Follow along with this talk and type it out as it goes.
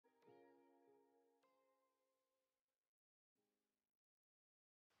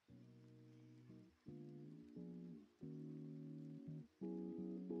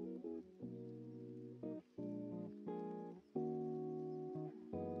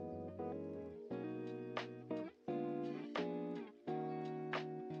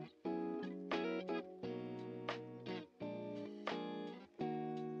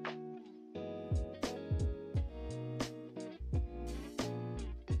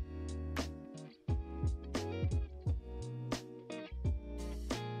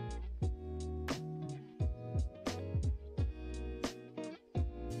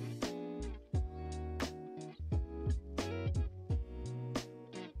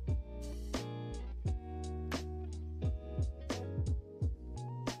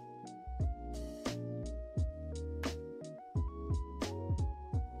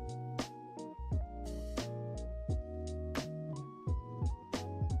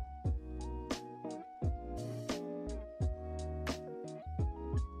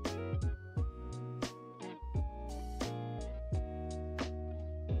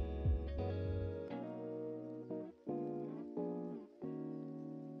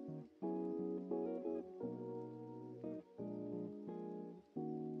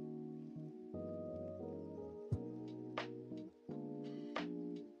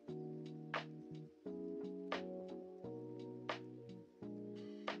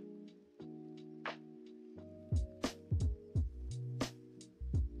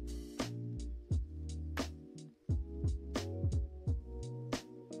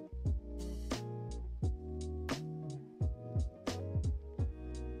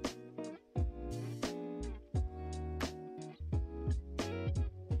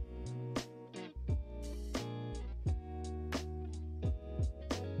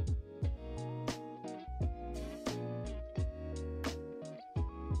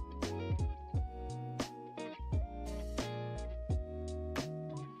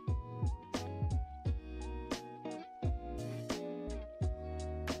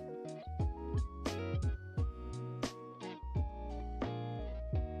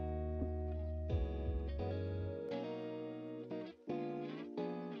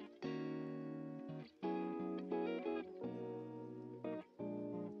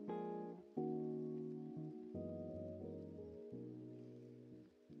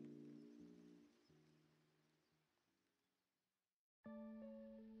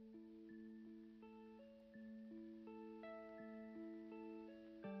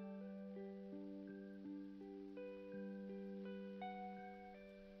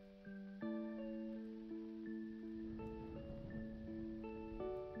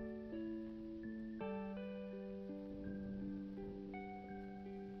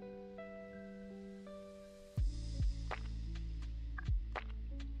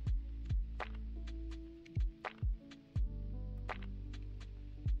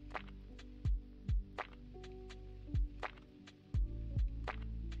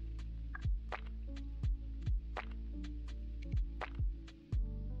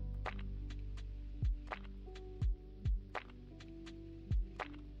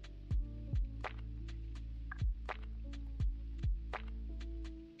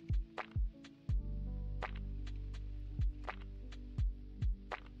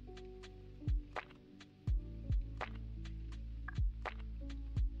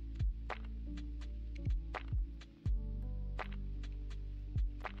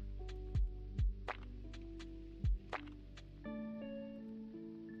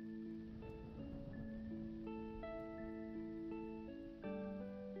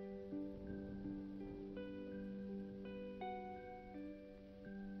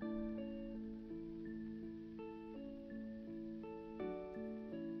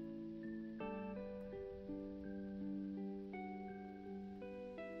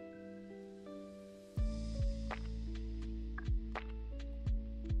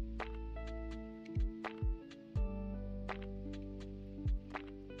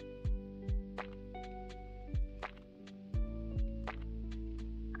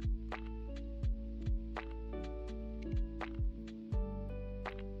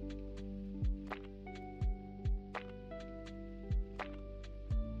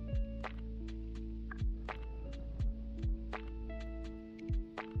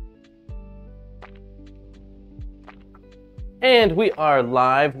And we are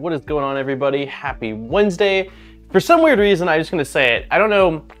live. What is going on, everybody? Happy Wednesday. For some weird reason, I'm just gonna say it. I don't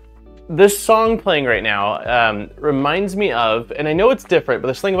know, this song playing right now reminds me of, and I know it's different, but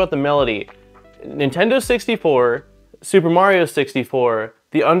there's something about the melody. Nintendo 64, Super Mario 64,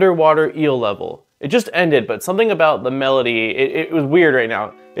 the underwater eel level. It just ended, but something about the melody, it was weird right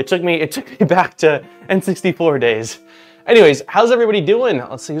now. It took me back to N64 days. Anyways, how's everybody doing?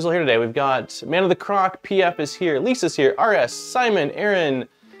 Let's see who's all here today. We've got Man of the Croc, PF is here, Lisa's here, RS, Simon, Aaron,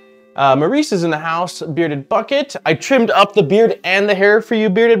 Maurice is in the house, Bearded Bucket. I trimmed up the beard and the hair for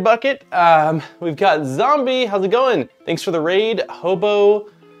you, Bearded Bucket. We've got Zombie, how's it going? Thanks for the raid. Hobo,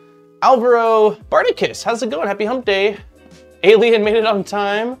 Alvaro, Barticus, how's it going? Happy hump day. Alien made it on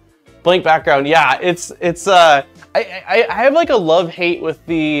time. Blank background, yeah, I have like a love-hate with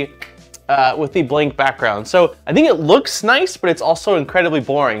the blank background. So I think it looks nice, but it's also incredibly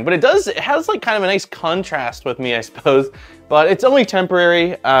boring. But it has like kind of a nice contrast with me, I suppose, but it's only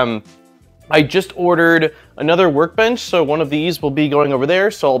temporary. I just ordered another workbench, so one of these will be going over there,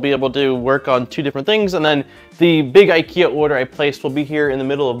 so I'll be able to work on two different things, and then the big IKEA order I placed will be here in the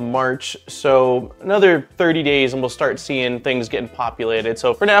middle of March, so another 30 days and we'll start seeing things getting populated.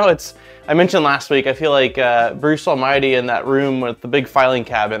 So for now, I mentioned last week, I feel like Bruce Almighty in that room with the big filing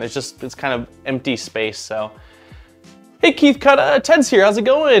cabinet. It's kind of empty space, so. Hey Keith Cutta, Ted's here, how's it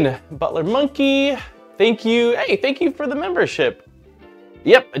going? Butler Monkey, thank you. Hey, thank you for the membership.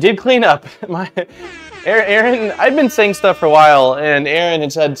 Yep, I did clean up. Aaron, I've been saying stuff for a while, and Aaron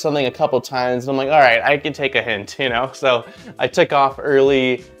had said something a couple times, and I'm like, all right, I can take a hint, you know? So I took off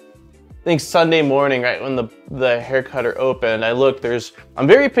early, I think Sunday morning, right when the hair cutter opened. I looked, I'm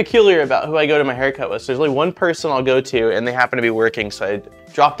very peculiar about who I go to my haircut with. So there's only one person I'll go to, and they happen to be working, so I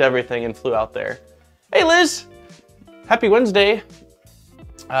dropped everything and flew out there. Hey Liz, happy Wednesday.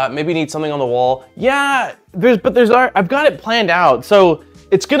 Maybe need something on the wall. Yeah, I've got it planned out. So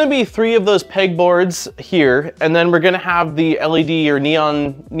it's gonna be 3 of those pegboards here, and then we're gonna have the LED or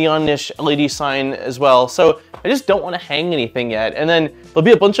neon-ish LED sign as well. So I just don't wanna hang anything yet. And then there'll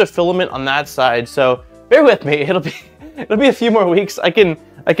be a bunch of filament on that side. So bear with me, it'll be a few more weeks. I can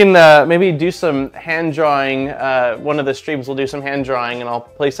maybe do some hand drawing. One of the streams will do some hand drawing and I'll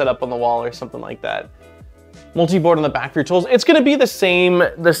place it up on the wall or something like that. Multi-board on the back for your tools. It's gonna be the same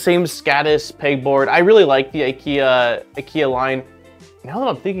Scatus pegboard. I really like the IKEA line. Now that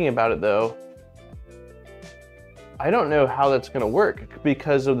I'm thinking about it though, I don't know how that's gonna work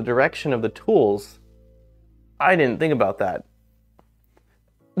because of the direction of the tools. I didn't think about that.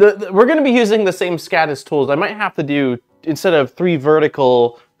 We're gonna be using the same Scatus tools. I might have to do, instead of 3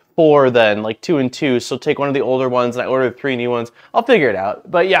 vertical, 4 then, like 2 and 2. So take one of the older ones and I ordered 3 new ones. I'll figure it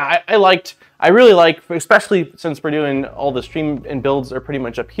out. But yeah, I really like, especially since we're doing all the stream and builds are pretty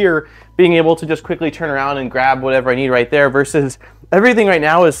much up here, being able to just quickly turn around and grab whatever I need right there versus everything right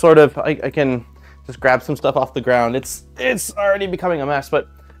now is sort of, I can just grab some stuff off the ground. It's already becoming a mess, but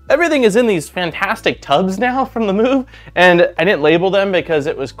everything is in these fantastic tubs now from the move, and I didn't label them because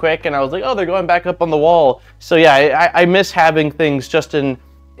it was quick and I was like, oh, they're going back up on the wall. So yeah, I miss having things just in,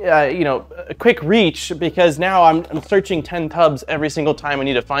 you know, a quick reach, because now I'm searching 10 tubs every single time I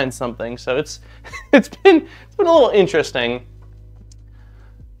need to find something. So it's been a little interesting.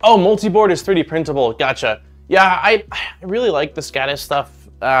 Oh, multi-board is 3D printable. Gotcha. Yeah, I really like the Scatus stuff.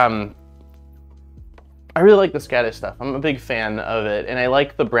 I really like the Scatus stuff. I'm a big fan of it, and I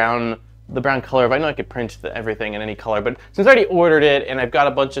like the brown color. I know I could print everything in any color, but since I already ordered it and I've got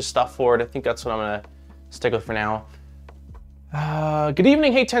a bunch of stuff for it, I think that's what I'm gonna stick with for now. Good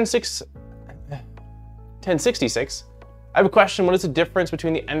evening, hey 1066. I have a question. What is the difference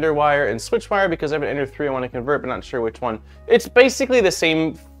between the Enderwire and Switchwire? Because I have an Ender 3 I want to convert, but not sure which one. It's basically the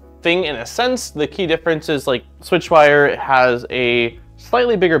same thing in a sense. The key difference is like Switchwire has a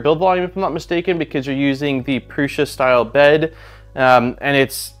slightly bigger build volume, if I'm not mistaken, because you're using the Prusa style bed, and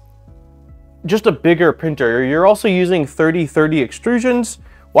it's just a bigger printer. You're also using 30-30 extrusions,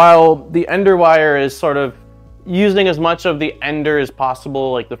 while the Enderwire is sort of using as much of the Ender as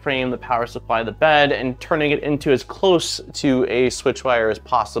possible, like the frame, the power supply, the bed, and turning it into as close to a Switchwire as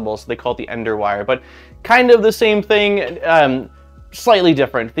possible. So they call it the Enderwire, but kind of the same thing, slightly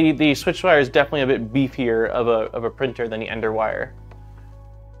different. The Switchwire is definitely a bit beefier of a printer than the Enderwire.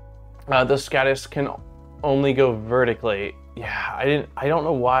 The Scatus can only go vertically. Yeah, I don't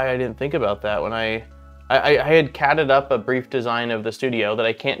know why I didn't think about that when I had catted up a brief design of the studio that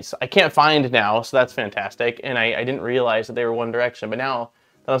I can't find now, so that's fantastic. And I didn't realize that they were one direction, but now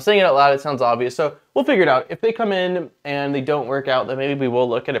that I'm saying it out loud, it sounds obvious. So we'll figure it out. If they come in and they don't work out, then maybe we will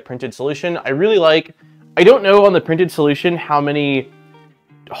look at a printed solution. I don't know on the printed solution how many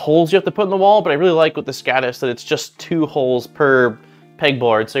holes you have to put in the wall, but I really like with the Gato that it's just 2 holes per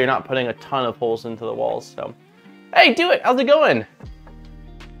pegboard, so you're not putting a ton of holes into the walls. So, hey, do it. How's it going?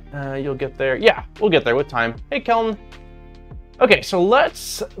 You'll get there. Yeah, we'll get there with time. Hey, Kelton. Okay, so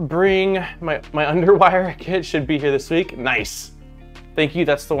let's bring my underwire kit. Should be here this week. Nice. Thank you.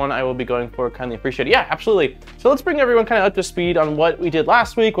 That's the one I will be going for. Kindly appreciate it. Yeah, absolutely. So let's bring everyone kind of up to speed on what we did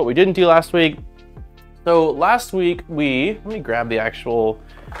last week, what we didn't do last week. So last week let me grab the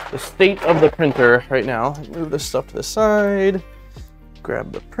state of the printer right now. Move this stuff to the side.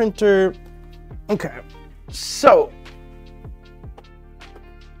 Grab the printer. Okay. So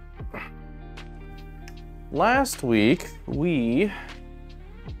last week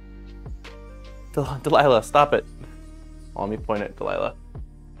Delilah, stop it. Oh, let me point at Delilah.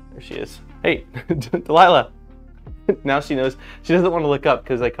 There she is. Hey, Delilah. Now she knows. She doesn't want to look up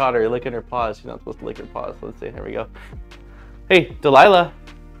because I caught her licking her paws. She's not supposed to lick her paws. Let's see. Here we go. Hey, Delilah.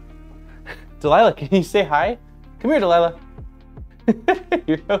 Delilah, can you say hi? Come here, Delilah.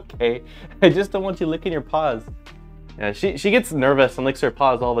 You're okay. I just don't want you licking your paws. Yeah, she gets nervous and licks her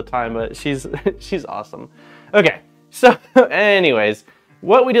paws all the time, but she's awesome. Okay, so anyways,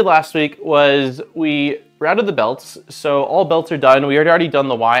 what we did last week was we routed the belts. So all belts are done. We had already done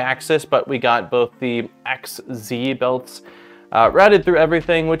the Y-axis, but we got both the XZ belts routed through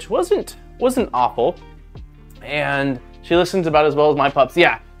everything, which wasn't awful. And she listens about as well as my pups.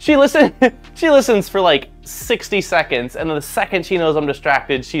 Yeah, she listens for like 60 seconds, and then the second she knows I'm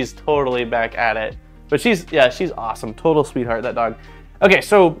distracted, she's totally back at it. But she's awesome. Total sweetheart, that dog. Okay,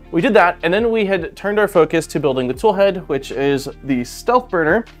 so we did that, and then we had turned our focus to building the Toolhead, which is the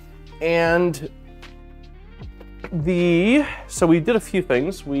StealthBurner. And so we did a few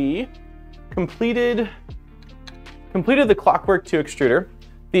things. We completed the Clockwork 2 extruder.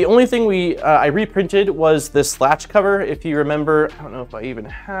 The only thing I reprinted was this latch cover. If you remember, I don't know if I even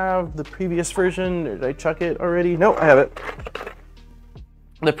have the previous version, or did I chuck it already? No, I have it.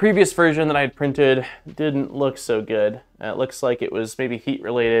 The previous version that I had printed didn't look so good. It looks like it was maybe heat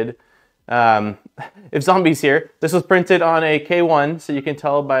related. If Zombie's here, this was printed on a K1, so you can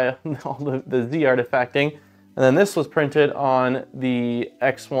tell by all the Z artifacting. And then this was printed on the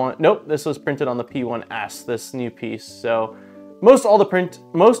X1. Nope, this was printed on the P1S, this new piece. So most all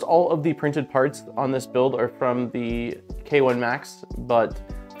of the printed parts on this build are from the K1 Max, but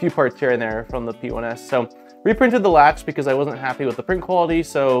a few parts here and there from the P1S. So reprinted the latch because I wasn't happy with the print quality,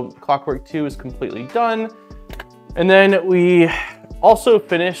 so Clockwork 2 is completely done. And then we also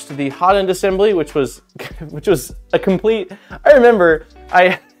finished the hot end assembly, which was a complete, I remember,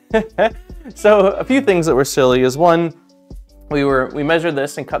 so a few things that were silly is one, we measured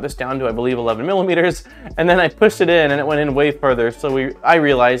this and cut this down to, I believe, 11 millimeters, and then I pushed it in and it went in way further. So I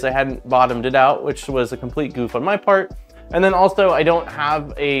realized I hadn't bottomed it out, which was a complete goof on my part. And then also I don't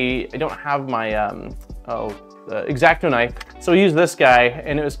have my X-Acto knife, so we used this guy,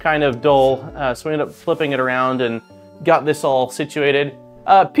 and it was kind of dull, so we ended up flipping it around and got this all situated.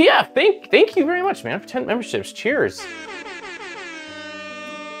 PF, thank you very much, man, for 10 memberships. Cheers.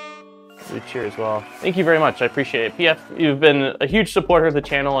 Cheers. Well, thank you very much. I appreciate it. PF, you've been a huge supporter of the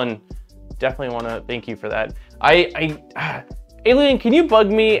channel, and definitely want to thank you for that. Alien, can you bug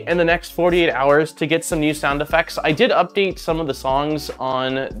me in the next 48 hours to get some new sound effects? I did update some of the songs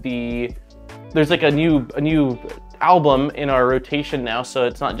on the. There's like a new album in our rotation now, so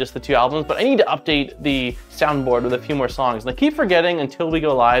it's not just the 2 albums, but I need to update the soundboard with a few more songs. And I keep forgetting until we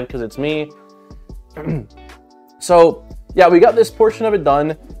go live because it's me. So yeah, we got this portion of it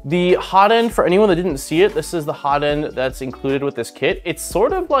done. The hot end, for anyone that didn't see it, this is the hot end that's included with this kit. It's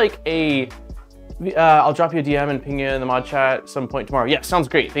sort of like a, I'll drop you a DM and ping you in the mod chat at some point tomorrow. Yeah, sounds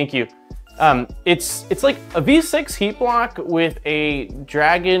great, thank you. It's like a V6 heat block with a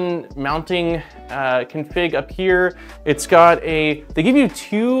dragon mounting config up here. It's got they give you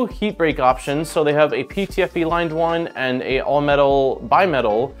 2 heat break options. So they have a PTFE lined one and a all metal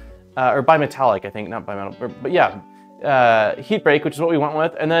bimetal, or bimetallic, I think, not bimetal, but yeah, heat break, which is what we went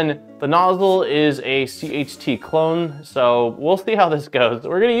with. And then the nozzle is a CHT clone. So we'll see how this goes.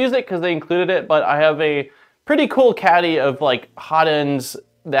 We're gonna use it because they included it, but I have a pretty cool caddy of like hot ends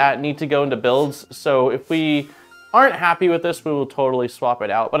that need to go into builds. So if we aren't happy with this, we will totally swap it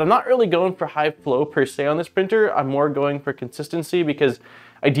out. But I'm not really going for high flow per se on this printer. I'm more going for consistency because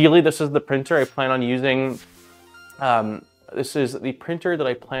ideally this is the printer I plan on using. This is the printer that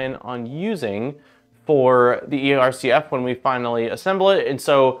I plan on using for the ERCF when we finally assemble it. And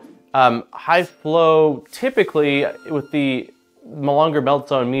so high flow typically with the longer melt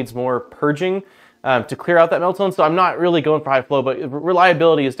zone needs more purging to clear out that melt zone. So I'm not really going for high flow, but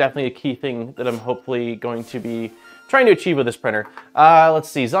reliability is definitely a key thing that I'm hopefully going to be trying to achieve with this printer. Let's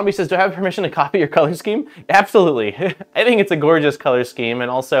see, Zombie says, do I have permission to copy your color scheme? Absolutely. I think it's a gorgeous color scheme,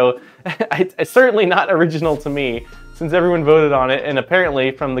 and also, it's certainly not original to me, since everyone voted on it, and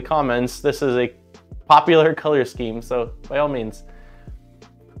apparently from the comments, this is a popular color scheme, so by all means.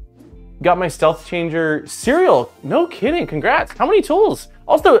 Got my stealth changer serial. No kidding, congrats. How many tools?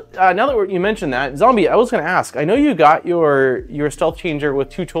 Also, now that you mentioned that, Zombie, I was gonna ask, I know you got your stealth changer with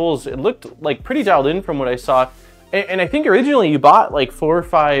 2 tools. It looked like pretty dialed in from what I saw. And I think originally you bought like 4 or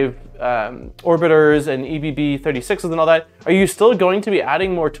 5 orbiters and EBB 36s and all that. Are you still going to be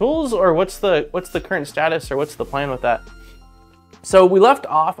adding more tools, or what's the current status, or what's the plan with that? So we left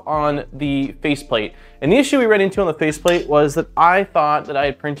off on the faceplate, and the issue we ran into on the faceplate was that I thought that I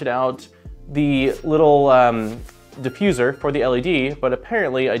had printed out the little diffuser for the LED, but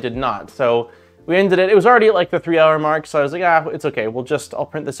apparently I did not. So we ended it. It was already at like the 3-hour mark, so I was like, ah, it's okay. I'll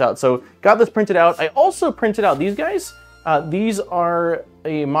print this out. So got this printed out. I also printed out these guys. These are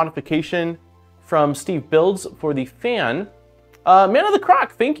a modification from Steve Builds for the fan. Man of the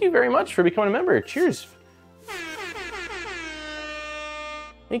Croc, thank you very much for becoming a member. Cheers.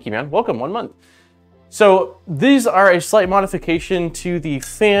 Thank you, man. Welcome, 1 month. So these are a slight modification to the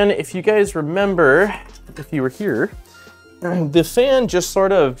fan. If you guys remember, if you were here, the fan just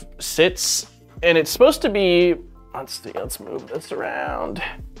sort of sits, and it's supposed to be, let's see, let's move this around.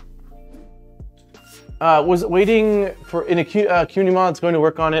 Was waiting for, in a community mod's going to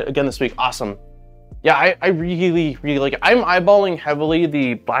work on it again this week. Awesome. Yeah, I really, really like it. I'm eyeballing heavily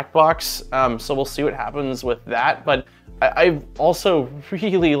the black box, so we'll see what happens with that. But I'm also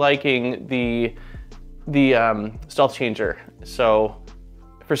really liking the stealth changer. So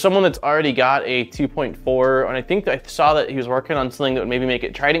for someone that's already got a 2.4, and I think I saw that he was working on something that would maybe make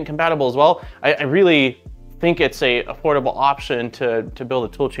it Trident compatible as well, I really think it's a affordable option to build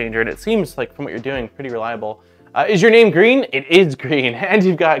a tool changer, and it seems like from what you're doing, pretty reliable. Is your name green? It is green, and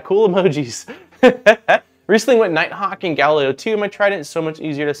you've got cool emojis. Recently went Nighthawk and Galileo 2. My Trident is so much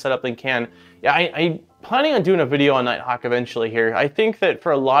easier to set up than can. Yeah, I'm planning on doing a video on Nighthawk eventually here. I think that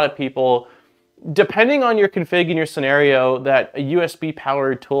for a lot of people, depending on your config and your scenario, that a USB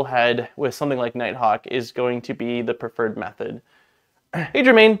powered tool head with something like Nighthawk is going to be the preferred method. Hey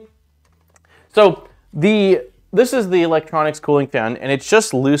Jermaine. So this is the electronics cooling fan, and it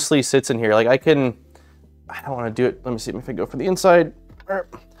just loosely sits in here. Like I don't want to do it. Let me see if I go for the inside.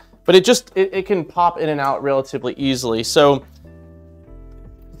 But it can pop in and out relatively easily. So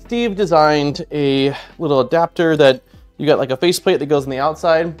Steve designed a little adapter that you got like a faceplate that goes on the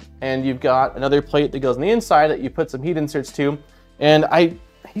outside, and you've got another plate that goes on the inside that you put some heat inserts to. And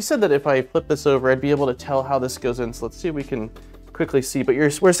he said that if I flip this over, I'd be able to tell how this goes in. So let's see if we can quickly see. But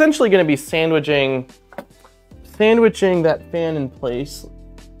we're essentially going to be sandwiching that fan in place.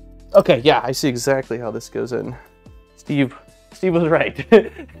 Okay, yeah, I see exactly how this goes in. Steve was right.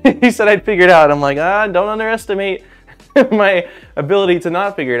 He said I'd figure it out. I'm like, don't underestimate my ability to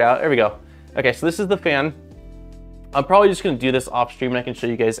not figure it out. There we go. Okay, so this is the fan. I'm probably just gonna do this off stream and I can show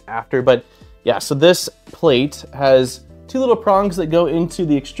you guys after, but yeah, so this plate has 2 little prongs that go into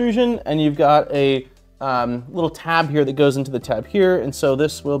the extrusion, and you've got a little tab here that goes into the tab here, and so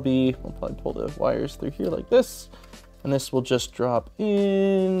this will be, we'll probably pull the wires through here like this, and this will just drop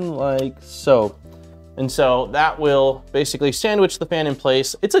in like so. And so that will basically sandwich the fan in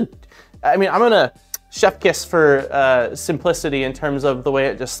place. I mean, I'm gonna chef kiss for simplicity in terms of the way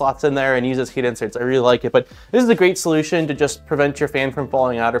it just slots in there and uses heat inserts. I really like it, but this is a great solution to just prevent your fan from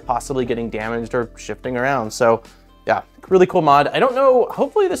falling out or possibly getting damaged or shifting around. So yeah, really cool mod. I don't know,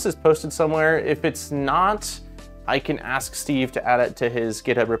 hopefully this is posted somewhere. If it's not, I can ask Steve to add it to his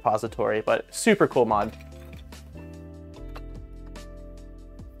GitHub repository, but super cool mod.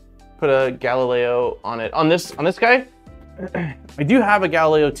 Put a Galileo on it. On this guy, I do have a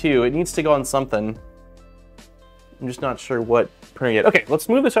Galileo 2. It needs to go on something. I'm just not sure what printer yet. Okay, let's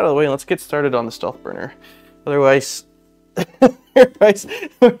move this out of the way and let's get started on the StealthBurner. Otherwise,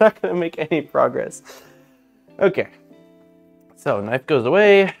 we're not gonna make any progress. Okay, so knife goes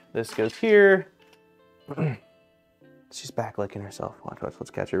away. This goes here. She's back licking herself. Watch,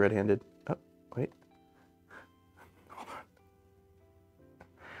 let's catch her red-handed. Oh, wait.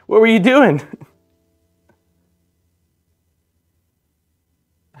 What were you doing?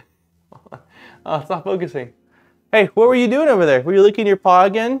 Oh, it's not focusing. Hey, what were you doing over there? Were you licking your paw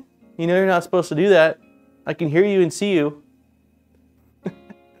again? You know you're not supposed to do that. I can hear you and see you.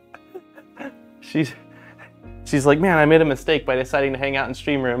 She's like, man, I made a mistake by deciding to hang out in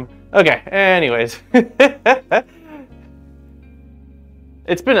stream room. Okay, anyways.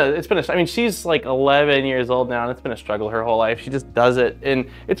 I mean, she's like 11 years old now, and it's been a struggle her whole life. She just does it, and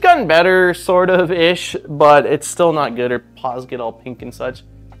it's gotten better, sort of ish, but it's still not good. Her paws get all pink and such.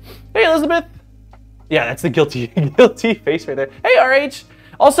 Hey, Elizabeth. Yeah, that's the guilty face right there. Hey, RH.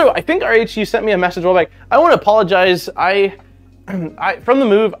 Also, I think RH, you sent me a message a while back. I want to apologize. From the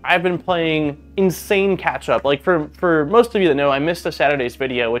move, I've been playing insane catch up. Like for most of you that know, I missed a Saturday's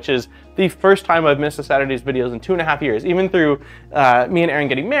video, which is the first time I've missed a Saturday's videos in 2.5 years. Even through me and Aaron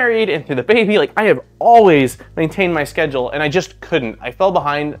getting married and through the baby, like I have always maintained my schedule, and I just couldn't. I fell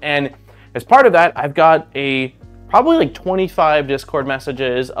behind, and as part of that, I've got probably like 25 Discord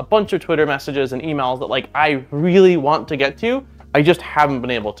messages, a bunch of Twitter messages and emails that like I really want to get to. I just haven't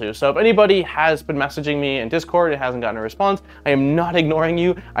been able to. So if anybody has been messaging me in Discord and hasn't gotten a response, I am not ignoring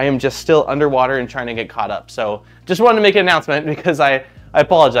you. I am just still underwater and trying to get caught up. So just wanted to make an announcement because I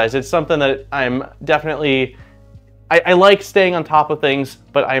apologize. It's something that I'm definitely, I like staying on top of things,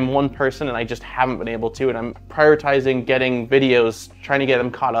 but I'm one person and I just haven't been able to, and I'm prioritizing getting videos, trying to get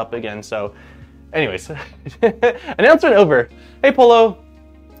them caught up again. So anyways, announcement over. Hey Polo,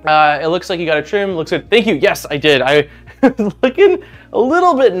 it looks like you got a trim. Looks good. Thank you. Yes, I did. I was looking a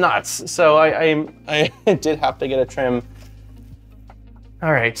little bit nuts, so I did have to get a trim.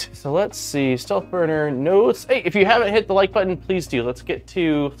 All right, so let's see. StealthBurner notes. Hey, if you haven't hit the like button, please do. Let's see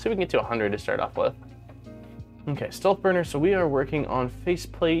if we can get to 100 to start off with. Okay, StealthBurner. So we are working on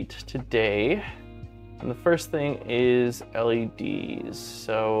faceplate today, and the first thing is LEDs.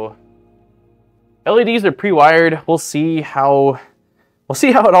 So LEDs are pre-wired. We'll see how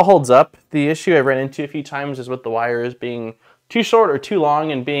it all holds up. The issue I've ran into a few times is with the wires being too short or too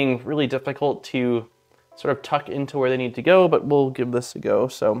long and being really difficult to sort of tuck into where they need to go, but we'll give this a go.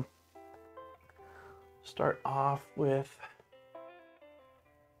 So start off with,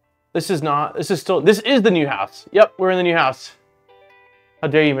 this is the new house. Yep, we're in the new house. How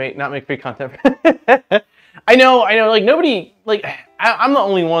dare you not make free content. I know, like nobody, like I'm the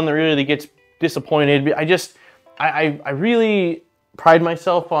only one that really gets disappointed. I really pride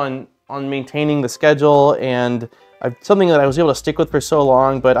myself on maintaining the schedule, and something that I was able to stick with for so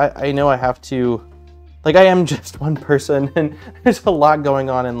long, but I know I have to, like I am just one person and there's a lot going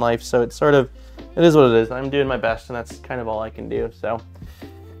on in life, so it is what it is. I'm doing my best, and that's kind of all I can do. So,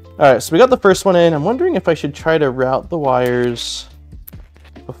 all right, so we got the first one in. I'm wondering if I should try to route the wires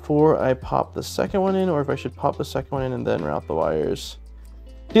before I pop the second one in, or if I should pop the second one in and then route the wires.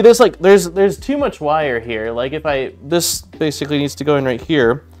 See, there's too much wire here. Like this basically needs to go in right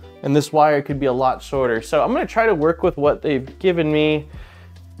here, and this wire could be a lot shorter. So I'm gonna try to work with what they've given me,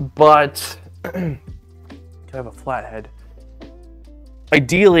 but I have a flathead.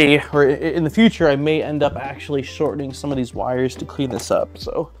 Ideally, or in the future, I may end up actually shortening some of these wires to clean this up.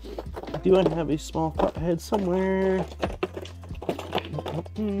 So do I have a small flathead somewhere?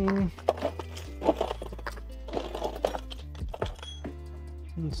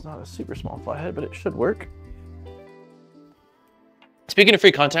 It's not a super small flathead, but it should work. Speaking of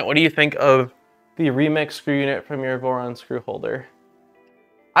free content, what do you think of the remix screw unit from your Voron screw holder?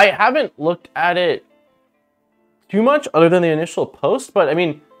 I haven't looked at it too much other than the initial post, but I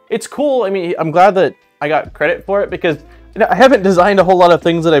mean, it's cool. I mean, I'm glad that I got credit for it, because I haven't designed a whole lot of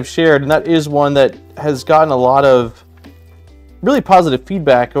things that I've shared, and that is one that has gotten a lot of really positive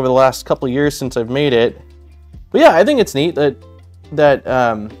feedback over the last couple of years since I've made it. But yeah, I think it's neat that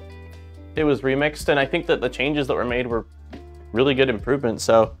it was remixed, and I think that the changes that were made were really good improvements.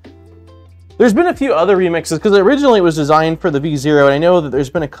 So there's been a few other remixes, because originally it was designed for the V0, and I know that there's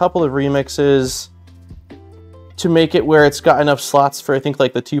been a couple of remixes to make it where it's got enough slots for, I think,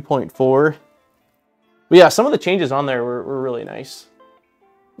 like the 2.4. But yeah, some of the changes on there were really nice.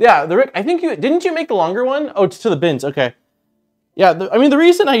 Yeah, I think didn't you make the longer one? Oh, it's to the bins. Okay. Yeah, I mean, the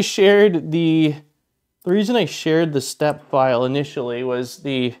reason I shared the step file initially was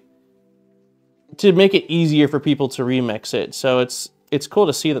to make it easier for people to remix it. So it's cool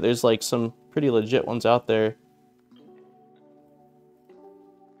to see that there's like some pretty legit ones out there.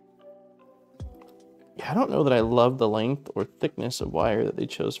 Yeah, I don't know that I love the length or thickness of wire that they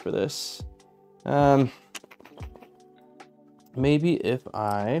chose for this. Maybe if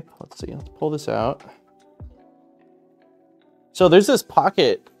let's see, let's pull this out. So there's this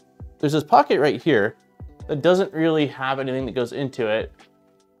pocket right here that doesn't really have anything that goes into it.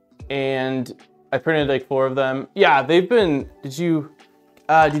 And I printed like 4 of them. Yeah, they've been, did you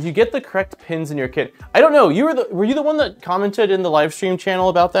get the correct pins in your kit? I don't know, were you the one that commented in the live stream channel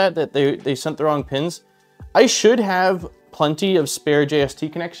about that they sent the wrong pins? I should have plenty of spare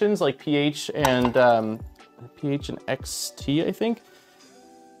JST connections, like PH and XT, I think.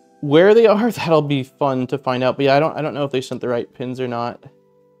 Where they are, that'll be fun to find out. But yeah, I don't know if they sent the right pins or not.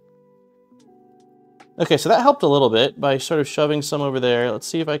 Okay, so that helped a little bit by sort of shoving some over there. Let's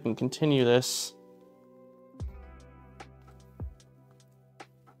see if I can continue this.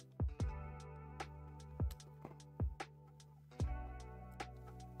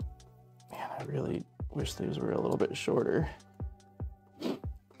 Man, I really wish these were a little bit shorter.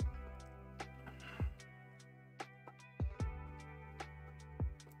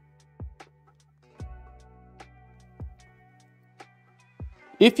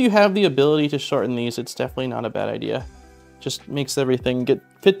 If you have the ability to shorten these, it's definitely not a bad idea. Just makes everything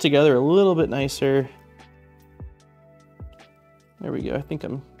fit together a little bit nicer. There we go. I think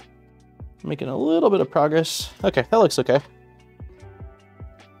I'm making a little bit of progress. Okay, that looks okay.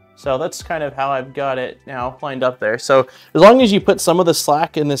 So that's kind of how I've got it now lined up there. So as long as you put some of the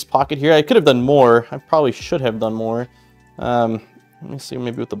slack in this pocket here, I could have done more. I probably should have done more. Let me see,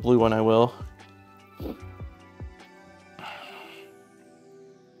 maybe with the blue one I will.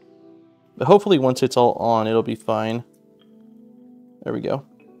 But hopefully once it's all on, it'll be fine. There we go.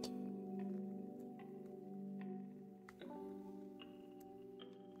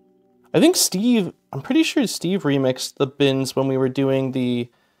 I think I'm pretty sure Steve remixed the bins when we were doing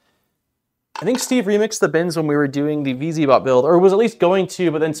the... I think Steve remixed the bins when we were doing the VZBot build, or was at least going to,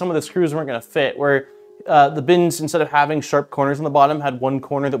 but then some of the screws weren't going to fit, where the bins, instead of having sharp corners on the bottom, had one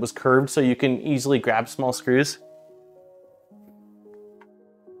corner that was curved so you can easily grab small screws.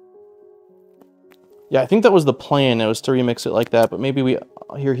 Yeah, I think that was the plan. It was to remix it like that, but maybe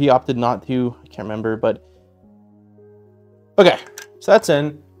he opted not to. I can't remember, but okay, so that's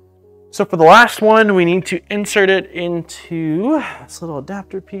in. So for the last one, we need to insert it into this little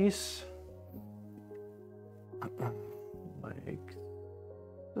adapter piece. Like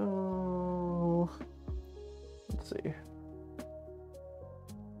so. Let's see.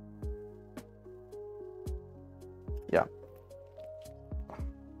 Yeah.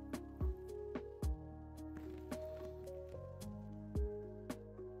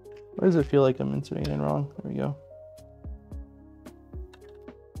 Why does it feel like I'm inserting it in wrong? There we go.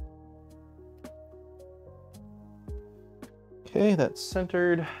 Okay, that's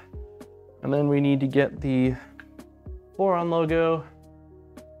centered. And then we need to get the Boron logo.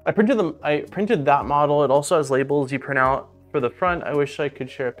 I printed that model. It also has labels you print out for the front. I wish I could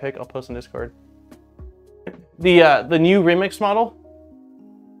share a pic. I'll post in Discord. The new Remix model.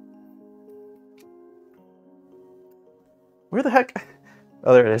 Where the heck?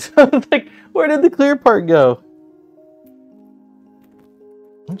 Oh, there it is. I was like, where did the clear part go?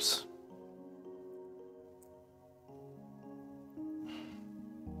 Oops.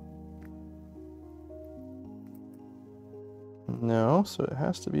 No, so it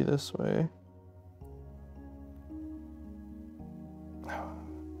has to be this way.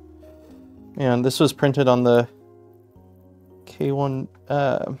 And this was printed on the K1.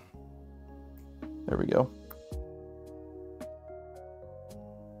 There we go.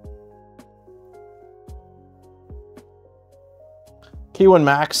 K1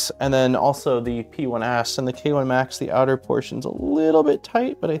 Max, and then also the P1S. And the K1 Max, the outer portion's a little bit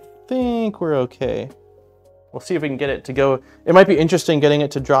tight, but I think we're okay. We'll see if we can get it to go. It might be interesting getting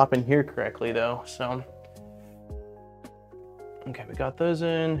it to drop in here correctly though, so. Okay, we got those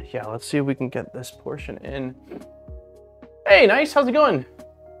in. Yeah, let's see if we can get this portion in. Hey, nice, how's it going?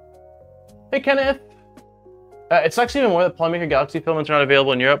 Hey, Kenneth. It's actually even more that Polymaker Galaxy filaments are not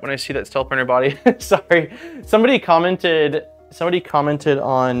available in Europe when I see that StealthBurner body. Sorry, somebody commented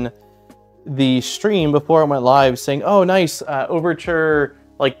on the stream before it went live saying, oh, nice, Overture,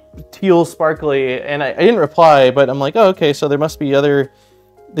 like teal sparkly, and I didn't reply, but I'm like, oh, okay, so there must be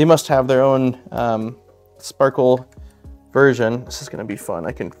they must have their own sparkle version. This is gonna be fun.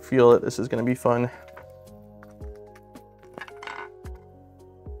 I can feel it. This is gonna be fun.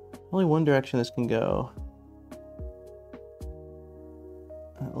 Only one direction this can go.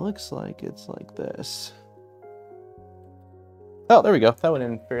 It looks like it's like this. Oh, there we go. That went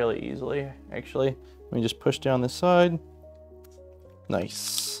in fairly easily, actually. Let me just push down this side.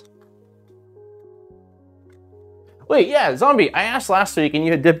 Nice. Wait, yeah, Zombie, I asked last week and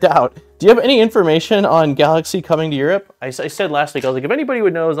you had dipped out. Do you have any information on Galaxy coming to Europe? I said last week, I was like, if anybody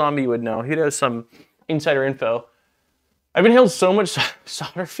would know, Zombie would know. He knows some insider info. I've inhaled so much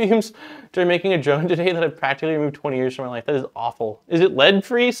solder fumes during making a drone today that I've practically removed 20 years from my life. That is awful. Is it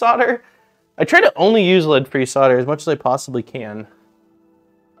lead-free solder? I try to only use lead-free solder as much as I possibly can.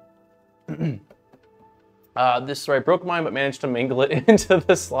 This is where I broke mine, but managed to mingle it into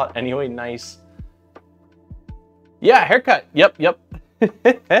the slot anyway. Nice. Yeah, haircut. Yep.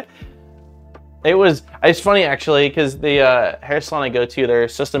 It's funny actually, because the hair salon I go to, their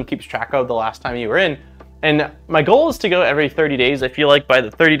system keeps track of the last time you were in. And my goal is to go every 30 days. I feel like by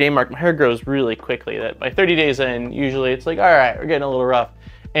the 30-day mark, my hair grows really quickly. That by 30 days in, usually it's like, all right, we're getting a little rough.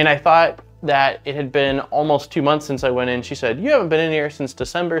 And I thought that it had been almost 2 months since I went in. She said, you haven't been in here since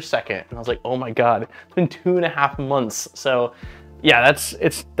December 2nd. And I was like, oh my God, it's been 2.5 months. So yeah,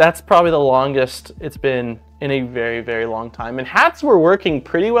 that's probably the longest it's been in a very, very long time. And hats were working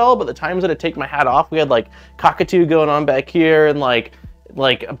pretty well, but the times that I take my hat off, we had like cockatoo going on back here and like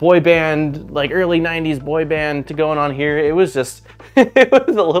a boy band, like early 90s boy band to going on here. It was just, it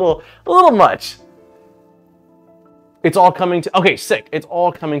was a little much. It's all coming to, okay, sick. It's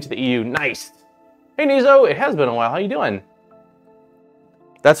all coming to the EU, nice. Hey Nizo, it has been a while, how you doing?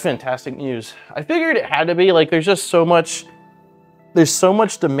 That's fantastic news. I figured it had to be, like there's so much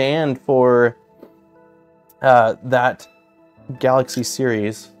demand for that Galaxy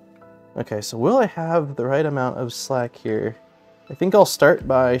series. Okay, so will I have the right amount of slack here? I think I'll start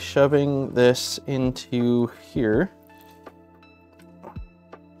by shoving this into here.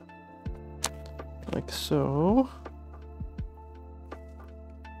 Like so.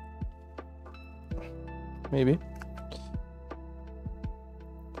 Maybe.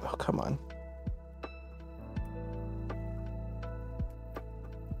 Oh, come on.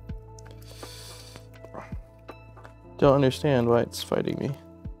 Don't understand why it's fighting me.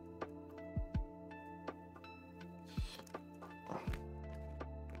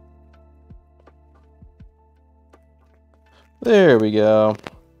 There we go.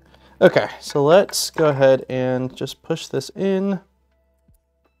 Okay, so let's go ahead and just push this in.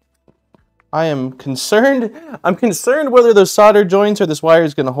 I'm concerned whether those solder joints or this wire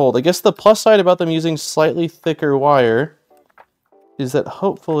is going to hold. I guess the plus side about them using slightly thicker wire is that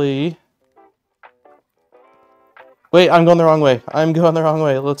hopefully... Wait, I'm going the wrong way. I'm going the wrong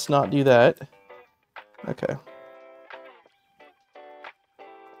way. Let's not do that. Okay.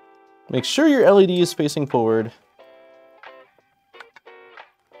 Make sure your LED is facing forward.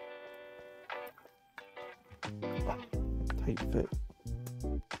 Tight fit.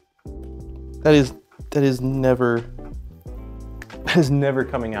 That is never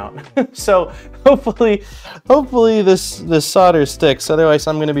coming out. So hopefully this solder sticks. Otherwise,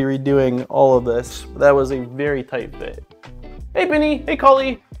 I'm going to be redoing all of this. That was a very tight fit. Hey, Benny. Hey,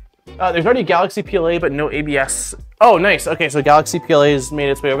 Collie. There's already Galaxy PLA, but no ABS. Oh, nice. Okay, so Galaxy PLA has made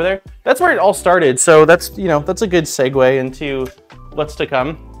its way over there. That's where it all started. So that's, you know, that's a good segue into what's to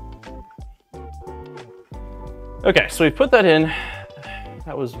come. Okay, so we put that in.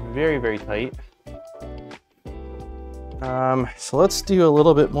 That was very, very tight. So let's do a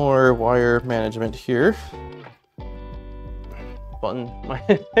little bit more wire management here. Button.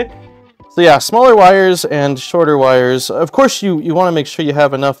 So yeah, smaller wires and shorter wires. Of course, you want to make sure you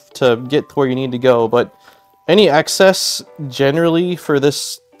have enough to get to where you need to go, but any excess generally for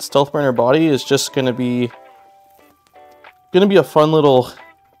this StealthBurner body is just gonna be a fun little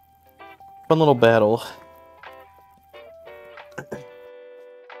battle.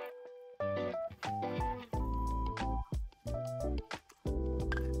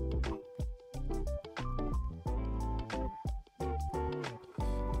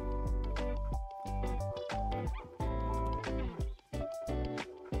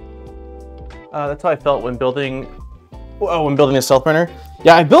 That's how I felt when building a StealthBurner.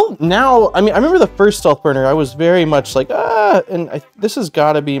 Yeah, I built now. I mean, I remember the first StealthBurner. I was very much like, this has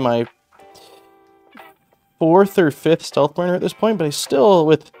got to be my 4th or 5th StealthBurner at this point. But I still,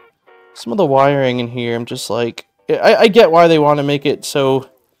 with some of the wiring in here, I'm just like, I get why they want to make it so.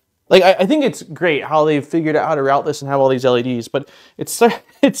 Like, I think it's great how they've figured out how to route this and have all these LEDs. But it's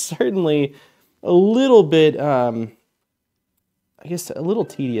certainly a little bit. I guess a little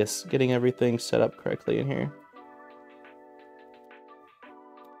tedious getting everything set up correctly in here.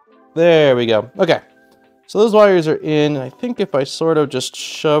 There we go. Okay, so those wires are in. I think if I sort of just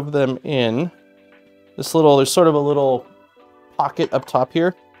shove them in, there's sort of a little pocket up top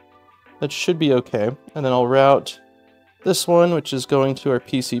here. That should be okay. And then I'll route this one, which is going to our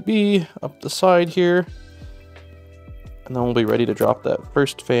PCB up the side here. And then we'll be ready to drop that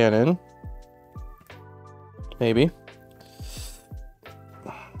first fan in. Maybe.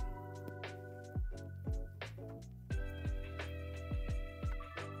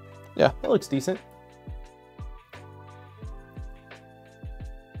 Yeah, that looks decent.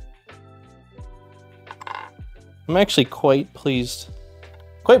 I'm actually quite pleased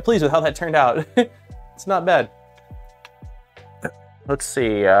with how that turned out. It's not bad. Let's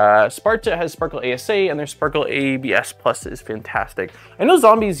see, Sparta has Sparkle ASA and their Sparkle ABS Plus is fantastic. I know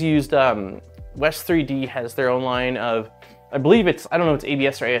Zombies used, West 3D has their own line of, I believe it's, I don't know if it's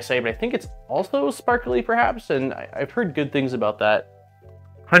ABS or ASA, but I think it's also sparkly perhaps, and I've heard good things about that.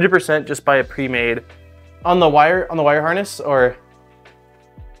 100% just buy a pre-made On the wire harness, or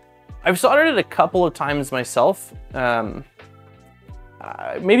I've soldered it a couple of times myself.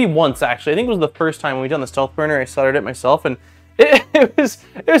 Maybe once actually. I think it was the first time when we done the StealthBurner, I soldered it myself, and it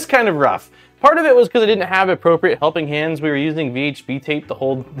was kind of rough. Part of it was because I didn't have appropriate helping hands. We were using VHB tape to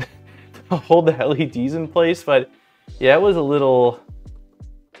hold the LEDs in place, but yeah, it was a little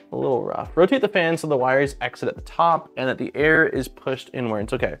rough. Rotate the fan so the wires exit at the top and that the air is pushed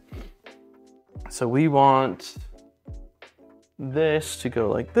inwards. Okay. So we want this to go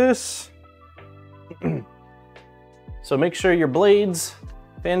like this. So make sure your blades,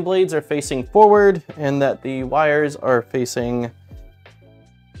 fan blades, are facing forward and that the wires are facing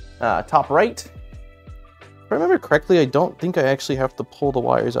top right. If I remember correctly, I don't think I actually have to pull the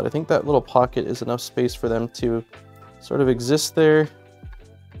wires out. I think that little pocket is enough space for them to sort of exist there.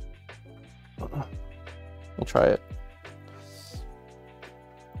 We'll try it.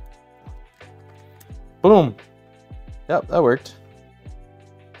 Boom. Yep, that worked.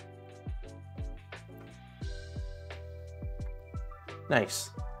 Nice.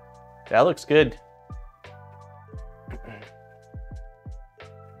 That looks good.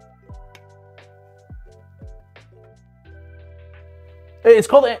 It's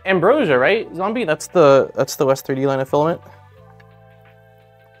called Ambrosia, right? Zombie, that's the West 3D line of filament.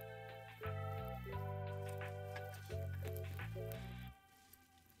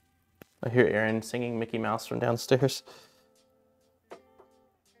 I hear Aaron singing Mickey Mouse from downstairs.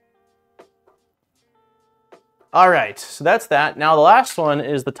 All right, so that's that. Now the last one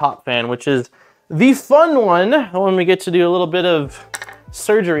is the top fan, which is the fun one, the one we get to do a little bit of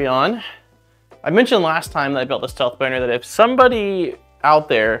surgery on. I mentioned last time that I built the StealthBurner that if somebody out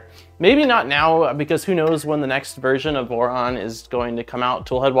there, maybe not now, because who knows when the next version of Boron is going to come out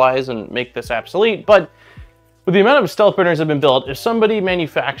toolhead-wise and make this obsolete, but with the amount of StealthBurners that have been built, if somebody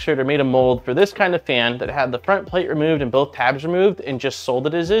manufactured or made a mold for this kind of fan that had the front plate removed and both tabs removed and just sold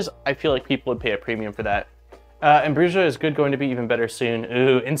it as is, I feel like people would pay a premium for that. Ambrosia is going to be even better soon.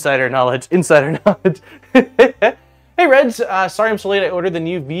 Ooh, insider knowledge, insider knowledge. Hey Reds, sorry I'm so late. I ordered the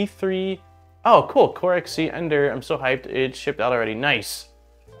new V3. Oh, cool, Core XC Ender. I'm so hyped, it shipped out already. Nice.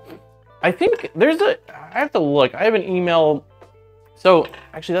 I think I have to look. I have an email. So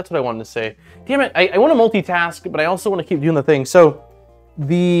actually that's what I wanted to say. Damn it, I want to multitask, but I also want to keep doing the thing. So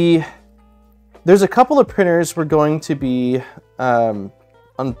there's a couple of printers we're going to be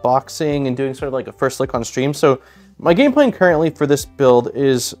unboxing and doing sort of like a first look on stream. So my game plan currently for this build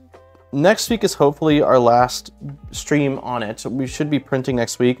is next week is hopefully our last stream on it. So we should be printing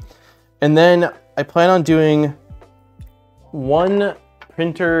next week. And then I plan on doing one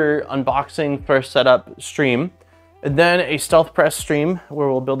printer unboxing first setup stream, and then a stealth press stream where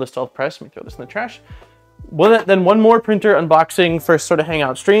we'll build the stealth press. Let me throw this in the trash. Then one more printer unboxing first sort of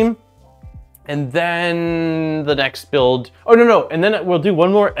hangout stream. And then the next build, oh no, and then we'll do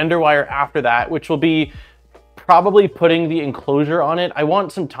one more Enderwire after that, which will be probably putting the enclosure on it. I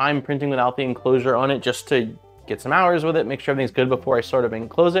want some time printing without the enclosure on it just to get some hours with it, make sure everything's good before I sort of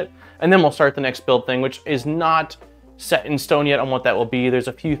enclose it. And then we'll start the next build thing, which is not set in stone yet on what that will be. There's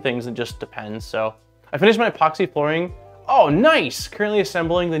a few things that just depends. So I finished my epoxy flooring. Oh, nice. Currently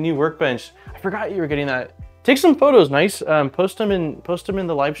assembling the new workbench. I forgot you were getting that. Take some photos, nice. Post them in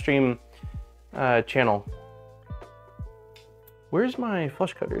the live stream channel. Where's my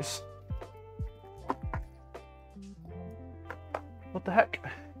flush cutters? What the heck?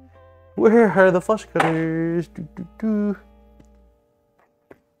 Where are the flush cutters?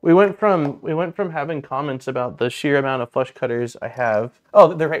 We went from having comments about the sheer amount of flush cutters I have.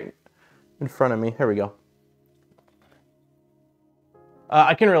 Oh, they're right in front of me. Here we go.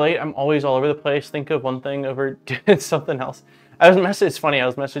 I can relate. I'm always all over the place. Think of one thing over something else. It's funny. I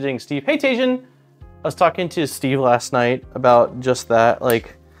was messaging Steve. Hey, Tajan. I was talking to Steve last night about just that.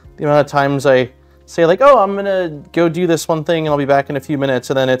 Like the amount of times I say like, oh, I'm gonna go do this one thing and I'll be back in a few minutes.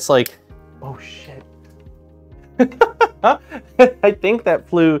 And then it's like, oh shit. I think that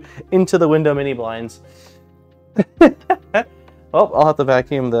flew into the window mini blinds. Well, I'll have to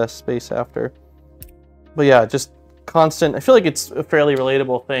vacuum the space after. But yeah, just constant. I feel like it's a fairly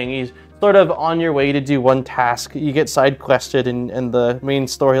relatable thing. He's sort of on your way to do one task. You get side quested and the main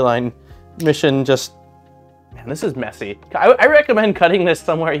storyline mission just, man, this is messy. I recommend cutting this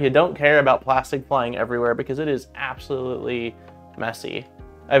somewhere you don't care about plastic flying everywhere because it is absolutely messy.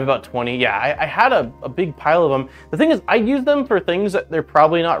 I have about 20. Yeah, I had a big pile of them. The thing is, I use them for things that they're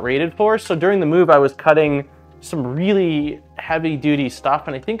probably not rated for. So during the move, I was cutting some really heavy duty stuff,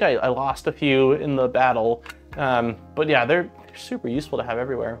 and I think I lost a few in the battle. But yeah, they're super useful to have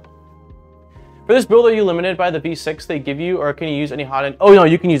everywhere. For this build, are you limited by the V6 they give you, or can you use any hot end? Oh no,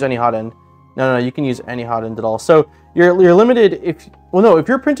 you can use any hot end. No, you can use any hot end at all. So you're limited if, well, no, if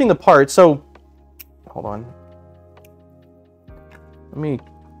you're printing the part. So hold on. Let me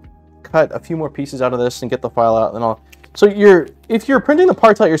cut a few more pieces out of this and get the file out, and then I'll. So if you're printing the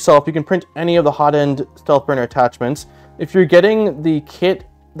parts out yourself, you can print any of the hot end StealthBurner attachments. If you're getting the kit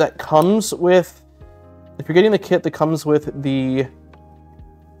that comes with, the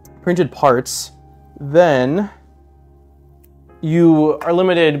printed parts, then you are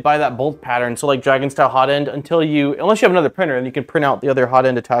limited by that bolt pattern. So like Dragon style hot end, unless you have another printer, and you can print out the other hot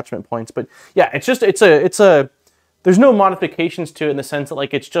end attachment points. But yeah, there's no modifications to it in the sense that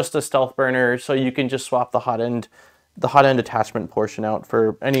like it's just a StealthBurner, so you can just swap the hot end attachment portion out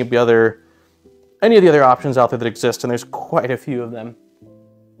for any of the other options out there that exist, and there's quite a few of them.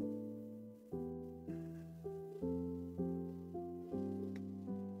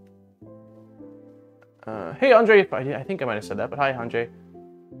 Hey Andre, I think I might have said that, but hi Andre.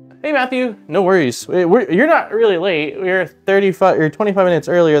 Hey Matthew, no worries. You're not really late. We're 25 minutes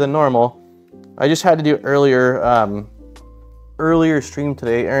earlier than normal. I just had to do earlier stream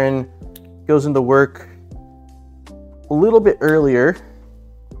today. Aaron goes into work a little bit earlier,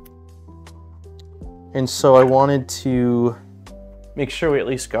 and so I wanted to make sure we at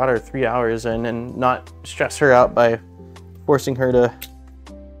least got our 3 hours in and not stress her out by forcing her to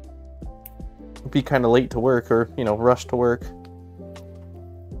be kind of late to work, or rush to work.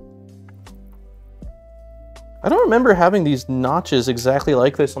 I don't remember having these notches exactly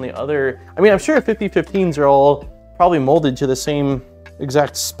like this on the other. I mean, I'm sure 5015s are all probably molded to the same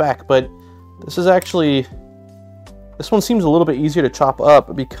exact spec, but this one seems a little bit easier to chop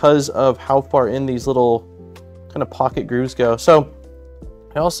up because of how far in these little kind of pocket grooves go. So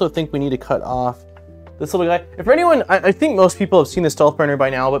I also think we need to cut off this little guy. If for anyone, I think most people have seen the StealthBurner by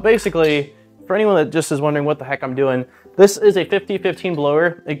now, but basically for anyone that just is wondering what the heck I'm doing, this is a 5015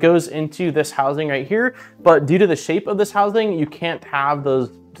 blower. It goes into this housing right here, but due to the shape of this housing, you can't have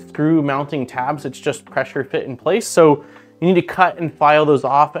those screw mounting tabs. It's just pressure fit in place. So you need to cut and file those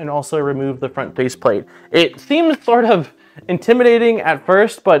off, and also remove the front faceplate. It seems sort of intimidating at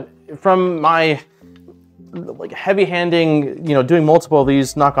first, but from my like heavy handing, doing multiple of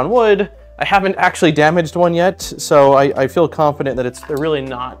these, knock on wood, I haven't actually damaged one yet, so I feel confident that they're really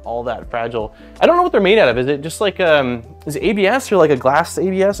not all that fragile. I don't know what they're made out of. Is it just like is it ABS or like a glass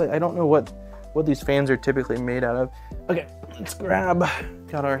ABS? I don't know what these fans are typically made out of. Okay, let's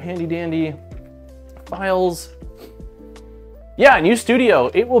got our handy dandy files. Yeah, new studio.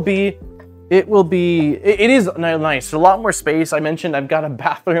 It is nice. There's a lot more space. I mentioned I've got a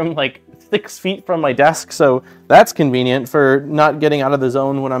bathroom like 6 feet from my desk, so that's convenient for not getting out of the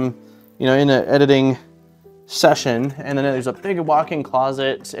zone when I'm in an editing session. And then there's a big walk-in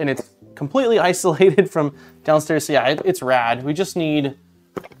closet, and it's completely isolated from downstairs. So yeah, it's rad. We just need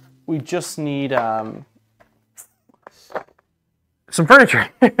some furniture,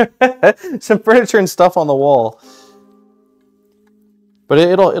 some furniture and stuff on the wall. But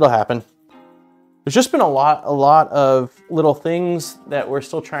it'll happen. There's just been a lot of little things that we're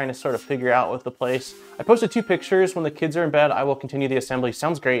still trying to sort of figure out with the place. I posted 2 pictures. When the kids are in bed, I will continue the assembly.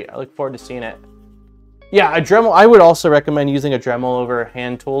 Sounds great. I look forward to seeing it. Yeah, a Dremel. I would also recommend using a Dremel over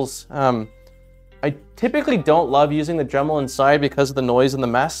hand tools. I typically don't love using the Dremel inside because of the noise and the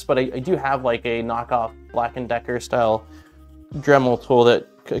mess, but I do have like a knockoff Black & Decker style Dremel tool that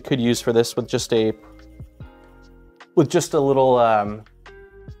I could use for this with just a little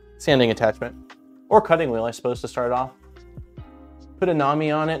sanding attachment. Or cutting wheel, I suppose, to start off. Put a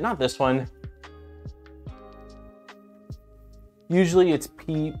NAMI on it, not this one. Usually it's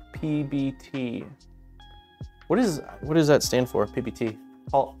PBT. What does that stand for, PBT?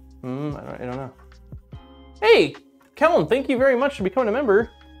 I don't know. Hey, Kellen, thank you very much for becoming a member.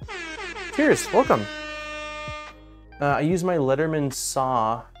 Cheers, welcome. I use my Letterman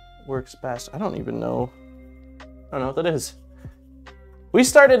saw, works best. I don't know what that is. We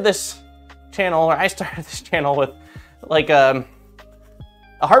started this channel, or I started this channel with like a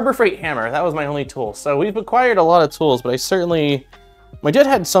Harbor Freight hammer. That was my only tool. So we've acquired a lot of tools, but my dad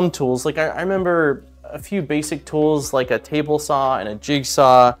had some tools. Like I remember a few basic tools like a table saw and a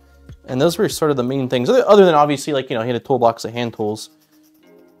jigsaw, and those were sort of the main things. Other than obviously like, he had a toolbox of hand tools.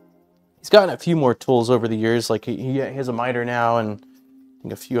 He's gotten a few more tools over the years. Like he has a miter now, and I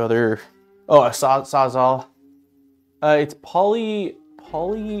think a few other, a sawzall. It's polybutylene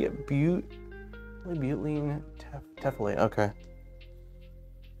teflate, okay.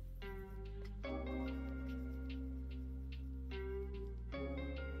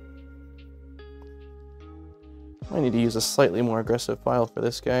 I need to use a slightly more aggressive file for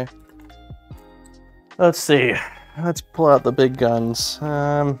this guy. Let's see. Let's pull out the big guns.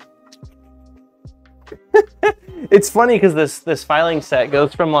 It's funny because this filing set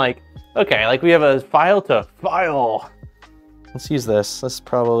goes from like, okay, like we have a file to file. Let's use this. Let's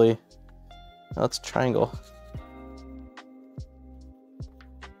probably, let's triangle.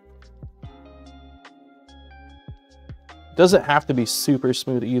 Doesn't have to be super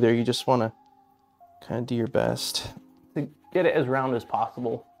smooth either. You just want to kind of do your best to get it as round as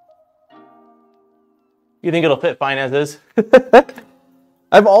possible. You think it'll fit fine as is?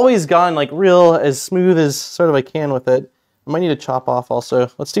 I've always gone like real as smooth as sort of I can with it. I might need to chop off also.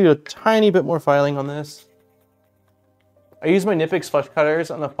 Let's do a tiny bit more filing on this. I use my Nipix flush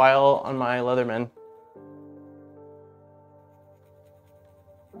cutters on the file on my Leatherman.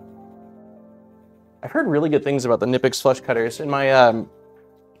 I've heard really good things about the Nipix flush cutters. In my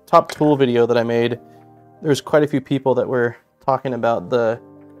top tool video that I made, there's quite a few people that were talking about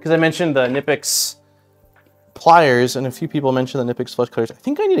because I mentioned the Nipix pliers, and a few people mentioned the Nipix flush cutters. I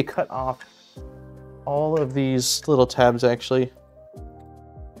think I need to cut off all of these little tabs actually.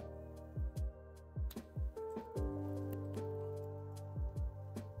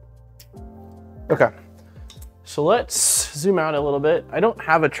 Okay, so let's zoom out a little bit. I don't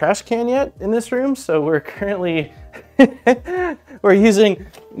have a trash can yet in this room, so we're currently we're using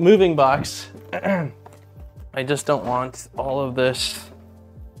moving box. I just don't want all of this,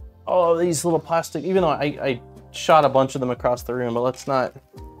 all of these little plastic, even though I shot a bunch of them across the room, but let's not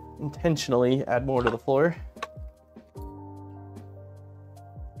intentionally add more to the floor.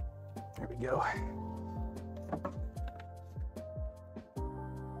 There we go.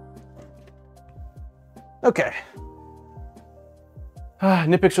 Okay.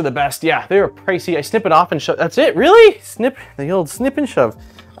 Nipix are the best. Yeah, they were pricey. I snip it off and shove. That's it, really? Snip, the old snip and shove.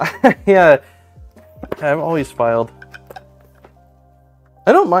 Yeah, I've always filed.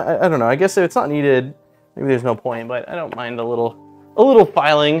 I don't mind, I don't know, I guess if it's not needed, maybe there's no point, but I don't mind a little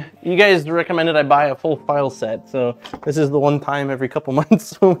filing. You guys recommended I buy a full file set, so this is the one time every couple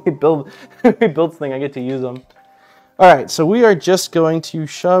months when we build something, I get to use them. All right, so we are just going to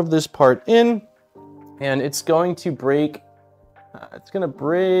shove this part in, and it's going to break, it's gonna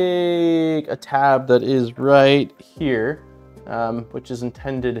break a tab that is right here, which is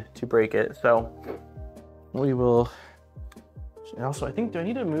intended to break it. So we will, and also I think, do I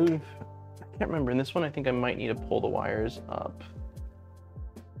need to move? I can't remember. In this one, I think I might need to pull the wires up.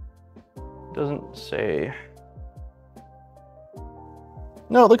 It doesn't say.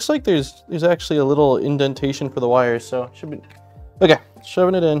 No, it looks like there's actually a little indentation for the wires, so it should be, okay,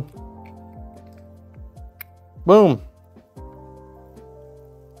 shoving it in. Boom.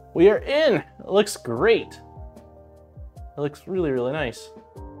 We are in. It looks great. It looks really, really nice.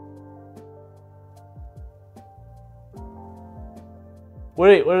 What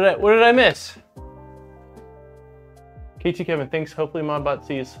did I miss? KT Kevin, thanks. Hopefully Modbot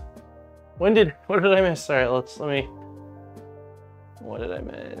sees. What did I miss? All right, let me. What did I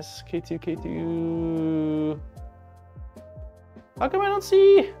miss? K2. How come I don't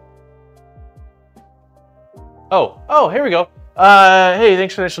see? Oh, here we go. Hey,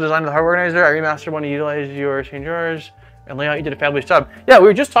 thanks for the initial design of the hardware organizer. I remastered one to utilize your change yours and layout. You did a fabulous job. Yeah, we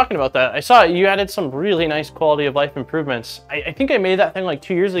were just talking about that. I saw you added some really nice quality of life improvements. I think I made that thing like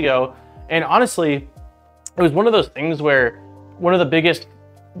 2 years ago, and honestly, it was one of those things where one of the biggest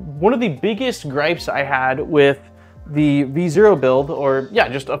gripes I had with the V0 build, or yeah,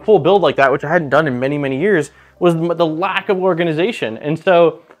 just a full build like that, which I hadn't done in many, many years, was the lack of organization. And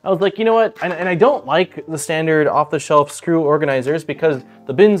so I was like, you know what? And I don't like the standard off-the-shelf screw organizers because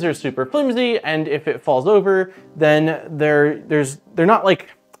the bins are super flimsy, and if it falls over, then they're not like,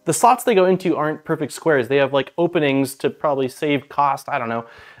 the slots they go into aren't perfect squares. They have like openings to probably save cost. I don't know.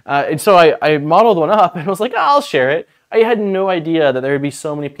 And so I modeled one up and was like, oh, I'll share it. I had no idea that there would be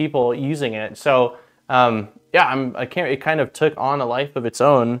so many people using it. So yeah, it kind of took on a life of its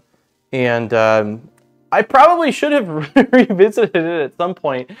own, and I probably should have revisited it at some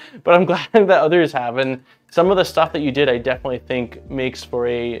point, but I'm glad that others have. And some of the stuff that you did, I definitely think makes for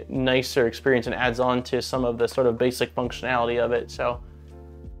a nicer experience and adds on to some of the sort of basic functionality of it. So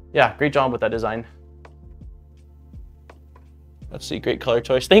yeah, great job with that design. Let's see, great color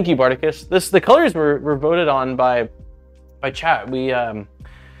choice. Thank you, Barticus. The colors were voted on by chat. We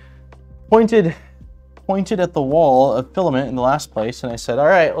pointed at the wall of filament in the last place, and I said, all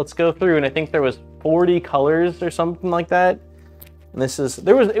right, let's go through. And I think there was 40 colors or something like that. And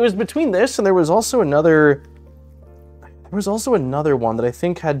it was between this, and there was also another one that I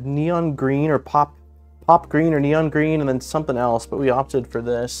think had neon green or pop green or neon green, and then something else, but we opted for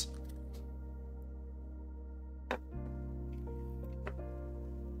this.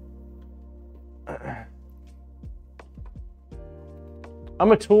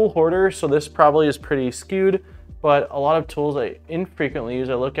 I'm a tool hoarder, so this probably is pretty skewed, but a lot of tools I infrequently use,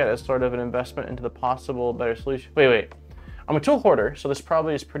 I look at as sort of an investment into the possible better solution. Wait. I'm a tool hoarder, so this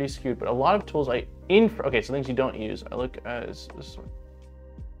probably is pretty skewed, but a lot of tools okay, so things you don't use, I look as this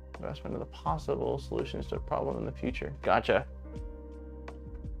investment into the possible solutions to a problem in the future. Gotcha.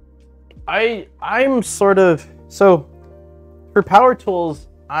 I'm sort of, so for power tools,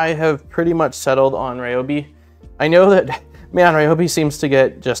 I have pretty much settled on Ryobi. I know that, man, Ryobi seems to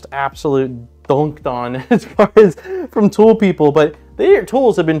get just absolute dunked on as far as from tool people, but their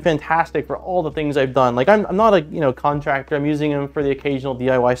tools have been fantastic for all the things I've done. Like I'm not a contractor. I'm using them for the occasional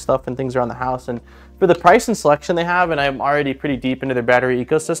DIY stuff and things around the house. And for the price and selection they have, and I'm already pretty deep into their battery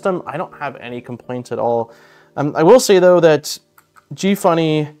ecosystem, I don't have any complaints at all. I will say though that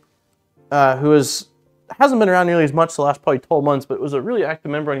G-Funny, who hasn't been around nearly as much the last probably 12 months, but was a really active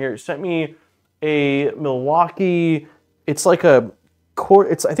member on here, sent me a Milwaukee. It's like a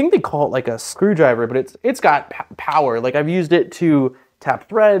I think they call it like a screwdriver, but it's got power. Like I've used it to tap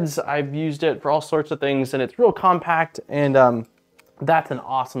threads. I've used it for all sorts of things, and it's real compact. And that's an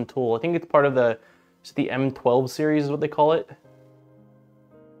awesome tool. I think it's part of the M12 series is what they call it.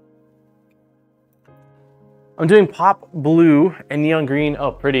 I'm doing pop blue and neon green.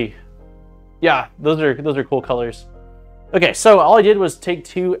 Oh, pretty. Yeah, those are cool colors. Okay, so all I did was take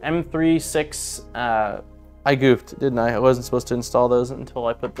two M3.6. I goofed, didn't I? I wasn't supposed to install those until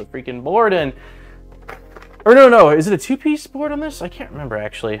I put the freaking board in. Or no, is it a two-piece board on this? I can't remember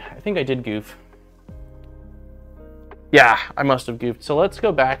actually. I think I did goof. Yeah, I must have goofed. So let's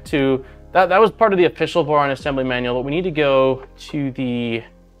go back to, that was part of the official Voron assembly manual, but we need to go to the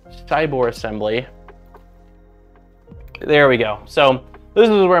SIBOOR assembly. There we go. So this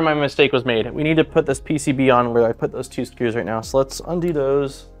is where my mistake was made. We need to put this PCB on where I put those two screws right now. So let's undo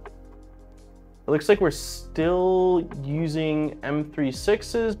those. It looks like we're still using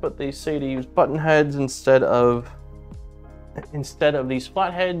M3.6s, but they say to use button heads instead of these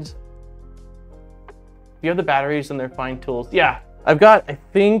flat heads. You have the batteries and they're fine tools. Yeah, I've got, I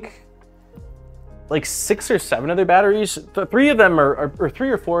think, like 6 or 7 of their batteries. Three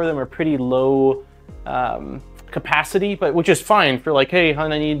or 4 of them are pretty low capacity, but which is fine for like, hey,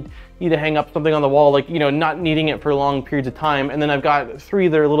 hon, I need to hang up something on the wall, like, not needing it for long periods of time. And then I've got 3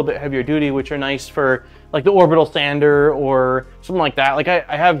 that are a little bit heavier duty, which are nice for like the orbital sander or something like that. Like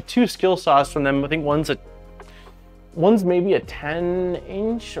I have 2 skill saws from them. I think one's maybe a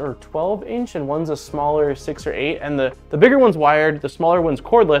 10-inch or 12-inch, and one's a smaller 6 or 8. And the bigger one's wired, the smaller one's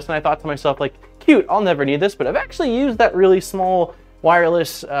cordless. And I thought to myself, like, cute, I'll never need this, but I've actually used that really small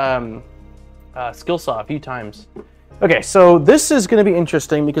wireless skill saw a few times. Okay, so this is going to be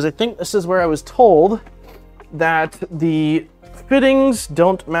interesting because I think this is where I was told that the fittings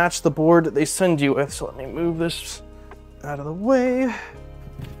don't match the board that they send you with. So let me move this out of the way.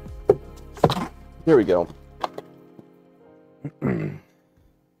 Here we go.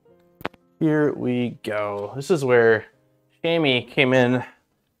 Here we go. This is where Shammy came in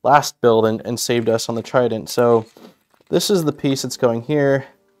last build and saved us on the Trident. So this is the piece that's going here.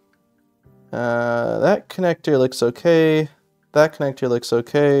 That connector looks okay. That connector looks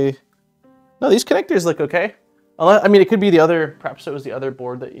okay. No, these connectors look okay. I mean, it could be the other, perhaps it was the other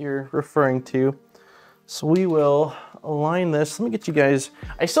board that you're referring to. So we will align this. Let me get you guys,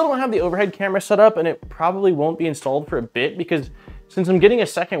 I still don't have the overhead camera set up, and it probably won't be installed for a bit because since I'm getting a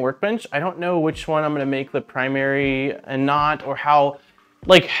second workbench, I don't know which one I'm gonna make the primary and not, or how,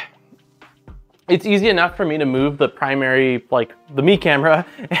 like, it's easy enough for me to move the primary, like the me camera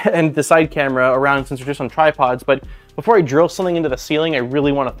and the side camera around since we're just on tripods. But before I drill something into the ceiling, I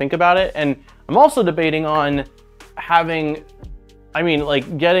really want to think about it. And I'm also debating on having, I mean,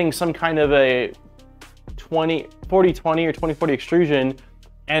 like getting some kind of a 40-20 or 20-40 extrusion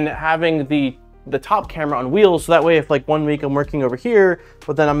and having the top camera on wheels. So that way, if like one week I'm working over here,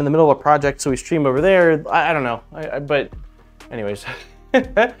 but then I'm in the middle of a project, so we stream over there. I don't know, but anyways.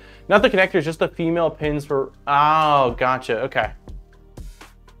 Not the connectors, just the female pins for, oh, gotcha, okay.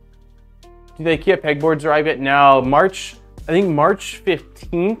 Do the IKEA pegboards arrive yet? No, I think March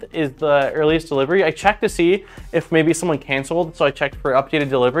 15th is the earliest delivery. I checked to see if maybe someone canceled, so I checked for updated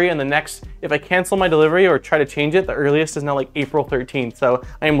delivery, and the next, if I cancel my delivery or try to change it, the earliest is now like April 13th, so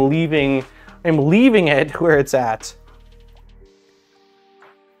I'm leaving it where it's at.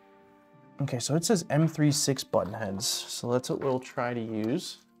 Okay, so it says M3.6 button heads, so that's what we'll try to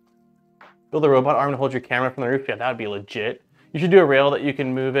use. Build a robot arm to hold your camera from the roof. Yeah, that'd be legit. You should do a rail that you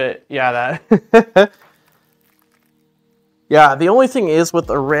can move it. Yeah, that. Yeah, the only thing is with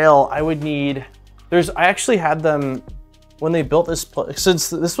a rail, I would need, I actually had them, when they built this, since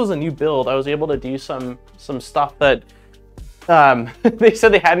this was a new build, I was able to do some stuff that they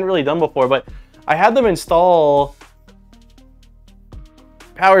said they hadn't really done before, but I had them install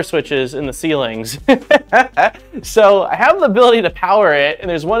power switches in the ceilings. So I have the ability to power it, and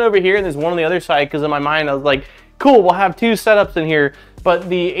there's one over here and there's one on the other side, because in my mind I was like, cool, we'll have two setups in here, but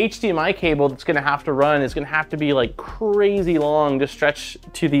the HDMI cable that's gonna have to run is gonna have to be like crazy long to stretch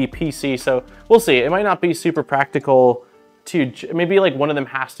to the PC. So we'll see. It might not be super practical to, maybe like one of them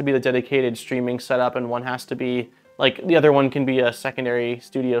has to be the dedicated streaming setup and one has to be like, the other one can be a secondary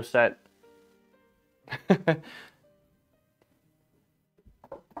studio set.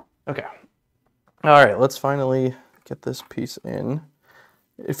 Okay. All right, let's finally get this piece in.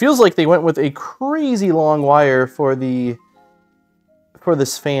 It feels like they went with a crazy long wire for this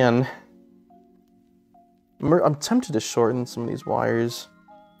fan. I'm tempted to shorten some of these wires.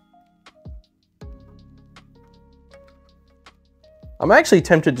 I'm actually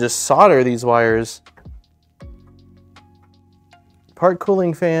tempted to just solder these wires. Part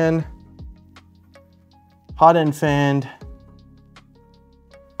cooling fan, hot end fan.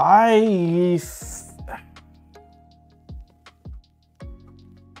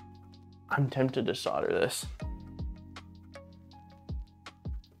 I'm tempted to solder this.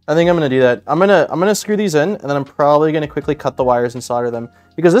 I think I'm gonna do that. I'm gonna screw these in, and then I'm probably gonna quickly cut the wires and solder them,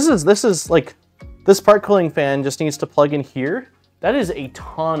 because this is like, this part cooling fan just needs to plug in here. That is a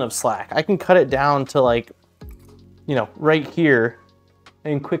ton of slack. I can cut it down to like, you know, right here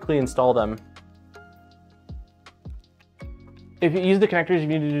and quickly install them. If you use the connectors you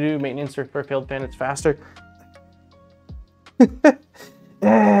need to do maintenance or for a failed fan, it's faster.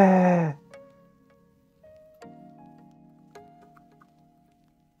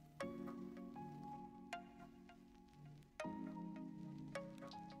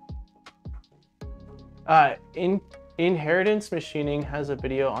 Inheritance Machining has a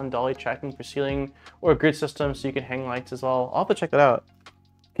video on dolly tracking for ceiling or grid system, so you can hang lights as well. I'll have to check that out.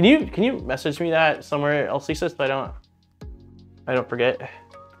 Can you message me that somewhere else, Lisa, so I don't forget.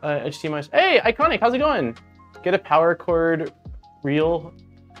 HDMI. Hey, Iconic, how's it going? Get a power cord reel.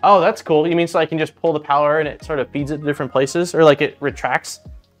 Oh, that's cool. You mean so I can just pull the power and it sort of feeds it to different places, or like it retracts?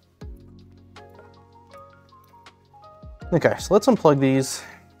 Okay, so let's unplug these.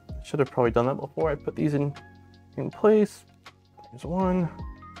 Should have probably done that before I put these in place. There's one.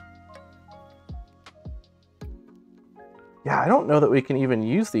 Yeah, I don't know that we can even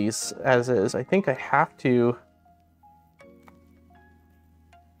use these as is. I think I have to.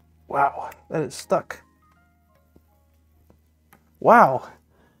 Wow, that is stuck. Wow,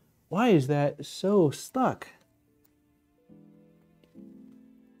 why is that so stuck?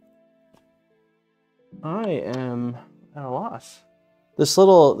 I am at a loss. This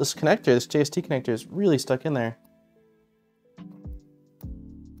connector, this JST connector is really stuck in there.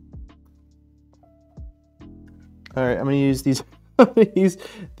 All right, I'm gonna use these,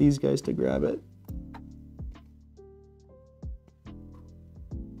 these guys to grab it.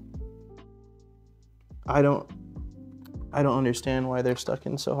 I don't understand why they're stuck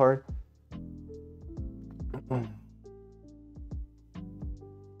in so hard.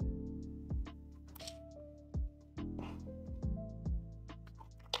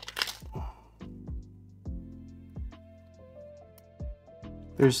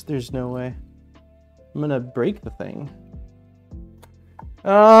 There's no way. I'm gonna break the thing.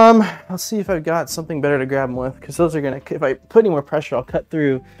 Let's see if I've got something better to grab them with, because those are gonna, if I put any more pressure, I'll cut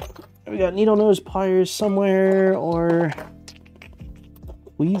through. We got needle nose pliers somewhere, or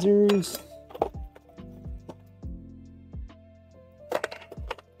tweezers.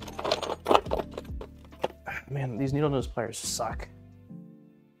 Man, these needle nose pliers suck.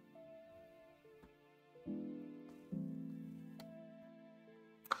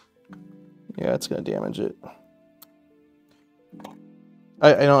 Yeah, it's gonna damage it.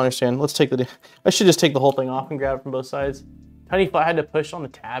 I don't understand. Let's take I should just take the whole thing off and grab it from both sides. Tiny flat, I had to push on the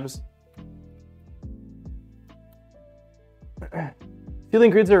tabs. Ceiling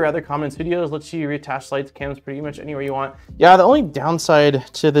grids are rather common in studios. Lets you reattach lights, cams pretty much anywhere you want. Yeah, the only downside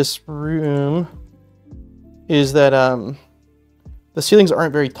to this room is that the ceilings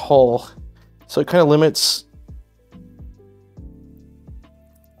aren't very tall, so it kind of limits.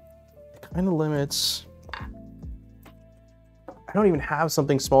 I don't even have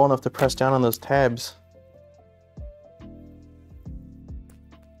something small enough to press down on those tabs.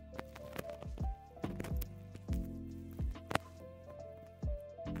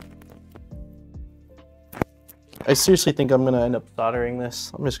 I seriously think I'm gonna end up soldering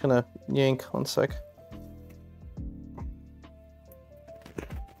this. I'm just gonna yank, one sec.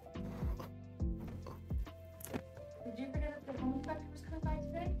 Did you forget that the home inspector was coming by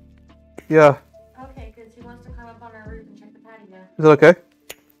today? Yeah. Okay, because he wants to climb up on our roof and check the patio. Is it okay?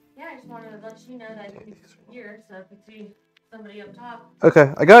 Yeah, I just wanted to let you know that he's here, so if you see somebody up top.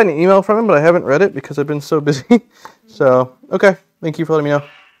 Okay, I got an email from him, but I haven't read it because I've been so busy. So, okay, thank you for letting me know.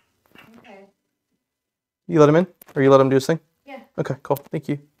 Okay. You let him in? Or you let him do his thing? Yeah. Okay, cool. Thank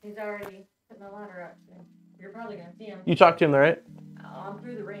you. He's already putting the ladder up, so you're probably going to see him. You talked to him, though, right? I'm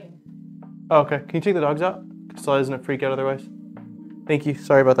through the rain. Oh, okay. Can you take the dogs out? So doesn't it freak out otherwise? Thank you.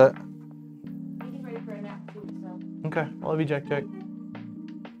 Sorry about that. He's ready for a nap, too, so. Okay, I love you, Jack.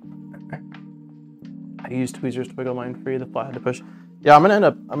 I used tweezers to wiggle mine free. The flat had to push. Yeah, I'm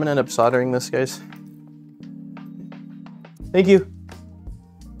gonna end up soldering this, guys. Thank you.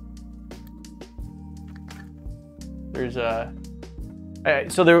 There's we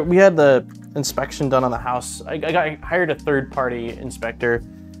had the inspection done on the house. I hired a third-party inspector,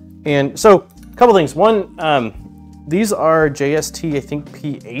 and so a couple things. One, these are JST, I think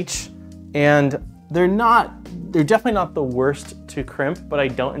PH, and they're definitely not the worst to crimp, but I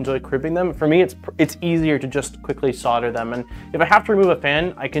don't enjoy crimping them. For me, it's easier to just quickly solder them, and if I have to remove a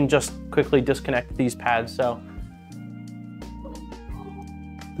fan, I can just quickly disconnect these pads. So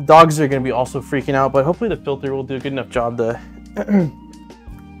the dogs are going to be also freaking out, but hopefully the filter will do a good enough job to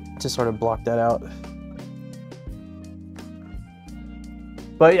to sort of block that out.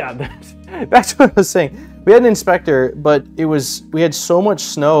 But yeah, that's what I was saying. We had an inspector, but we had so much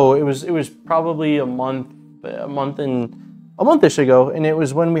snow. It was probably a month-ish ago, and it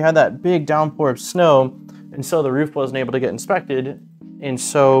was when we had that big downpour of snow, and so the roof wasn't able to get inspected, and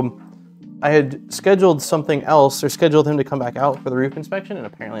so I had scheduled something else, or scheduled him to come back out for the roof inspection, and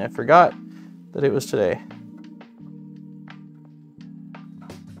apparently I forgot that it was today.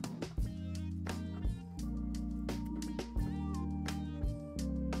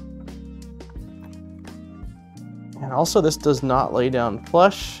 And also, this does not lay down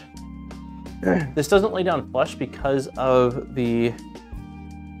flush. This doesn't lay down flush because of the...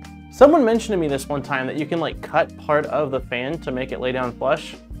 Someone mentioned to me this one time that you can like cut part of the fan to make it lay down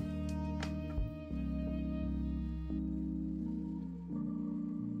flush.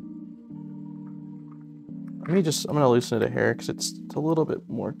 I'm gonna loosen it a hair because it's a little bit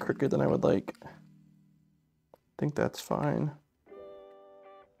more crooked than I would like. I think that's fine.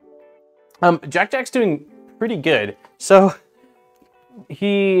 Jack's doing pretty good. So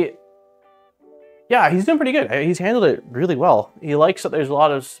he's doing pretty good. He's handled it really well. He likes that there's a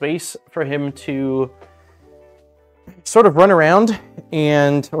lot of space for him to sort of run around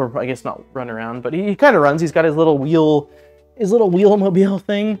or I guess not run around, but he kind of runs. He's got his little wheelmobile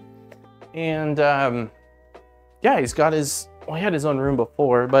thing. And yeah, he had his own room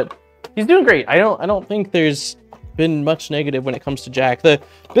before, but he's doing great. I don't think there's been much negative when it comes to Jack. The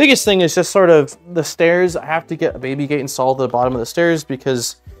biggest thing is just sort of the stairs. I have to get a baby gate installed at the bottom of the stairs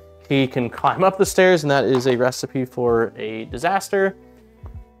because he can climb up the stairs, and that is a recipe for a disaster.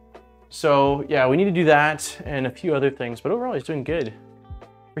 So yeah, we need to do that and a few other things, but overall he's doing good.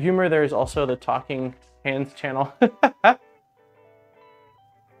 For humor, there's also the Talking Hands channel.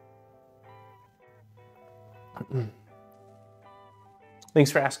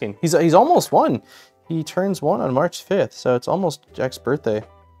 Thanks for asking. He's almost 1. He turns 1 on March 5th, so it's almost Jack's birthday.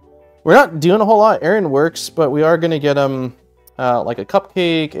 We're not doing a whole lot. Aaron works, but we are gonna get him like a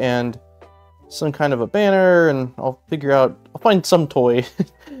cupcake and some kind of a banner, and I'll find some toy,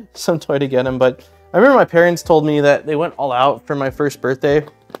 some toy to get him. But I remember my parents told me that they went all out for my first birthday,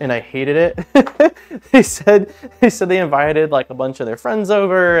 and I hated it. They said they invited like a bunch of their friends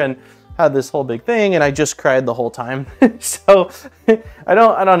over and had this whole big thing, and I just cried the whole time. So I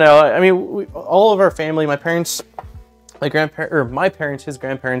don't know. I mean, all of our family, my parents, my parents, his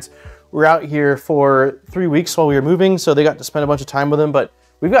grandparents, were out here for 3 weeks while we were moving, so they got to spend a bunch of time with him. But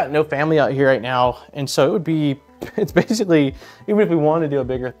we've got no family out here right now, and so it's basically, even if we wanted to do a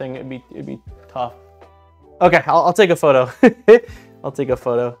bigger thing, it'd be tough. Okay, I'll take a photo. I'll take a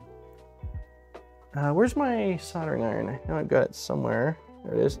photo. Where's my soldering iron? I know I've got it somewhere.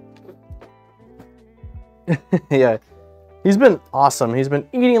 There it is. Yeah, he's been awesome. He's been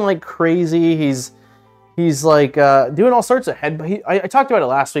eating like crazy. He's like doing all sorts of I talked about it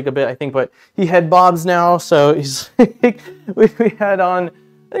last week a bit, I think, but he head bobs now. So he's we had on, I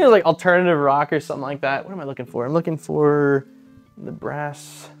think it was like alternative rock or something like that. What am I looking for? I'm looking for the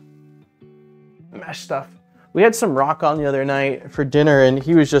brass mesh stuff. We had some rock on the other night for dinner, and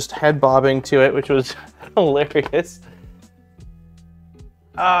he was just head bobbing to it, which was hilarious.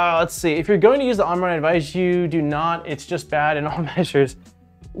 Let's see. If you're going to use the Omron, I advise you do not. It's just bad in all measures.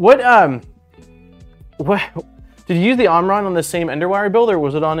 What did you use the Omron on the same Enderwire build, or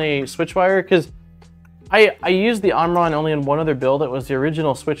was it on a Switchwire? Because I used the Omron only in one other build. It was the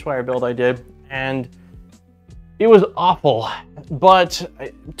original Switchwire build I did, and It was awful, but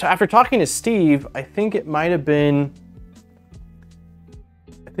after talking to Steve, I think it might have been,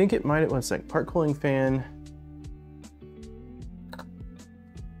 one sec, part cooling fan.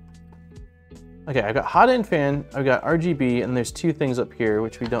 Okay, I've got hot end fan, I've got RGB, and there's two things up here,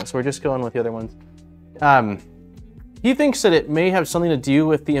 which we don't, so we're just going with the other ones. He thinks that it may have something to do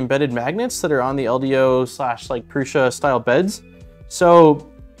with the embedded magnets that are on the LDO / like Prusa style beds. So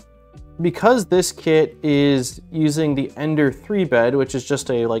because this kit is using the Ender 3 bed, which is just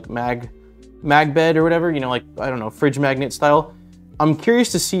a like mag bed or whatever, you know, like, I don't know, fridge magnet style, I'm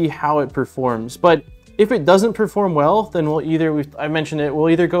curious to see how it performs. But if it doesn't perform well, then we'll either, I mentioned it, we'll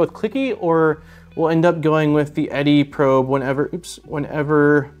either go with clicky or we'll end up going with the Eddy probe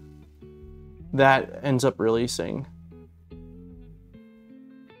whenever that ends up releasing.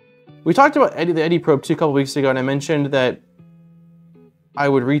 We talked about the Eddy probe a couple weeks ago, and I mentioned that I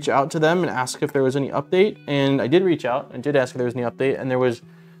would reach out to them and ask if there was any update, and I did reach out and did ask if there was any update, and there was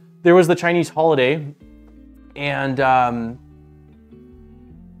the Chinese holiday, and there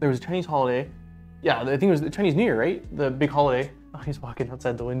was a Chinese holiday. Yeah, I think it was the Chinese New Year, right? The big holiday. Oh, he's walking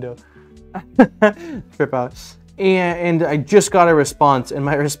outside the window. Trip out. And I just got a response, and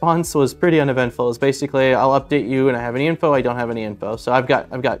my response was pretty uneventful. It's basically, I'll update you, and I have any info, I don't have any info. So I've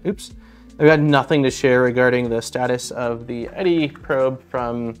got nothing to share regarding the status of the Eddy probe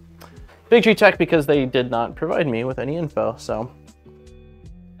from Big Tree Tech because they did not provide me with any info. So,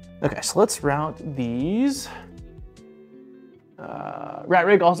 okay, so let's route these. Rat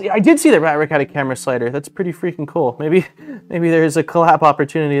Rig also, yeah, I did see that Rat Rig had a camera slider. That's pretty freaking cool. Maybe there's a collab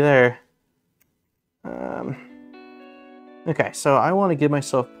opportunity there. Okay, so I want to give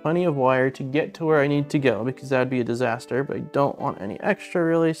myself plenty of wire to get to where I need to go because that'd be a disaster, but I don't want any extra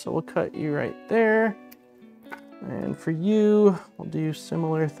really, so we'll cut you right there. And for you, we'll do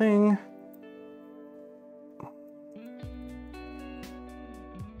similar thing.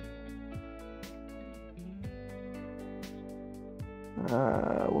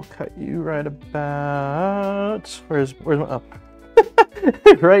 We'll cut you right about, where's my, oh,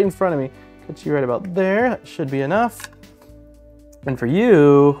 right in front of me. Cut you right about there, that should be enough. And for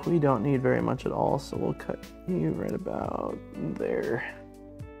you, we don't need very much at all, so we'll cut you right about there.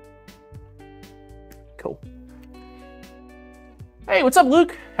 Cool. Hey, what's up,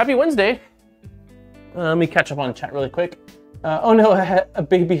 Luke? Happy Wednesday. Let me catch up on chat really quick. Oh no, a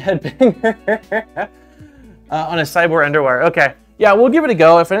baby headbanger on a SIBOOR Enderwire. Okay, yeah, we'll give it a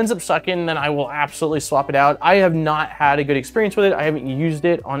go. If it ends up sucking, then I will absolutely swap it out. I have not had a good experience with it. I haven't used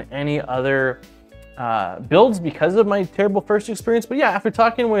it on any other builds because of my terrible first experience. But yeah, after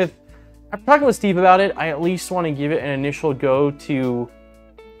talking with Steve about it, I at least want to give it an initial go to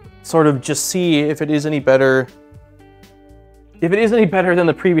sort of just see if it is any better. If it is any better than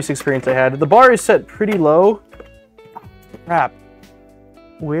the previous experience I had. The bar is set pretty low. Crap.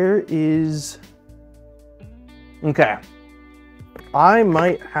 Where is... Okay. I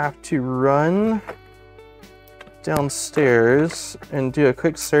might have to run downstairs and do a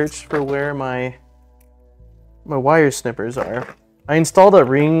quick search for where my wire snippers are. I installed a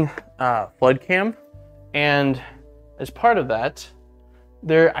Ring flood cam, and as part of that,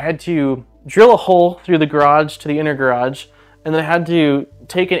 I had to drill a hole through the garage to the inner garage, and then I had to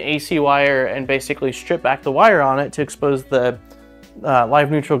take an AC wire and basically strip back the wire on it to expose the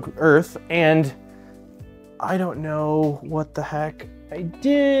live neutral earth, and I don't know what the heck I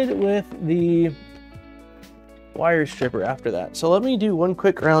did with the wire stripper after that. So let me do one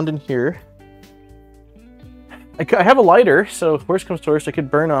quick round in here. I have a lighter, so if worst comes to worst, I could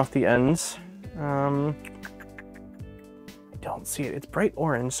burn off the ends. I don't see it. It's bright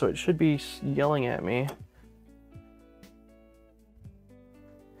orange, so it should be yelling at me.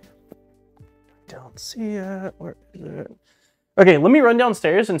 Don't see it. Where is it? Okay, let me run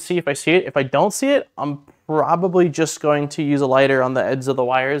downstairs and see if I see it. If I don't see it, I'm probably just going to use a lighter on the ends of the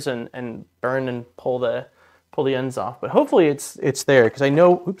wires and burn and pull the ends off. But hopefully it's there, because I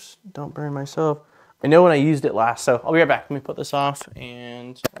know, oops, don't burn myself. I know when I used it last, so I'll be right back. Let me put this off,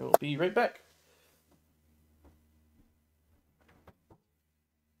 and I will be right back.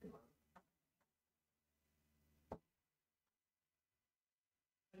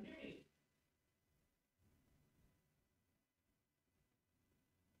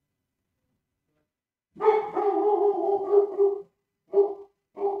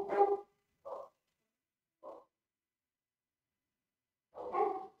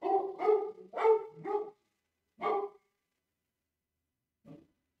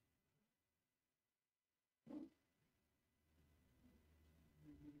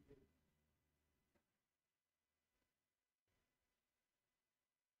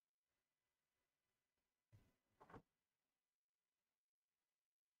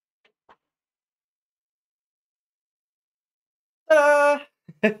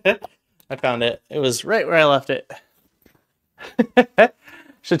 I found it. It was right where I left it.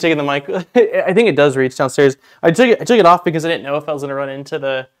 Should have taken the mic. I think it does reach downstairs. I took it off because I didn't know if I was going to run into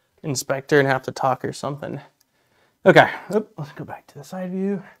the inspector and have to talk or something. Okay, let's go back to the side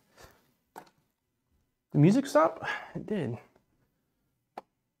view. The music stopped? It did.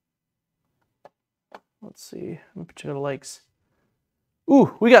 Let's see. I'm gonna check out the likes.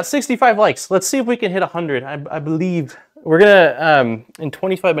 Ooh, we got 65 likes. Let's see if we can hit 100. I believe we're gonna in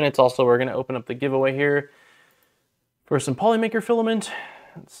 25 minutes. Also, we're gonna open up the giveaway here for some Polymaker filament.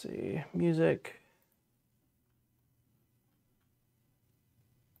 Let's see, music.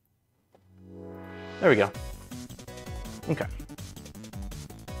 There we go. Okay.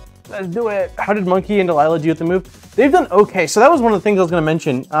 Let's do it. How did Monkey and Delilah do at the move? They've done okay. So that was one of the things I was gonna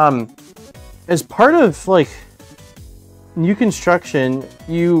mention. As part of like new construction,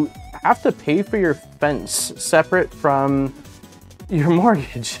 you have to pay for your fence separate from your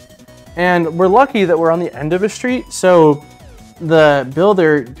mortgage. And we're lucky that we're on the end of a street, so the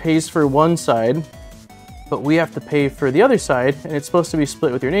builder pays for one side, but we have to pay for the other side, and it's supposed to be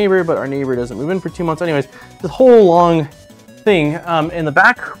split with your neighbor, but our neighbor doesn't move in for 2 months anyways. This whole long thing. In the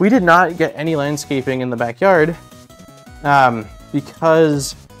back, we did not get any landscaping in the backyard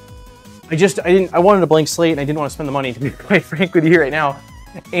because I wanted a blank slate and I didn't want to spend the money, to be quite frank with you right now.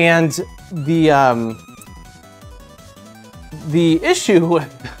 And the issue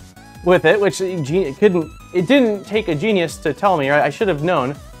with it, which it didn't take a genius to tell me, right? I should have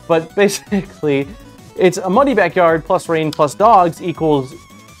known, but basically it's a muddy backyard plus rain plus dogs equals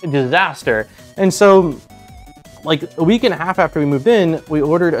disaster. And so like a week and a half after we moved in, we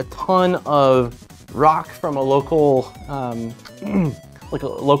ordered a ton of rock from a local like a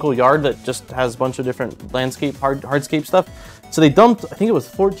local yard that just has a bunch of different landscape, hardscape stuff. So they dumped, I think it was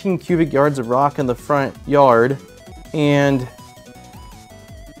 14 cubic yards of rock in the front yard, and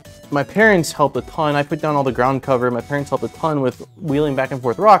my parents helped a ton. I put down all the ground cover. My parents helped a ton with wheeling back and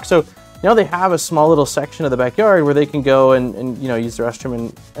forth rock. So now they have a small little section of the backyard where they can go and you know, use the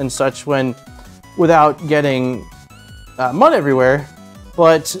restroom and such without getting mud everywhere.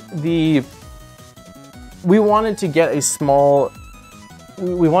 But we wanted to get a small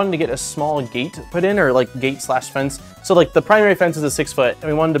gate put in, or like gate slash fence. So like the primary fence is a 6 foot, and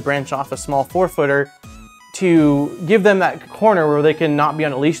we wanted to branch off a small 4 footer to give them that corner where they can not be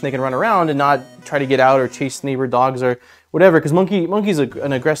on a leash and they can run around and not try to get out or chase neighbor dogs or whatever, because Monkey's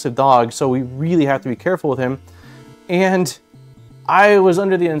an aggressive dog, so we really have to be careful with him. And I was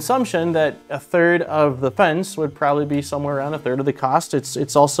under the assumption that a third of the fence would probably be somewhere around a third of the cost.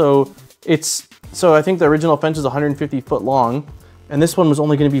 So I think the original fence is 150 foot long, and this one was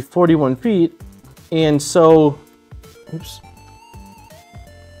only going to be 41 feet. And so, oops.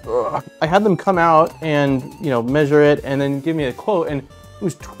 I had them come out and, you know, measure it and then give me a quote, and it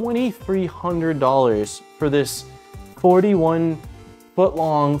was $2,300 for this 41 foot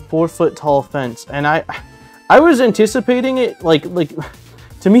long, 4 foot tall fence. And I was anticipating it like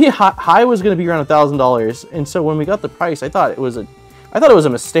to me, high was going to be around $1,000. And so when we got the price, I thought it was a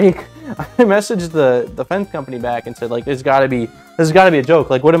mistake. I messaged the fence company back and said, like, this has got to be a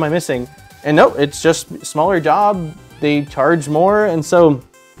joke. Like, what am I missing? And nope, it's just a smaller job. They charge more. And so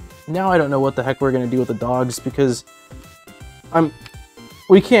now I don't know what the heck we're going to do with the dogs, because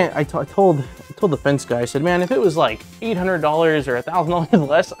we can't. I told the fence guy, I said, man, if it was like $800 or $1,000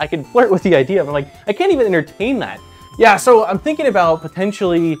 less, I could flirt with the idea. I'm like, I can't even entertain that. Yeah, so I'm thinking about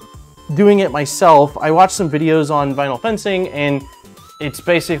potentially doing it myself. I watched some videos on vinyl fencing, and it's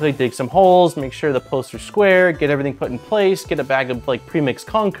basically dig some holes, make sure the posts are square, get everything put in place, get a bag of like pre-mixed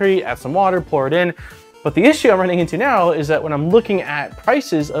concrete, add some water, pour it in. But the issue I'm running into now is that when I'm looking at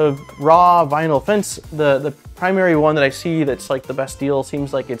prices of raw vinyl fence, the primary one that I see that's like the best deal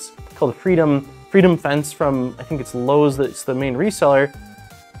seems like it's called Freedom Fence from, I think it's Lowe's, that's the main reseller,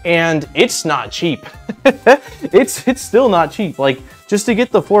 and it's not cheap. It's still not cheap. Like, just to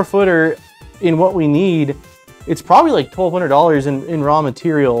get the 4 footer in what we need, it's probably like $1,200 in raw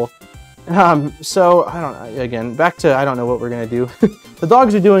material. So I don't know, again, back to, I don't know what we're gonna do. The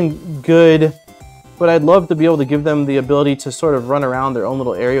dogs are doing good, but I'd love to be able to give them the ability to sort of run around their own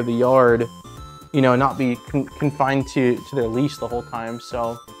little area of the yard, you know, not be confined to their leash the whole time.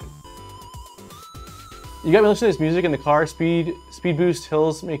 So you got me listening to this music in the car. Speed boost,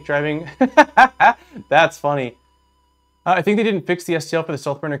 hills make driving. That's funny. I think they didn't fix the STL for the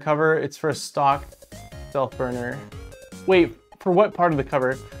StealthBurner cover. It's for a stock StealthBurner. Wait, for what part of the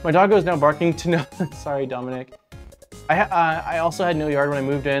cover? My doggo is now barking to no. Sorry, Dominic. I also had no yard when I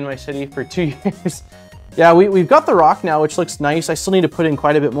moved in my city for 2 years. Yeah, we've got the rock now, which looks nice. I still need to put in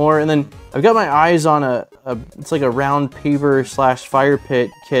quite a bit more. And then I've got my eyes on it's like a round paver slash fire pit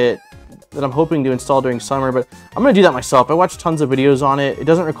kit that I'm hoping to install during summer, but I'm gonna do that myself. I watched tons of videos on it. It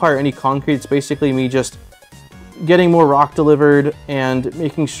doesn't require any concrete. It's basically me just getting more rock delivered and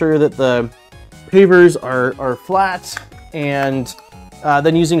making sure that the pavers are flat, and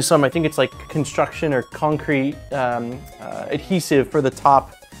then using some, I think it's like construction or concrete adhesive for the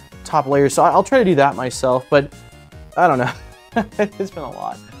top layers. So I'll try to do that myself, but I don't know. It's been a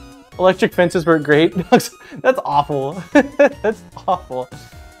lot. Electric fences work great. That's awful. That's awful.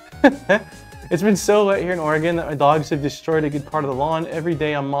 It's been so wet here in Oregon that my dogs have destroyed a good part of the lawn. Every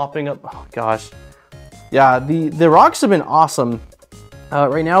day I'm mopping up. Oh gosh. Yeah, the rocks have been awesome.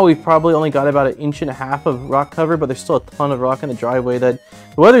 Right now we've probably only got about 1.5 inches of rock cover, but there's still a ton of rock in the driveway. That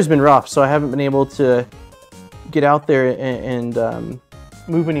the weather's been rough, so I haven't been able to get out there and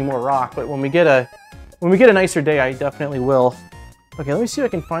move any more rock. But when we get a nicer day, I definitely will. Okay, let me see if I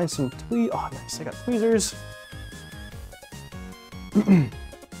can find some tweezers. Oh, nice! I got tweezers.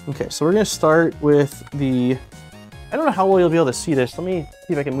 Okay, so we're gonna start with the. I don't know how well you'll be able to see this. Let me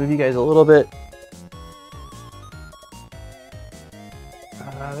see if I can move you guys a little bit.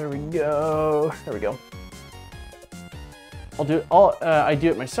 There we go. There we go. I'll do it. I do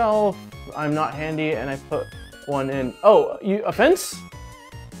it myself. I'm not handy, and I put one in. Oh, a fence?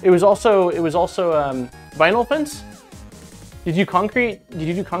 It was also vinyl fence. Did you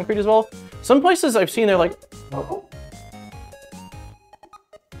do concrete as well? Some places I've seen they're like.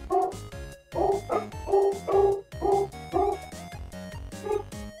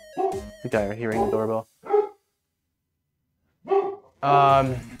 The guy right here ringing the doorbell.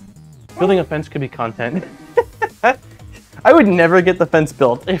 Building a fence could be content. I would never get the fence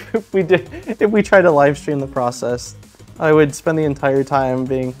built if we tried to live stream the process. I would spend the entire time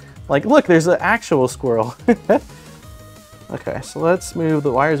being like, look, there's an actual squirrel. Okay, so let's move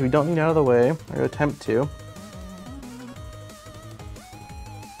the wires we don't need out of the way, or attempt to.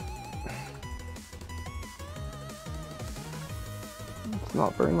 Let's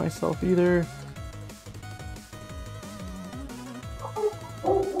not burn myself either.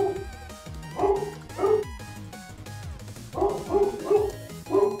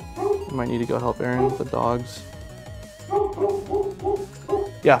 I might need to go help Aaron with the dogs.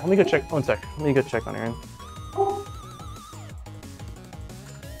 Yeah, let me go check. One sec. Let me go check on Aaron.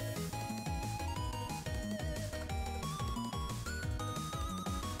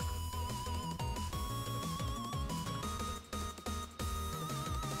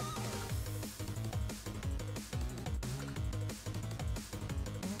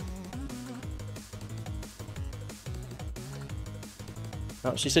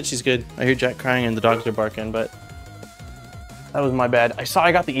 Oh, she said she's good. I hear Jack crying and the dogs are barking, but that was my bad.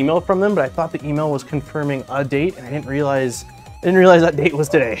 I got the email from them, but I thought the email was confirming a date, and I didn't realize that date was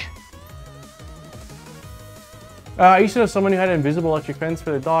today. I used to know someone who had an invisible electric fence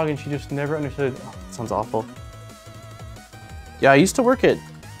for their dog, and she just never understood. Oh, that sounds awful. Yeah, I used to work at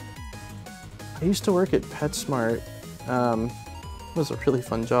PetSmart. It was a really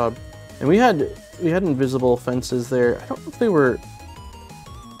fun job, and we had invisible fences there. I don't know if they were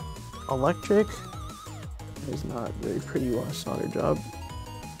electric. It was not a very pretty solder job.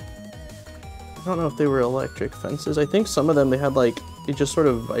 I don't know if they were electric fences. I think some of them, they had like, it just sort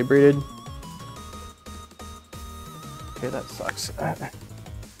of vibrated. Okay, that sucks.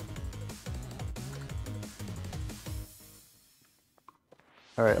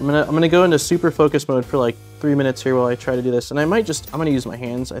 All right, I'm gonna go into super focus mode for like 3 minutes here while I try to do this, and I'm gonna use my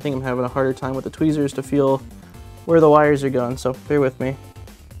hands. I think I'm having a harder time with the tweezers to feel where the wires are going, so bear with me.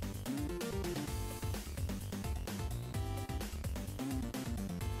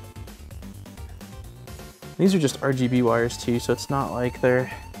 These are just RGB wires too, so it's not like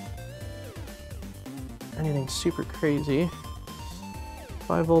they're anything super crazy.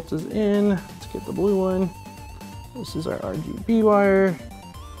 5 volts is in. Let's get the blue one. This is our RGB wire.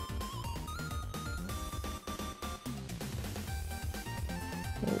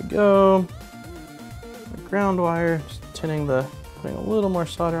 There we go. The ground wire, just putting a little more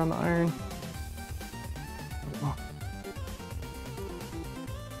solder on the iron.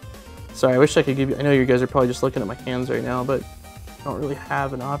 Sorry, I wish I could give you, I know you guys are probably just looking at my hands right now, but I don't really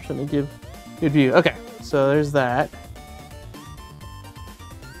have an option to give good view. Okay, so there's that.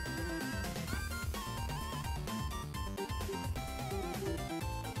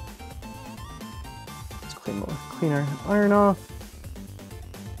 Let's clean our iron off.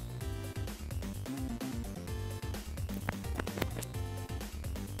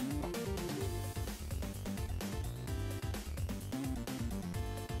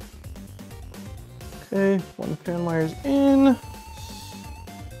 Okay, one fan wire's in.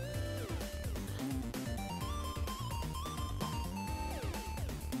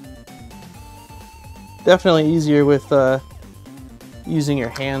 definitely easier with using your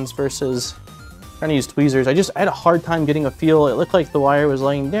hands versus trying to use tweezers. I had a hard time getting a feel. It looked like the wire was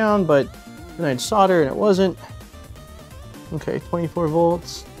laying down, but then I'd solder and it wasn't. Okay, 24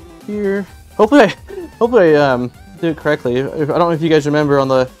 volts here. Hopefully I do it correctly. I don't know if you guys remember on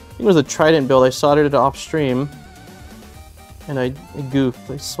the, I think it was the Trident build, I soldered it off stream and I goofed.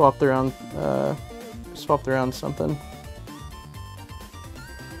 I swapped around something.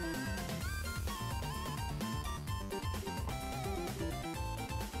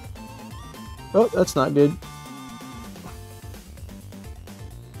 Oh, that's not good.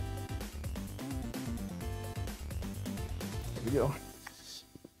 There we go.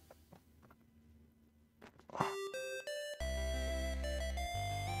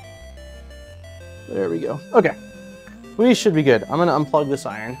 There we go. Okay. We should be good. I'm gonna unplug this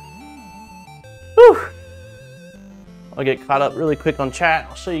iron. Whew. I'll get caught up really quick on chat.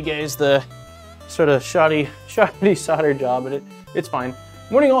 I'll show you guys the sort of shoddy solder job, but it's fine.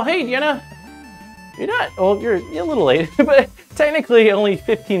 Morning all. Hey, Deanna. You're not, well, you're a little late, but technically only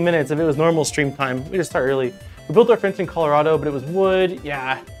 15 minutes if it was normal stream time. We just start early. We built our fence in Colorado, but it was wood.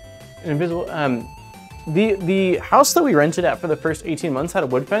 Yeah, an invisible. The house that we rented at for the first 18 months had a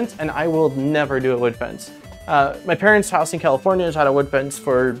wood fence, and I will never do a wood fence. My parents' house in California has had a wood fence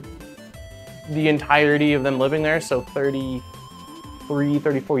for the entirety of them living there, so 33,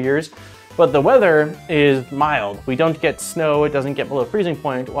 34 years. But the weather is mild. We don't get snow, it doesn't get below freezing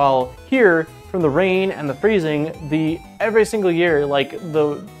point, while here, from the rain and the freezing, every single year, like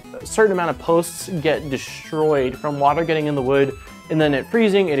the certain amount of posts get destroyed from water getting in the wood, and then it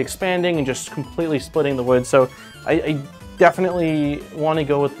freezing, it expanding, and just completely splitting the wood. So I definitely want to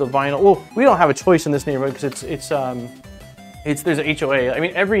go with the vinyl. Well, we don't have a choice in this neighborhood because there's a HOA. I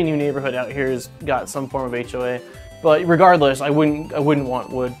mean, every new neighborhood out here has got some form of HOA. But regardless, I wouldn't want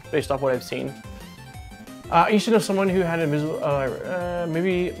wood based off what I've seen. You should know someone who had invisible.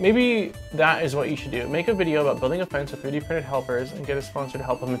 Maybe that is what you should do. Make a video about building a fence with 3D printed helpers and get a sponsor to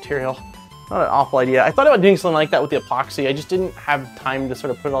help with material. Not an awful idea. I thought about doing something like that with the epoxy. I just didn't have time to sort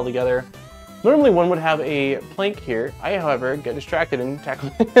of put it all together. Normally one would have a plank here. I, however, get distracted and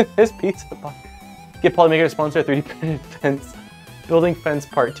tackle this piece of box. Get Polymaker to sponsor a 3D printed fence. Building fence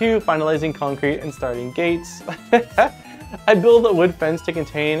part 2, finalizing concrete and starting gates. I built a wood fence to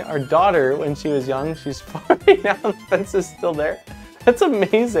contain our daughter when she was young. She's 40 now, the fence is still there. That's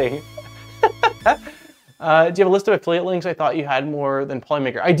amazing. Do you have a list of affiliate links? I thought you had more than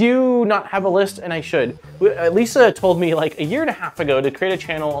Polymaker. I do not have a list, and I should. Lisa told me like a year and a half ago to create a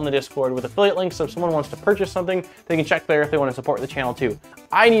channel on the Discord with affiliate links, so if someone wants to purchase something, they can check there if they want to support the channel too.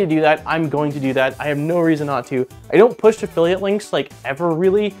 I need to do that. I'm going to do that. I have no reason not to. I don't push affiliate links like ever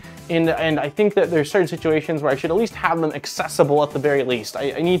really, and I think that there's certain situations where I should at least have them accessible at the very least.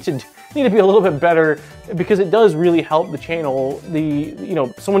 I need to be a little bit better because it does really help the channel.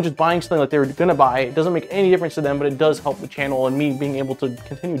 Someone just buying something like they were gonna buy, it doesn't make any difference to them, but it does help the channel and me being able to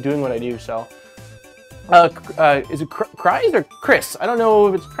continue doing what I do. So, is it Cries or Chris? I don't know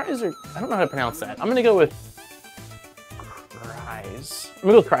if it's Cries or I don't know how to pronounce that. I'm gonna go with Cries. I'm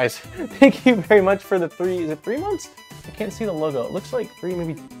gonna go with Cries. Thank you very much for the 3. Is it 3 months? I can't see the logo. It looks like 3,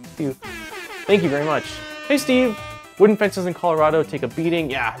 maybe 2. Thank you very much. Hey Steve. Wooden fences in Colorado take a beating.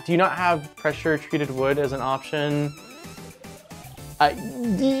 Yeah, do you not have pressure treated wood as an option? I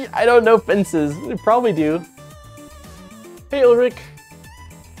don't know fences. They probably do. Hey Ulrich.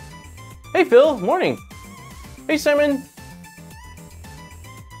 Hey Phil, morning. Hey Simon.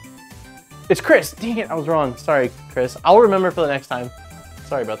 It's Chris. Dang it, I was wrong. Sorry, Chris. I'll remember for the next time.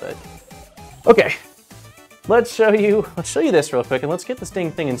 Sorry about that. Okay. Let's show you this real quick and let's get this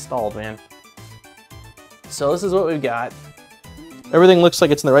thing installed, man. So this is what we've got. Everything looks like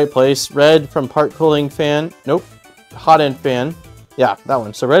it's in the right place. Red from part cooling fan. Nope. Hot end fan. Yeah, that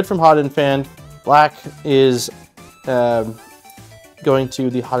one. So red from hot end fan. Black is going to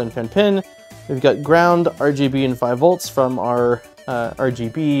the hot end fan pin. We've got ground, RGB, and 5 volts from our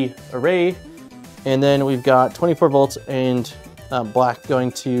RGB array. And then we've got 24 volts and black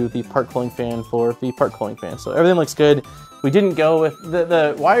going to the part cooling fan for the part cooling fan. So everything looks good. We didn't go with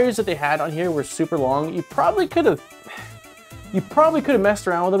the wires that they had on here were super long. You probably could have messed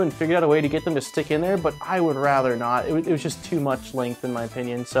around with them and figured out a way to get them to stick in there, but I would rather not. It was just too much length in my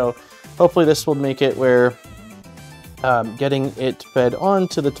opinion. So hopefully this will make it where getting it fed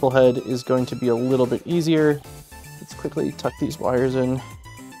onto the tool head is going to be a little bit easier. Let's quickly tuck these wires in.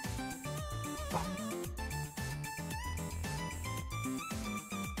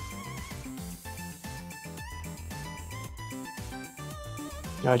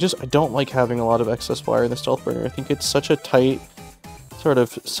 Yeah, I don't like having a lot of excess wire in the StealthBurner. I think it's such a tight sort of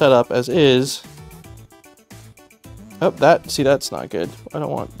setup as is. Oh, that's not good. I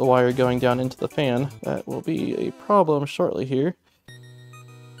don't want the wire going down into the fan. That will be a problem shortly here.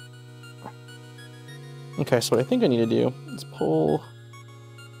 Okay, so what I think I need to do is pull...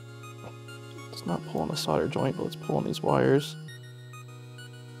 Let's not pull on the solder joint, but let's pull on these wires.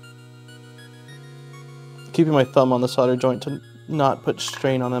 Keeping my thumb on the solder joint to not put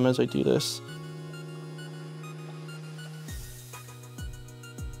strain on them as I do this.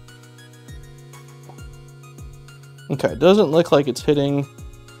 Okay, doesn't look like it's hitting...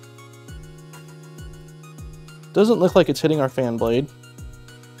 Doesn't look like it's hitting our fan blade.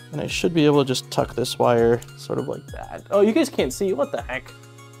 And I should be able to just tuck this wire sort of like that. Oh, you guys can't see. What the heck?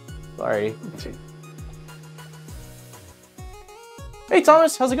 Sorry. Hey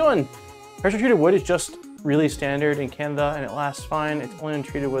Thomas, how's it going? Pressure treated wood is just really standard in Canada and it lasts fine. It's only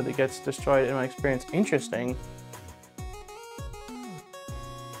untreated wood that gets destroyed in my experience. Interesting.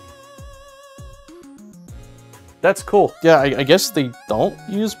 That's cool. Yeah, I guess they don't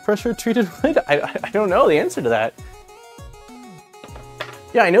use pressure treated wood. I don't know the answer to that.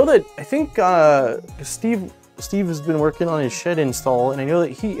 Yeah, I know that, I think Steve has been working on his shed install, and I know that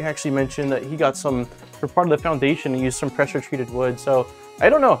he actually mentioned that he got some, for part of the foundation, he used some pressure treated wood. So I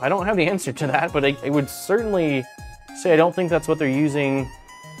don't know, I don't have the answer to that, but I would certainly say I don't think that's what they're using.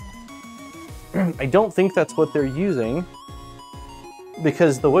 I don't think that's what they're using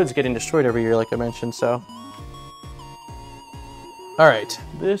because the wood's getting destroyed every year, like I mentioned, so. All right,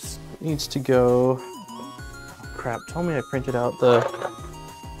 this needs to go, crap, tell me I printed out the,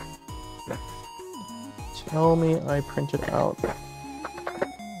 tell me I printed out,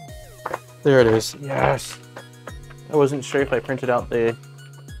 there it is, yes. I wasn't sure if I printed out the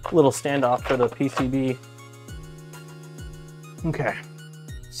little standoff for the PCB. Okay,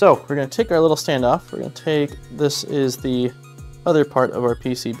 so we're gonna take our little standoff, we're gonna take, this is the other part of our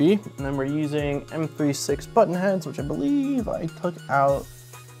PCB, and then we're using M36 button heads, which I believe I took out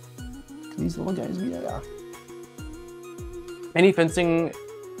these little guys. Yeah. Any fencing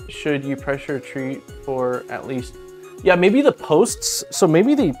should you pressure treat for at least, yeah, maybe the posts. So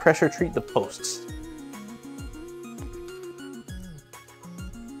maybe they pressure treat the posts.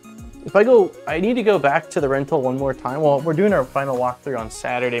 If I need to go back to the rental one more time. Well, we're doing our final walkthrough on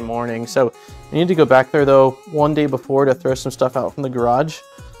Saturday morning, so I need to go back there though one day before to throw some stuff out from the garage.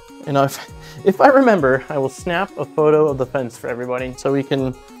 And if I remember, I will snap a photo of the fence for everybody so we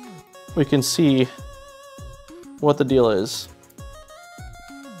can see what the deal is.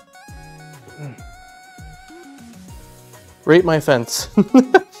 Rate my fence.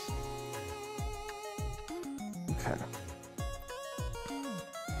 Okay.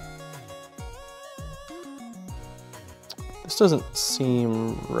 This doesn't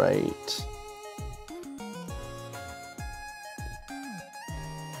seem right.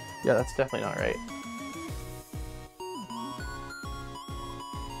 Yeah, that's definitely not right.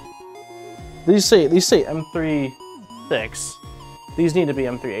 These say M3.6. These need to be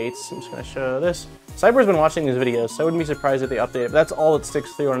M3.8s. I'm just gonna show this. SIBOOR's been watching these videos, so I wouldn't be surprised if they update it, but that's all it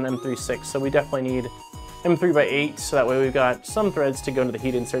sticks through on an M3.6, so we definitely need M3x8, so that way we've got some threads to go into the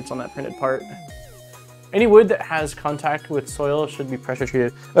heat inserts on that printed part. Any wood that has contact with soil should be pressure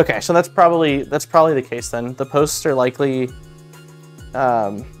treated. Okay, so that's probably the case then. The posts are likely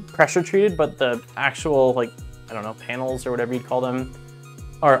pressure treated, but the actual, like, I don't know, panels or whatever you'd call them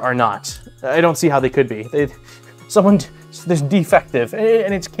are not. I don't see how they could be. There's defective,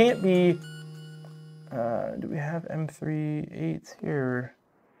 and it can't be. Do we have M3.8 here?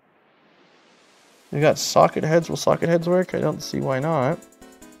 We got socket heads. Will socket heads work? I don't see why not.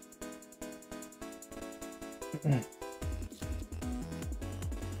 We'll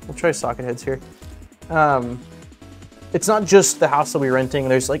try socket heads here. It's not just the house that we're renting.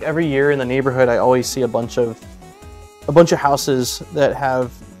 There's like every year in the neighborhood, I always see a bunch of houses that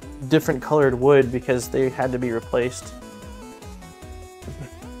have different colored wood because they had to be replaced.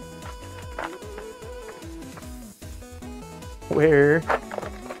 Where?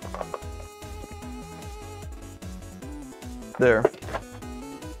 There.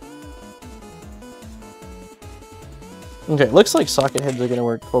 Okay, looks like socket heads are gonna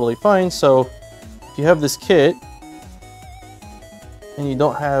work totally fine. So if you have this kit and you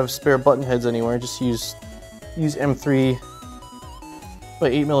don't have spare button heads anywhere, just use M3 by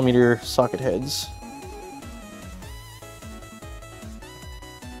 8mm socket heads.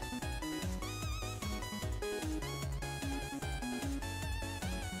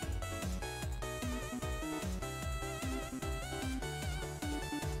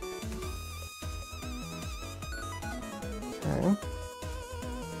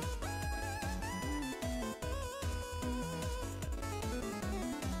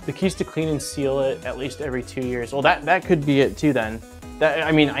 Okay. The key is to clean and seal it at least every 2 years. Well, that could be it too then.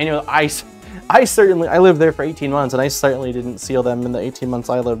 I mean, I know I lived there for 18 months and I certainly didn't seal them in the 18 months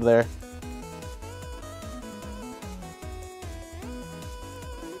I lived there.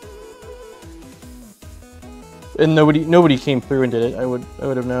 And nobody came through and did it. I would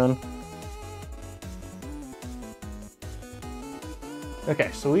have known.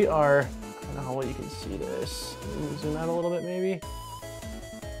 Okay, so we are, I don't know how well you can see this. Zoom out a little bit maybe.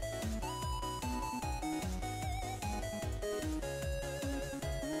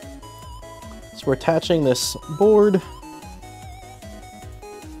 So we're attaching this board.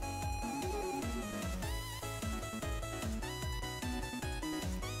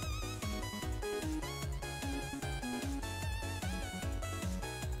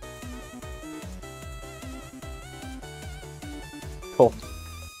 Cool.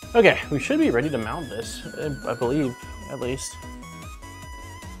 Okay, we should be ready to mount this, I believe, at least.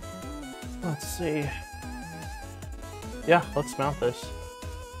 Let's see. Yeah, let's mount this.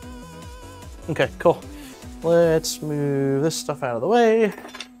 Okay, cool. Let's move this stuff out of the way.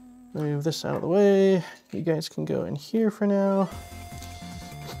 Move this out of the way. You guys can go in here for now.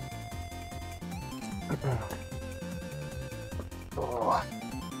 Oh.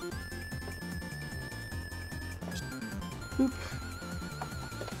 Oop.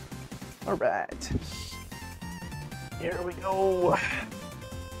 All right. Here we go.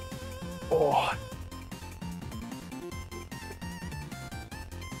 Oh.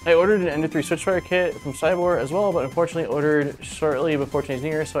 I ordered an Ender 3 Switchfire kit from SIBOOR as well, but unfortunately ordered shortly before Chinese New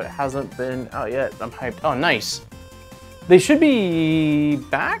Year, so it hasn't been out yet. I'm hyped. Oh, nice. They should be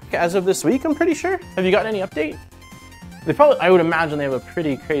back as of this week, I'm pretty sure. Have you gotten any update? They probably, I would imagine they have a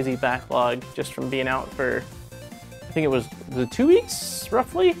pretty crazy backlog just from being out for, I think it was 2 weeks,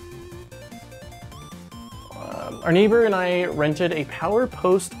 roughly? Our neighbor and I rented a power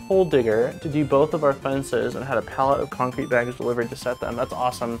post hole digger to do both of our fences and had a pallet of concrete bags delivered to set them. That's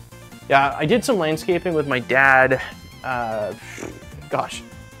awesome. Yeah, I did some landscaping with my dad, gosh,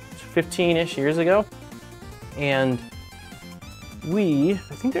 15-ish years ago. And I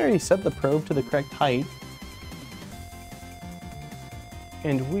think they already set the probe to the correct height.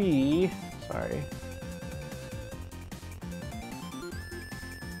 And sorry.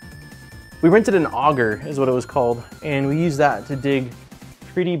 We rented an auger, is what it was called, and we used that to dig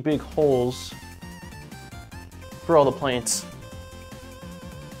pretty big holes for all the plants.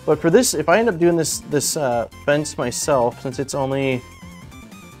 But for this, if I end up doing this fence myself, since it's only,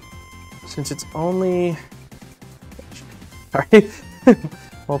 sorry,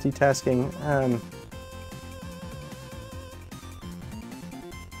 multitasking.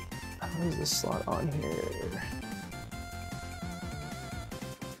 How is this slot on here?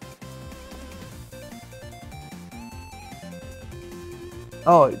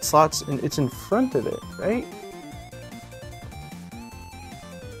 Oh, it slots, it's in front of it, right?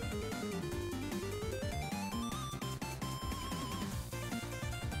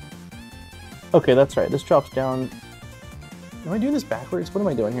 Okay, that's right. This drops down. Am I doing this backwards? What am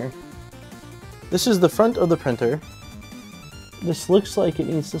I doing here? This is the front of the printer. This looks like it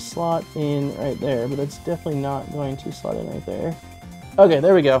needs to slot in right there, but it's definitely not going to slot in right there. Okay,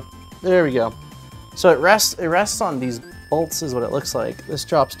 there we go. There we go. So it rests on these bolts is what it looks like. This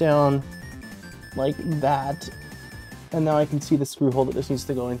drops down like that, and now I can see the screw hole that this needs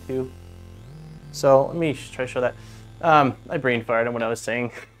to go into. So let me try to show that. I brain farted on what I was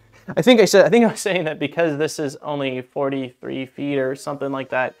saying. I think I was saying that because this is only 43 feet or something like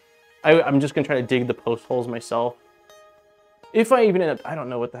that, I'm just gonna try to dig the post holes myself. If I even end up, I don't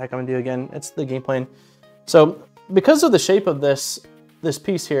know what the heck I'm gonna do again. It's the game plan. So because of the shape of this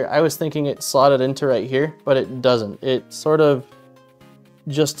piece here, I was thinking it slotted into right here, but it doesn't. It sort of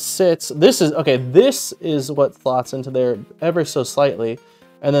just sits. This is what slots into there ever so slightly.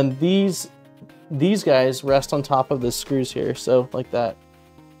 And then these guys rest on top of the screws here, so like that.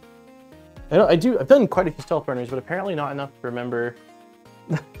 I've done quite a few StealthBurners, but apparently not enough to remember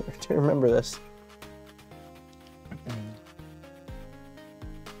this.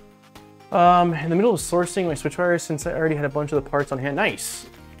 In the middle of sourcing my switchwire since I already had a bunch of the parts on hand. Nice.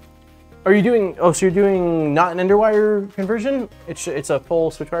 Are you doing, oh, so you're doing not an Enderwire conversion? It's a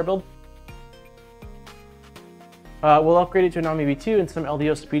full switchwire build? We'll upgrade it to a non-BB2 and some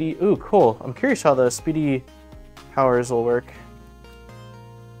LDO speedy. Ooh, cool. I'm curious how the speedy powers will work.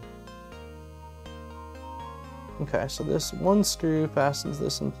 Okay, so this one screw fastens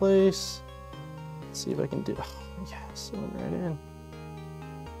this in place. Let's see if I can do, oh, yes, it went right in.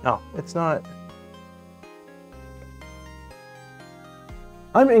 No, it's not.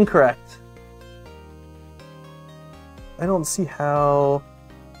 I'm incorrect. I don't see how.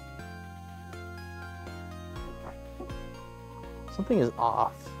 something is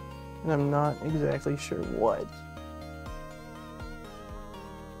off, and I'm not exactly sure what.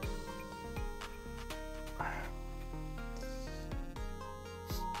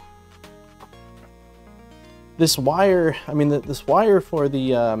 This wire, I mean, this wire for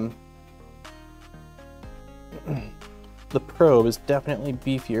the probe is definitely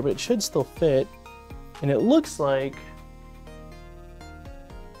beefier, but it should still fit. And it looks like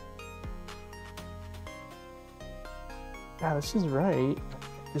yeah, this is right.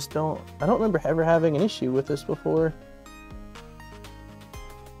 I don't remember ever having an issue with this before.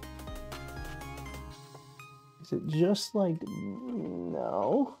 Is it just like,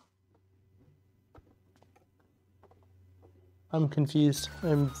 no? I'm confused.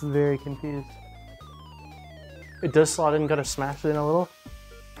 I'm very confused. It does slot in, gotta smash it in a little.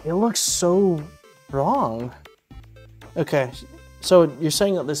 It looks so wrong. Okay, so you're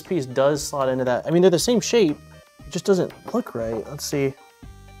saying that this piece does slot into that. I mean, they're the same shape. It just doesn't look right. Let's see.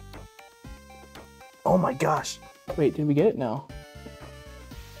 Oh my gosh. Wait, did we get it now?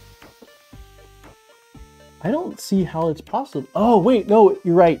 I don't see how it's possible. Oh, wait, no,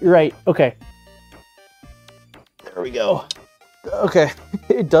 you're right. Okay. There we go. Okay,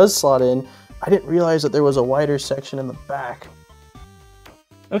 it does slot in. I didn't realize that there was a wider section in the back.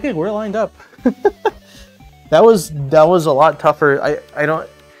 Okay, we're lined up. That was a lot tougher. I don't,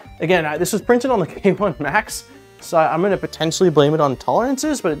 again, this was printed on the K1 Max, so I'm gonna potentially blame it on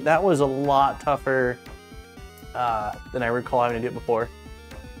tolerances, but that was a lot tougher than I recall having to do it before.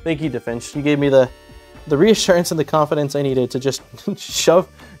 Thank you, DaFinch. You gave me the reassurance and the confidence I needed to just shove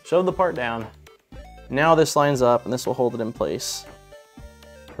the part down. Now this lines up and this will hold it in place.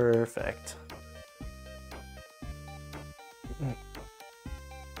 Perfect.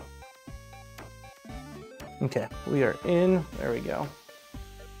 Okay, we are in. There we go.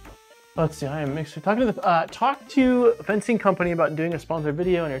 Let's see. I am mixing. Talk to a fencing company about doing a sponsored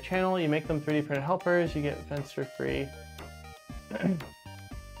video on your channel. You make them 3D printed helpers. You get fenced for free.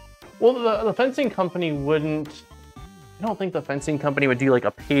 Well, the fencing company wouldn't. I don't think the fencing company would do like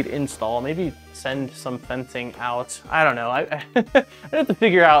a paid install. Maybe send some fencing out. I don't know. I have to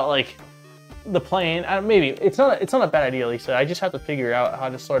figure out like the plane. Maybe it's not a bad idea, Lisa. I just have to figure out how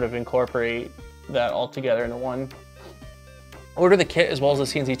to sort of incorporate that all together into one. Order the kit as well as the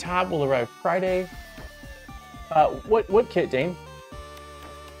CNC tab will arrive Friday. What kit, Dane?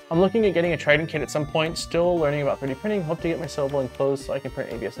 I'm looking at getting a Trident kit at some point. Still learning about 3D printing. Hope to get my Silvo enclosed so I can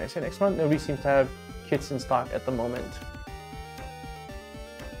print ABS next month. Nobody seems to have kits in stock at the moment.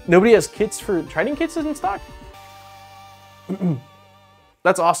 Nobody has kits for Trident kits in stock?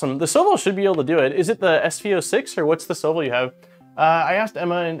 That's awesome. The Silvo should be able to do it. Is it the SV06 or what's the Silvo you have? I asked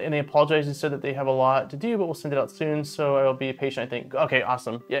Emma and they apologized and said that they have a lot to do, but we'll send it out soon, so I will be patient, I think. Okay,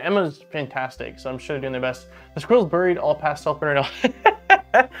 awesome. Yeah, Emma's fantastic, so I'm sure they're doing their best. The squirrel's buried all past StealthBurner now.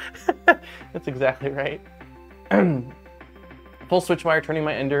 That's exactly right. Full switch wire, turning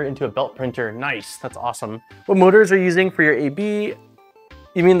my Ender into a belt printer. Nice, that's awesome. What motors are you using for your AB?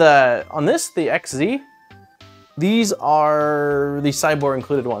 You mean on this, the XZ? These are the SIBOOR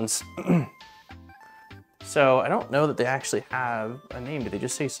included ones. So I don't know that they actually have a name. Did they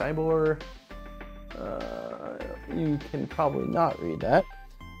just say SIBOOR? You can probably not read that.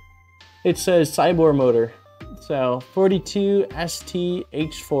 It says SIBOOR motor. So 42 ST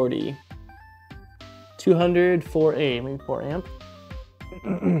H40. 200 4A, maybe 4 amp.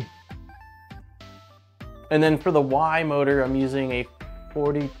 And then for the Y motor, I'm using a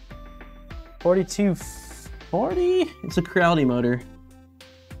 4240. It's a Crowley motor.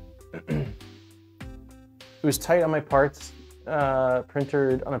 It was tight on my parts,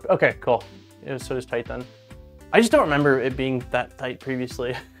 printed on a, okay, cool. It was tight then. I just don't remember it being that tight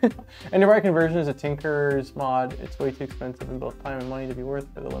previously. Enderwire conversion is a tinker's mod. It's way too expensive in both time and money to be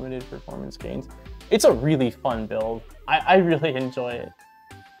worth for the limited performance gains. It's a really fun build. I really enjoy it.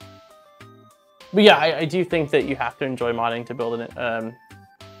 But yeah, I do think that you have to enjoy modding to build a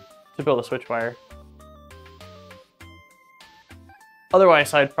switch wire.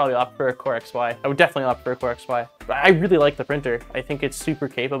 Otherwise, I'd probably opt for a Core XY. I would definitely opt for a Core XY. But I really like the printer. I think it's super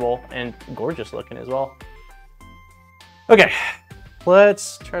capable and gorgeous looking as well. Okay,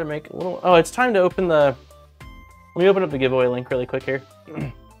 let's try to make a little, oh, it's time to open the, let me open up the giveaway link really quick here.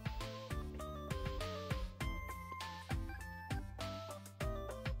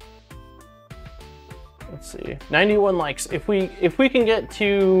 Let's see, 91 likes. If we can get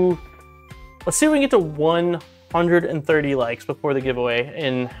to, let's see if we can get to 130 likes before the giveaway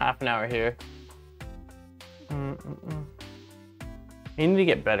in half an hour here. I need to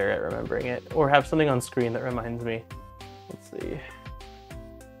get better at remembering it or have something on screen that reminds me. Let's see.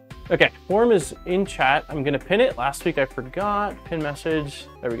 Okay, form is in chat. I'm gonna pin it. Last week I forgot. Pin message.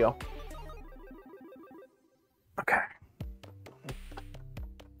 There we go. Okay.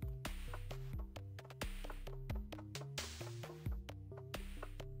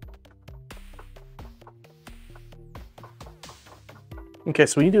 Okay,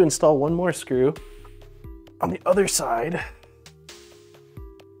 so we need to install one more screw on the other side.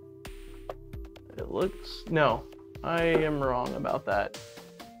 It looks, no, I am wrong about that.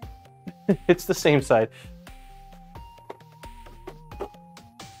 It's the same side.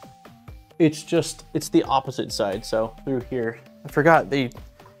 It's just, it's the opposite side, so through here. I forgot, didn't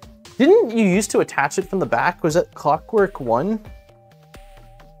you used to attach it from the back? Was that Clockwork 1?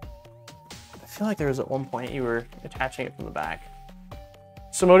 I feel like there was at one point you were attaching it from the back.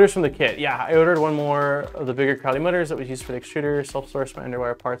 So motors from the kit. Yeah, I ordered one more of the bigger Crowley motors that was used for the extruder, self-sourced my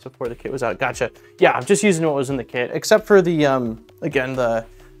underwire parts before the kit was out. Gotcha. Yeah, I'm just using what was in the kit, except for the, again,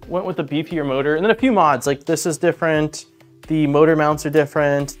 went with the beefier motor, and then a few mods, like this is different, the motor mounts are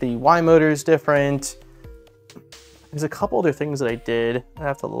different, the Y motor is different. There's a couple other things that I did. I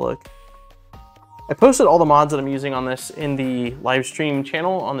have to look. I posted all the mods that I'm using on this in the live stream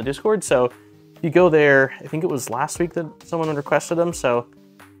channel on the Discord, so if you go there, I think it was last week that someone requested them, so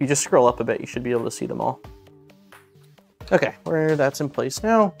if you just scroll up a bit, you should be able to see them all. Okay, where that's in place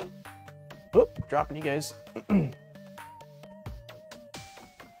now. Oop, dropping you guys.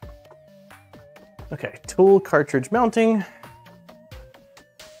 Okay, tool cartridge mounting.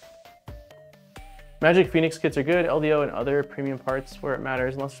 Magic Phoenix kits are good, LDO and other premium parts where it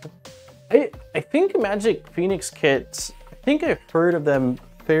matters. Unless I think Magic Phoenix kits, I think I've heard of them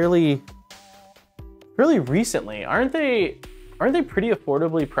fairly recently. Aren't they pretty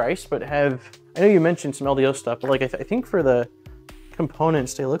affordably priced, but have, I know you mentioned some LDO stuff, but like I think for the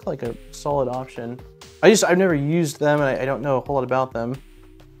components, they look like a solid option. I've never used them and I don't know a whole lot about them.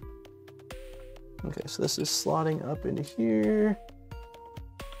 Okay, so this is slotting up into here.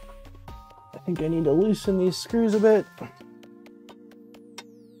 I think I need to loosen these screws a bit.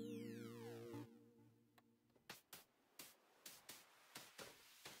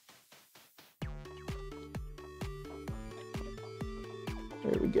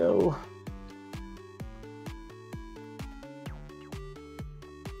 There we go.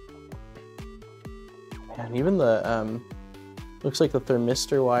 And even the, looks like the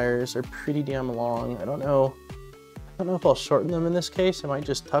thermistor wires are pretty damn long. I don't know if I'll shorten them in this case. I might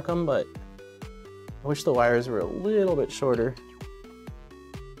just tuck them, but I wish the wires were a little bit shorter.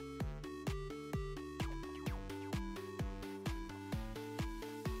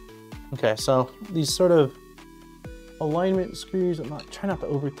 Okay, so these sort of alignment screws, I'm not trying not to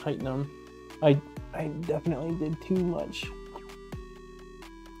over tighten them. I definitely did too much.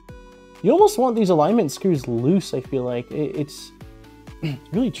 You almost want these alignment screws loose, I feel like. It's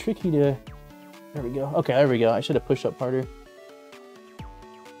really tricky to, there we go. Okay, there we go. I should have pushed up harder.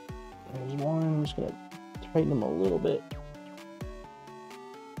 There's one, I'm just gonna tighten them a little bit.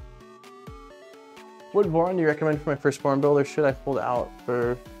 What Voron do you recommend for my firstborn build, or should I hold out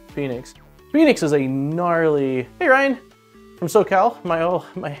for Phoenix? Phoenix is a gnarly, hey Ryan, from SoCal,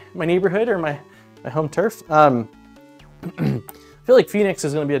 my neighborhood, or my home turf. I feel like Phoenix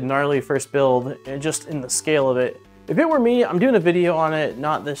is going to be a gnarly first build, and just in the scale of it. If it were me, I'm doing a video on it,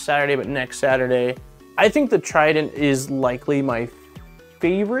 not this Saturday, but next Saturday. I think the Trident is likely my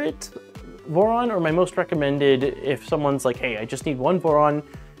favorite Voron, or my most recommended if someone's like, hey, I just need one Voron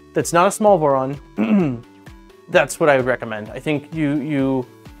that's not a small Voron. That's what I would recommend. I think the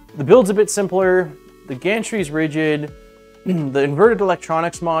build's a bit simpler, the gantry's rigid, the inverted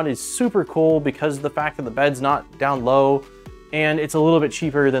electronics mod is super cool because of the fact that the bed's not down low, and it's a little bit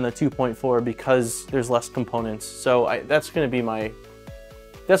cheaper than the 2.4 because there's less components. So that's gonna be my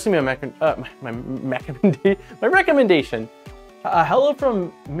recommendation. Hello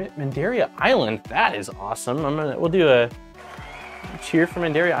from Mandaria Island. That is awesome. We'll do a cheer for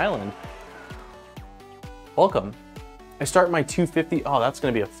Mandaria Island. Welcome. I start my 250. Oh, that's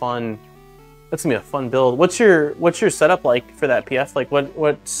gonna be a fun build. What's your setup like for that PF? Like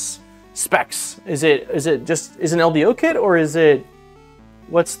what's specs? Is it an LDO kit, or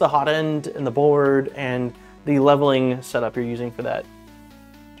what's the hot end and the board and the leveling setup you're using for that?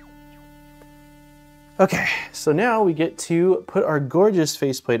 Okay, so now we get to put our gorgeous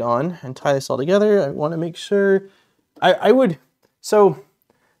faceplate on and tie this all together. I want to make sure so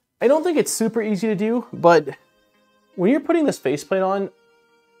I don't think it's super easy to do, but when you're putting this faceplate on,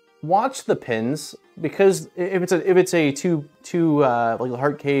 watch the pins, because if it's a two like the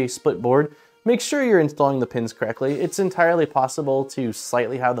Heart K split board, make sure you're installing the pins correctly. It's entirely possible to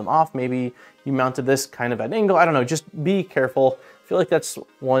slightly have them off. Maybe you mounted this kind of at an angle. I don't know, just be careful. feel like that's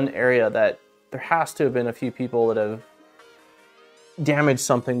one area that there has to have been a few people that have damaged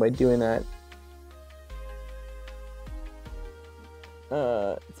something by doing that.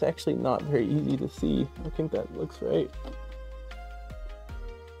 It's actually not very easy to see. I think that looks right.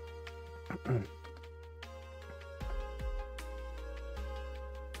 Yeah,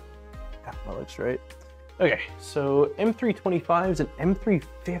 that looks right. Okay, so M325s and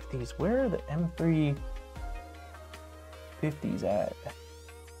M350s. Where are the M350s at?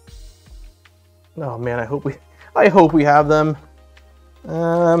 Oh man, I hope we have them.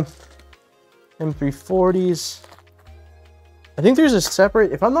 M340s. I think there's a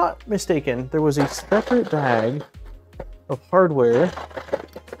separate, if I'm not mistaken, there was a separate bag of hardware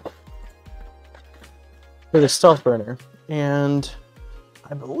for the StealthBurner, and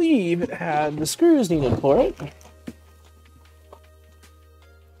I believe it had the screws needed for it.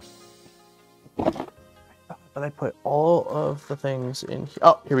 But I put all of the things in here.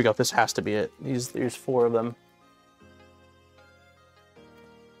 Oh, here we go. This has to be it. There's 4 of them.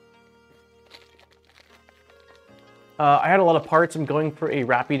 I had a lot of parts. I'm going for a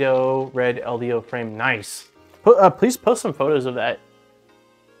Rapido red LDO frame. Nice. Please post some photos of that.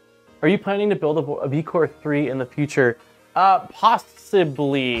 Are you planning to build a VCore 3 in the future?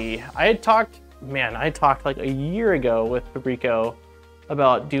 Possibly. I talked like a year ago with Fabrico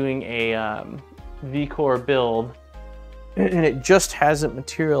about doing a VCore build, and it just hasn't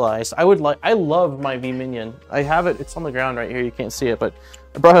materialized. I love my V Minion. I have it. It's on the ground right here. You can't see it, but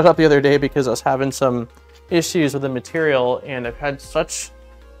I brought it up the other day because I was having some issues with the material, and I've had such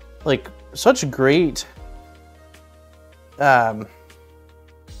great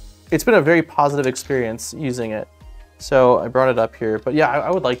it's been a very positive experience using it, so I brought it up here. But yeah, I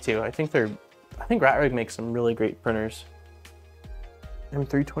would like to. I think RatRig makes some really great printers.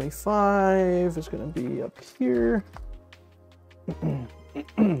 M325 is going to be up here.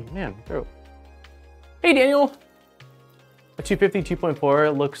 Man, bro. Hey Daniel, a 250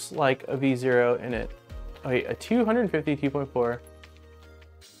 2.4 looks like a V0 in it. Wait, a 250 2.4.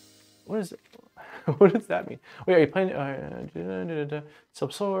 What is it? What does that mean? Wait, are you playing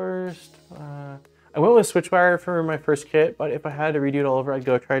subsourced? I went with Switchwire for my first kit, but if I had to redo it all over, I'd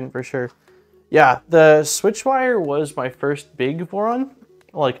go Trident for sure. Yeah, the Switchwire was my first big Voron,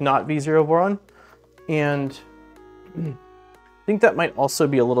 like not V0 Voron, and I think that might also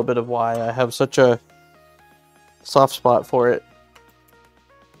be a little bit of why I have such a soft spot for it.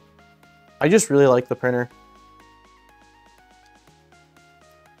 I just really like the printer.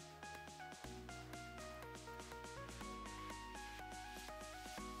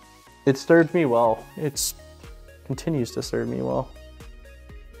 It served me well. It continues to serve me well.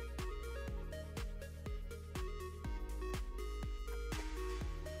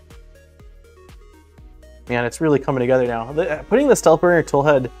 Man, it's really coming together now. Putting the StealthBurner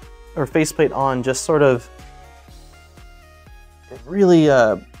toolhead or faceplate on just sort of really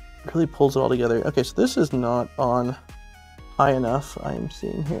pulls it all together. Okay, so this is not on high enough, I'm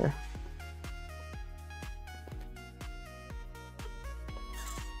seeing here.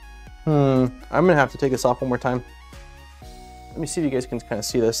 I'm gonna have to take this off one more time. Let me see if you guys can kind of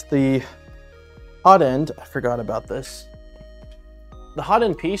see this. The hot end, I forgot about this. The hot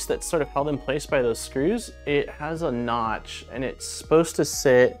end piece that's sort of held in place by those screws, it has a notch, and it's supposed to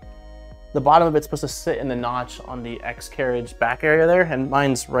sit, the bottom of it's supposed to sit in the notch on the X carriage back area there, and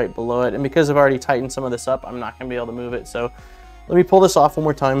mine's right below it. And because I've already tightened some of this up, I'm not gonna be able to move it. So let me pull this off one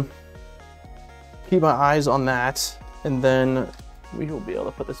more time. Keep my eyes on that, and then we will be able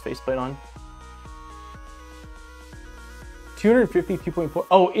to put this faceplate on. 250 2.4.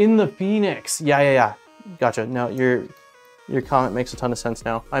 Oh, in the Phoenix. Yeah. Gotcha. No, your comment makes a ton of sense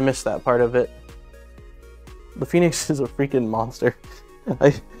now. I missed that part of it. The Phoenix is a freaking monster.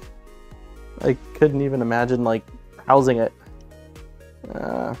 I couldn't even imagine like housing it.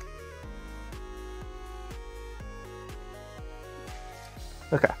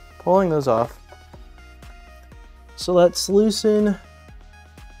 Okay, pulling those off. So let's loosen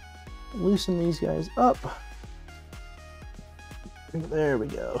these guys up. There we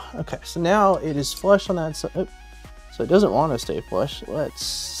go. Okay, so now it is flush on that side. So it doesn't want to stay flush. Let's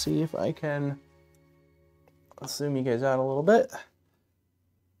see if I can zoom you guys out a little bit.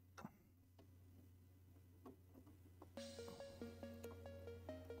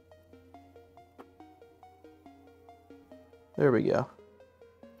 There we go.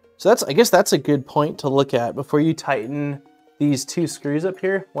 So I guess that's a good point to look at before you tighten these 2 screws up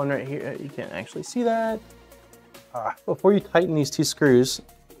here. One right here, you can't actually see that. Before you tighten these 2 screws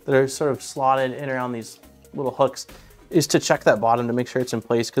that are sort of slotted in around these little hooks, is to check that bottom to make sure it's in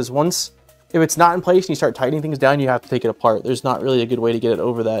place, because once if it's not in place and you start tightening things down, you have to take it apart. There's not really a good way to get it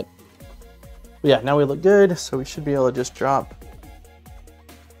over that. But yeah, now we look good, so we should be able to just drop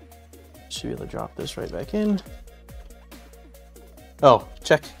this right back in. Oh,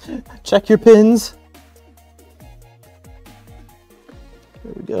 check your pins.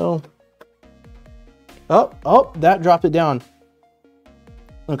 There we go. Oh, that dropped it down.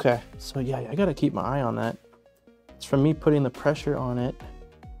 Okay, so yeah, I gotta keep my eye on that. It's from me putting the pressure on it.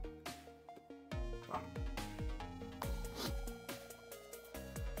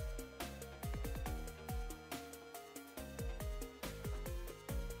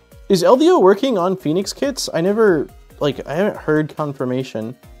 Is LDO working on Phoenix kits? I haven't heard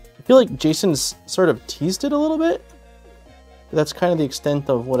confirmation. I feel like Jason's sort of teased it a little bit. That's kind of the extent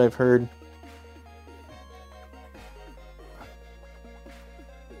of what I've heard.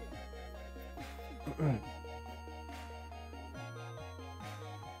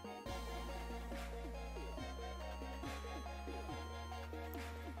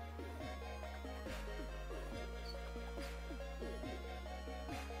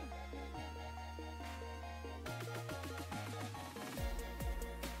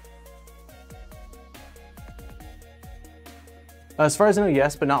 As far as I know,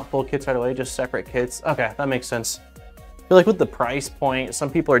 yes, but not full kits right away, just separate kits. Okay, that makes sense. I feel like with the price point, some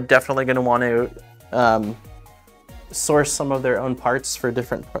people are definitely going to want to source some of their own parts for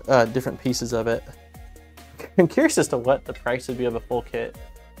different pieces of it. I'm curious as to what the price would be of a full kit.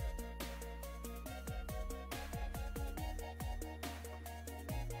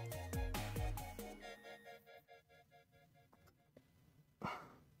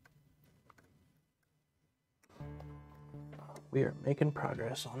 We are making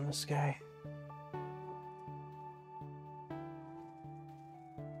progress on this guy.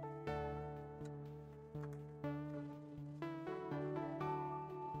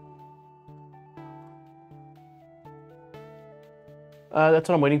 That's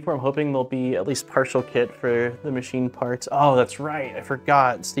what I'm waiting for. I'm hoping there'll be at least partial kit for the machine parts. Oh, that's right. I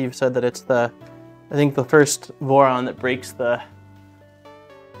forgot. Steve said that it's I think the first Voron that breaks the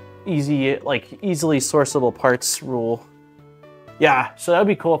easily sourceable parts rule. Yeah, so that'd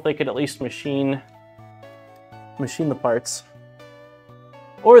be cool if they could at least machine the parts.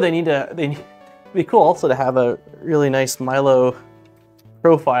 Or it'd be cool also to have a really nice Milo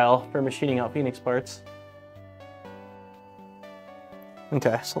profile for machining out Phoenix parts.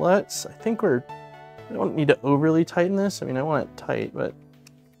 Okay, so I think I don't need to overly tighten this. I mean, I want it tight, but.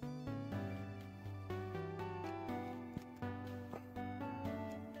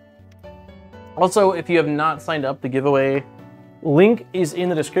 Also, if you have not signed up, the giveaway link is in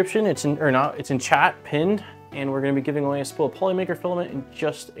the description. It's in chat, pinned, and we're gonna be giving away a spool of Polymaker filament in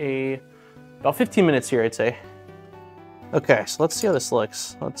just about 15 minutes here, I'd say. Okay, so let's see how this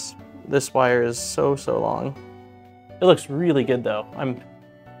looks. This wire is so long. It looks really good though. I'm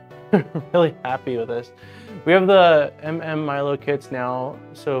really happy with this. We have the Milo kits now,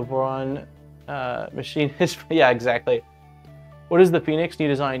 so Voron machine is, yeah, exactly. What is the Phoenix new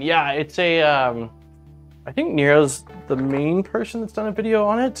design? Yeah, it's a, I think Nero's the main person that's done a video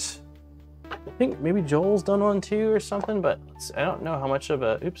on it. I think maybe Joel's done one too or something, but I don't know how much of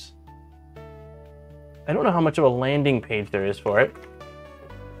a, I don't know how much of a landing page there is for it.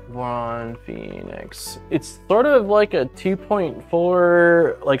 Voron Phoenix. It's sort of like a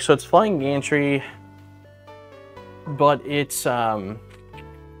 2.4, so it's flying gantry, but it's, I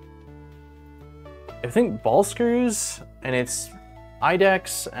think ball screws, and it's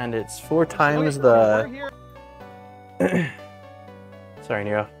IDEX, and it's 4 times the, sorry,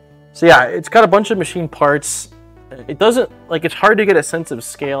 Nero. So yeah, it's got a bunch of machine parts. It doesn't, it's hard to get a sense of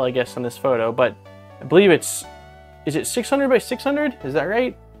scale, I guess, in this photo, but I believe is it 600 by 600? Is that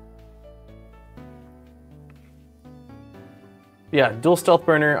right? Yeah, dual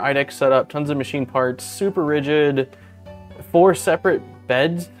StealthBurner, IDEX setup, tons of machine parts, super rigid, 4 separate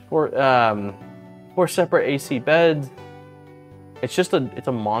beds, 4 separate AC beds. It's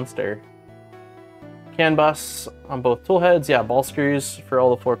a monster. CAN bus on both tool heads, yeah, ball screws for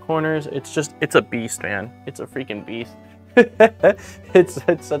all the 4 corners. It's a beast, man. It's a freaking beast.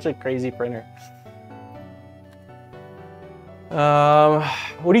 It's such a crazy printer.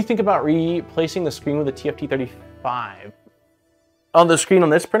 What do you think about replacing the screen with a TFT35? On the screen on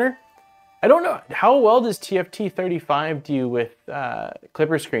this printer? I don't know. How well does TFT35 do with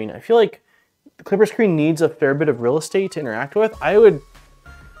Clipper screen? I feel like the Clipper screen needs a fair bit of real estate to interact with.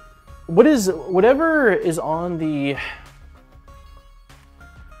 Whatever is on the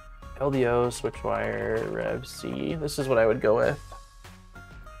LDO, switch wire, Rev C, this is what I would go with.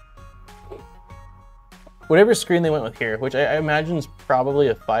 whatever screen they went with here, which I imagine is probably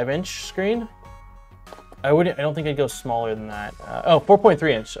a 5-inch screen. I don't think I'd go smaller than that. Oh,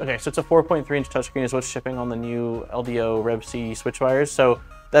 4.3 inch. Okay, so it's a 4.3 inch touchscreen is what's shipping on the new LDO Rev C switch wires. So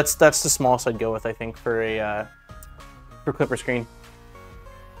that's the smallest I'd go with, I think, for a for Clipper screen.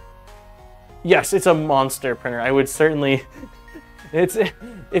 Yes, it's a monster printer. I would certainly. Yes.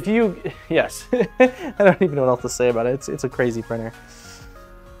 I don't even know what else to say about it. It's a crazy printer.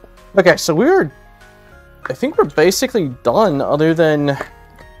 Okay, so I think we're basically done, other than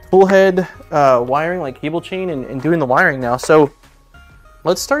Toolhead wiring, like cable chain, and doing the wiring now. So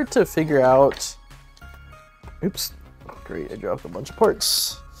let's start to figure out. Oops, great! I dropped a bunch of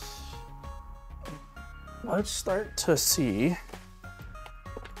parts. Let's start to see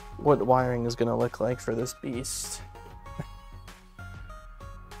what wiring is going to look like for this beast.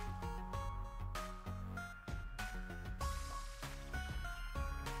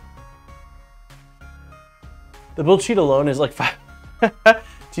 The build sheet alone is like 5. Do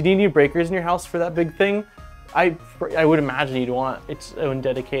you need new breakers in your house for that big thing? I would imagine you'd want its own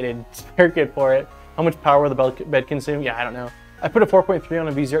dedicated circuit for it. How much power will the bed consume? Yeah, I don't know. I put a 4.3 on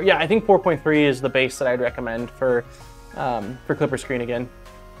a V0. Yeah, I think 4.3 is the base that I'd recommend for Clipper screen again.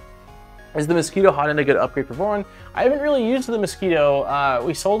 Is the Mosquito hot end a good upgrade for Voron? I haven't really used the Mosquito.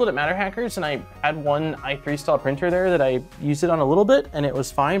 We sold it at Matter Hackers, and I had one i3 style printer there that I used it on a little bit, and it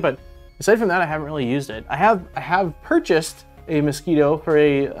was fine. But aside from that, I haven't really used it. I have purchased a Mosquito for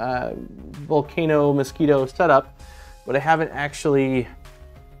a Volcano Mosquito setup, but I haven't actually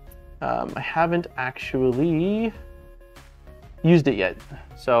used it yet,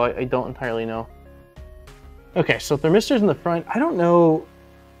 so I don't entirely know. Okay, so thermistors in the front. I don't know.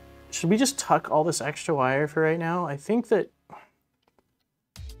 Should we just tuck all this extra wire for right now? I think that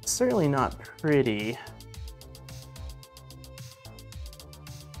it's certainly not pretty.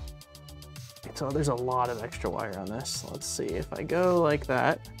 So there's a lot of extra wire on this. Let's see if I go like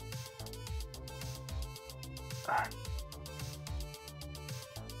that.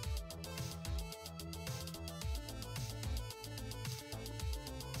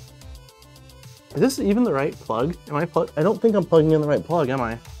 Is this even the right plug? I don't think I'm plugging in the right plug, am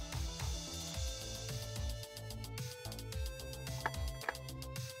I?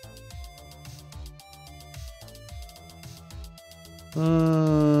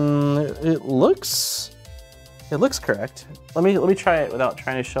 It looks correct. Let me try it without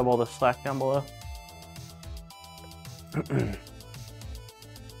trying to shove all the slack down below.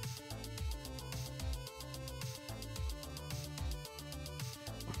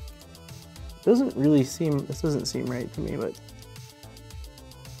 This doesn't seem right to me, but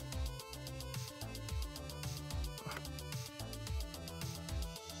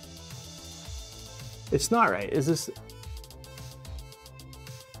it's not right. Is this?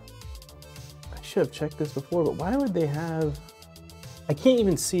 I should have checked this before, but why would they have? I can't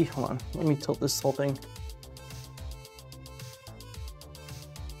even see. Hold on. Let me tilt this whole thing.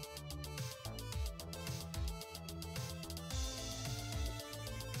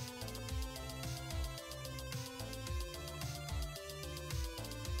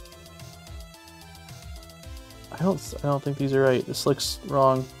 I don't think these are right. This looks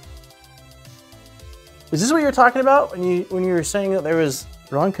wrong. Is this what you were talking about when you were saying that there was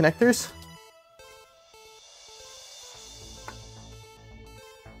wrong connectors?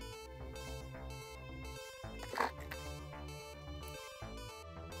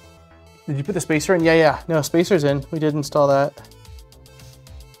 Did you put the spacer in? Yeah. No, spacer's in. We did install that.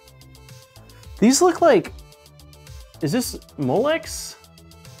 These look like... Is this Molex?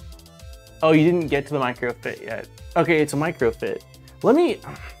 Oh, you didn't get to the micro fit yet. Okay, it's a micro fit.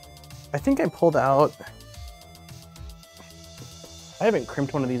 I think I pulled out... I haven't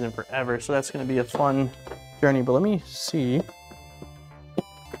crimped one of these in forever, so that's gonna be a fun journey, but let me see.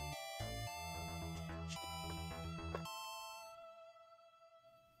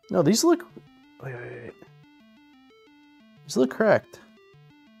 No, these look... Wait. These look correct.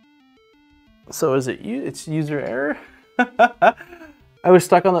 So is it it's user error? I was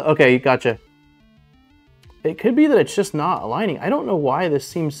stuck on the... Okay, gotcha. It could be that it's just not aligning. I don't know why this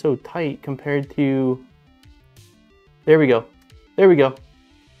seems so tight compared to... There we go. There we go.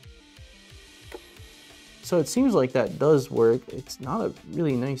 So it seems like that does work. It's not a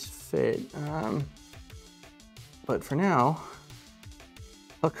really nice fit. But for now...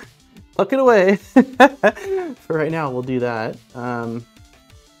 Tuck it away. For right now, we'll do that.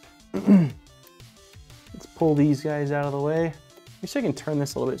 Let's pull these guys out of the way. Maybe I can turn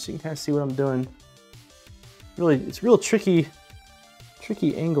this a little bit so you can kind of see what I'm doing. Really, it's a real tricky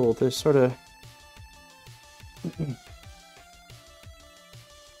angle to sort of.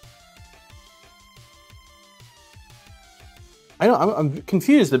 I know, I'm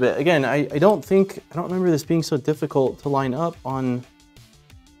confused a bit. Again, I don't remember this being so difficult to line up on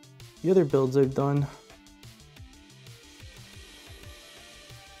the other builds I've done.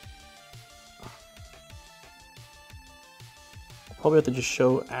 I'll probably have to just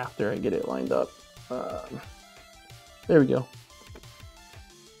show after I get it lined up. There we go.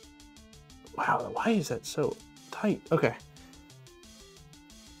 Wow, why is that so tight? Okay.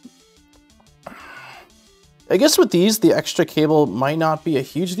 I guess with these, the extra cable might not be a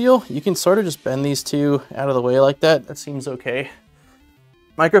huge deal. You can sort of just bend these two out of the way like that. That seems okay.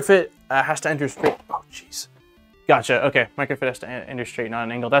 Microfit has to enter straight. Oh, jeez. Gotcha, okay. Microfit has to enter straight, not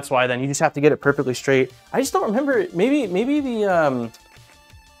an angle. That's why then you just have to get it perfectly straight. I just don't remember, maybe the,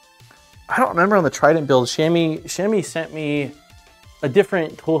 I don't remember on the Trident build, Shami sent me a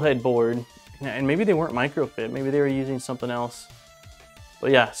different Toolhead board, and maybe they weren't microfit, maybe they were using something else. But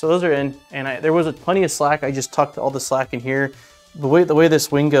yeah, so those are in, and there was plenty of slack. I just tucked all the slack in here. The way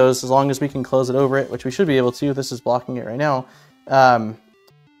this wing goes, as long as we can close it over it, which we should be able to, this is blocking it right now,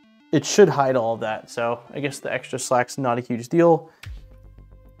 it should hide all of that. So I guess the extra slack's not a huge deal.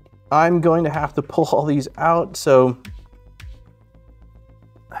 I'm going to have to pull all these out, so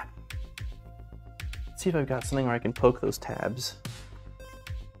let's see if I've got something where I can poke those tabs.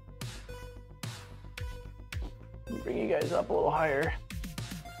 Bring you guys up a little higher.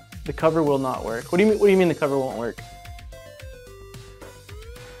 The cover will not work. What do you mean the cover won't work?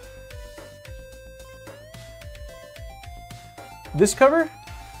 This cover?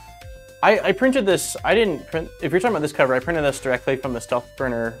 I printed this. I didn't print. If you're talking about this cover, I printed this directly from the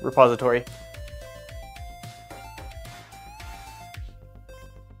StealthBurner repository.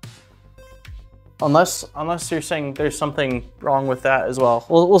 Unless you're saying there's something wrong with that as well.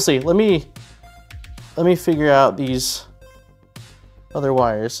 We'll see. Let me figure out these other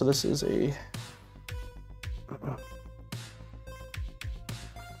wires. So this is a,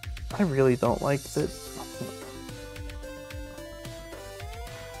 I really don't like that.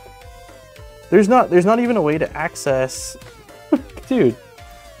 There's not even a way to access, dude.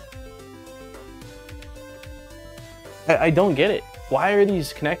 I don't get it. Why are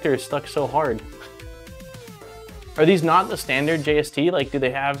these connectors stuck so hard? Are these not the standard JST? Like, do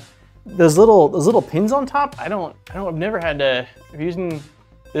they have those little pins on top? I've never had to, if you're using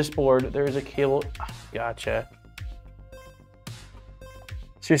this board, there's a cable. Gotcha.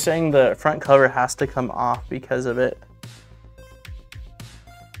 So you're saying the front cover has to come off because of it.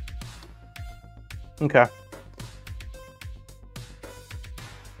 Okay.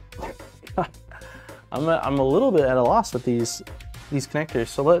 I'm a little bit at a loss with these connectors.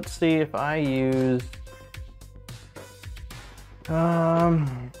 So let's see if I use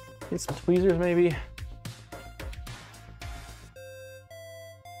get some tweezers maybe.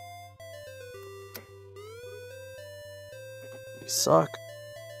 These suck.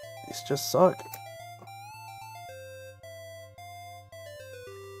 These just suck.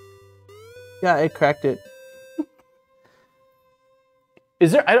 Yeah, it cracked it.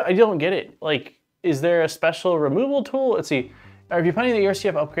 Is there, I don't get it. Like, is there a special removal tool? Let's see. If you're planning the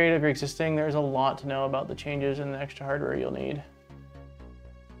ERCF upgrade of your existing, there's a lot to know about the changes and the extra hardware you'll need.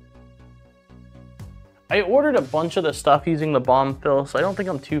 I ordered a bunch of the stuff using the bomb fill, so I don't think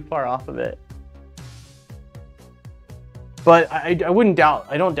I'm too far off of it. But I don't doubt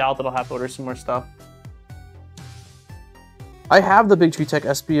that I'll have to order some more stuff. I have the Big Tree Tech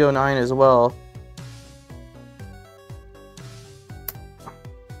SB09 as well.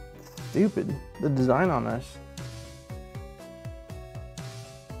 Stupid, the design on this.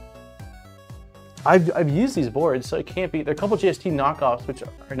 I've used these boards, so it can't be. There are a couple JST knockoffs which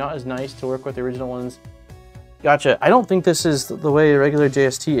are not as nice to work with the original ones. Gotcha. I don't think this is the way a regular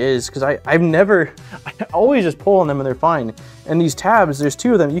JST is, because I always just pull on them and they're fine. And these tabs, there's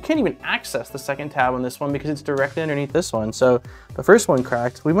two of them. You can't even access the second tab on this one because it's directly underneath this one. So the first one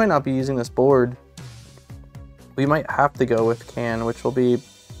cracked. We might not be using this board. We might have to go with CAN, which will be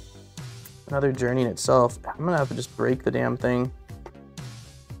another journey in itself. I'm gonna have to just break the damn thing.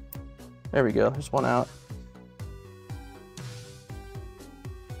 There we go, there's one out.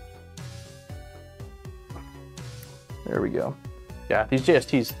 There we go. Yeah, these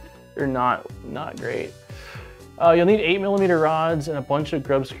JSTs are not great. You'll need 8mm rods and a bunch of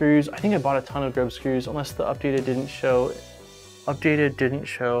grub screws. I think I bought a ton of grub screws, unless the updated didn't show. Updated didn't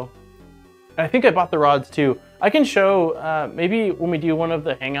show. I think I bought the rods too. I can show, maybe when we do one of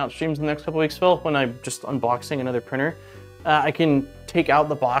the Hangout streams in the next couple weeks, Phil, when I'm just unboxing another printer, I can take out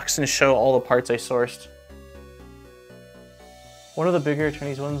the box and show all the parts I sourced. One of the bigger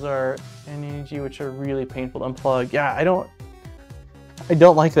Chinese ones are NEG, which are really painful to unplug. Yeah, I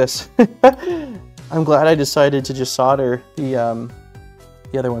don't like this. I'm glad I decided to just solder the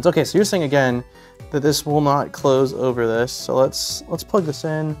other ones. Okay, so you're saying again that this will not close over this. So let's plug this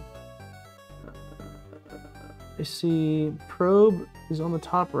in. I see probe is on the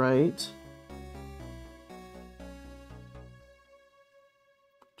top right.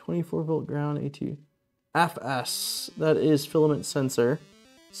 24-volt ground AT. FS, that is filament sensor.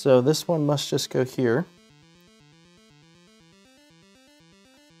 So this one must just go here.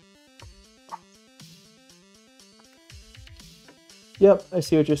 Yep, I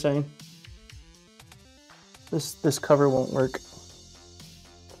see what you're saying. This cover won't work.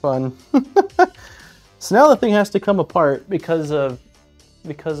 Fun. So now the thing has to come apart because of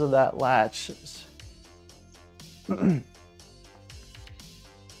that latch.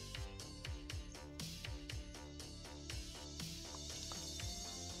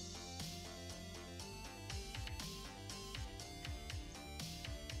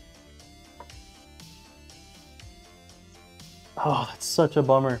 Oh, that's such a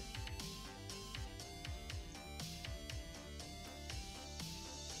bummer.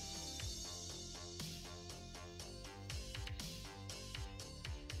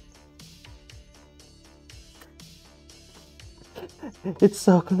 It's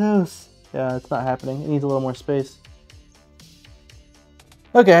so close. Yeah, it's not happening. It needs a little more space.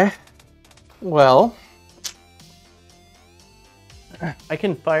 Okay. Well, I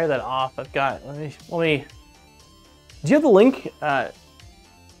can fire that off. I've got, let me, do you have the link,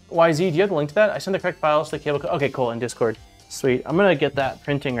 YZ, do you have the link to that? I sent the correct files to the cable, okay, cool, in Discord. Sweet, I'm gonna get that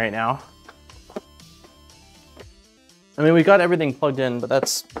printing right now. I mean, we got everything plugged in, but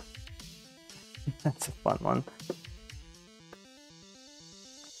that's a fun one.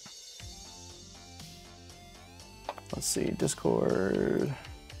 Let's see, Discord,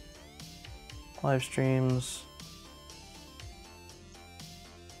 live streams.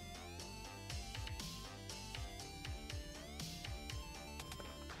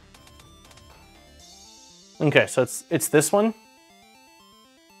 Okay, so it's this one.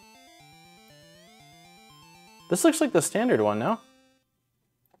 This looks like the standard one, no?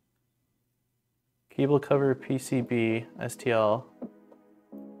 Cable cover PCB STL.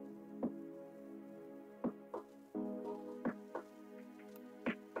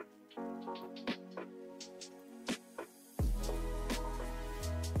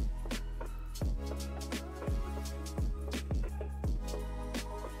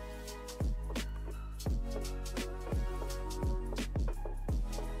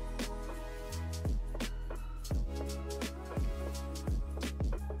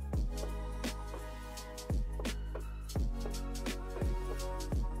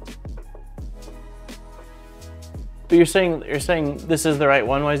 But you're saying this is the right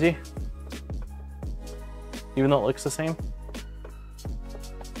one, YZ? Even though it looks the same?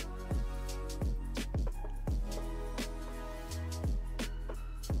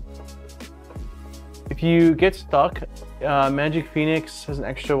 If you get stuck, Magic Phoenix has an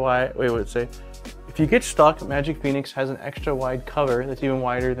extra wide, wait, what did it say? If you get stuck, Magic Phoenix has an extra wide cover that's even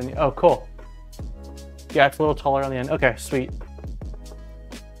wider than, oh, cool. Yeah, it's a little taller on the end. Okay, sweet.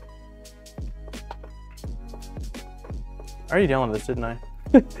 I already downloaded this, didn't I?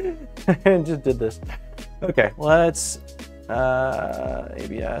 I just did this. Okay, let's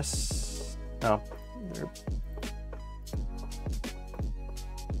ABS. No.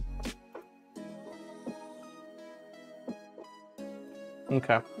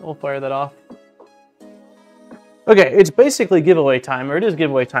 Okay, we'll fire that off. Okay, it's basically giveaway time, or it is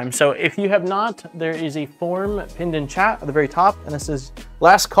giveaway time. So if you have not, there is a form pinned in chat at the very top, and this is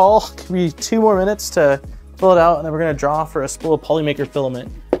last call. Give me 2 more minutes to fill it out, and then we're gonna draw for a spool of Polymaker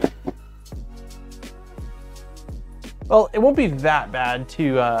filament. Well, it won't be that bad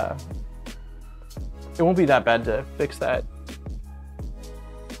to fix that.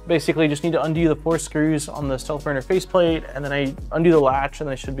 Basically, just need to undo the 4 screws on the StealthBurner faceplate, and then I undo the latch, and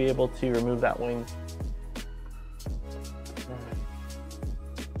I should be able to remove that wing.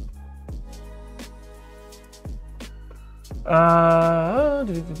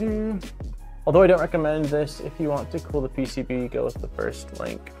 Although I don't recommend this if you want to cool the PCB, go with the first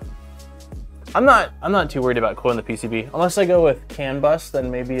link. I'm not too worried about cooling the PCB. Unless I go with CAN bus,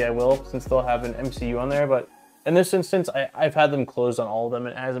 then maybe I will, since they'll have an MCU on there. But in this instance, I've had them closed on all of them,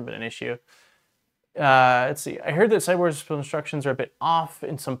 and it hasn't been an issue. Let's see. I heard that SIBOOR's instructions are a bit off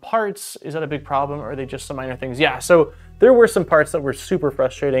in some parts. Is that a big problem, or are they just some minor things? Yeah, so there were some parts that were super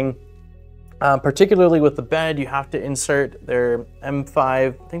frustrating. Particularly with the bed, you have to insert their M5, I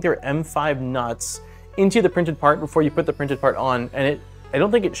think they were M5 nuts into the printed part before you put the printed part on, and I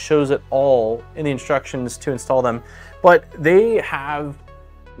don't think it shows at all in the instructions to install them, but they have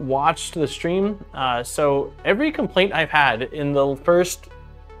watched the stream. So every complaint I've had in the first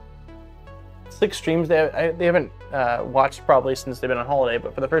 6 streams, they haven't watched probably since they've been on holiday,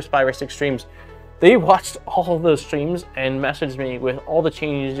 but for the first 5 or 6 streams, they watched all of those streams and messaged me with all the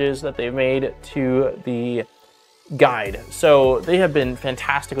changes that they've made to the guide. So they have been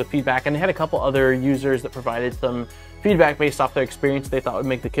fantastic with feedback, and they had a couple other users that provided some feedback based off their experience they thought would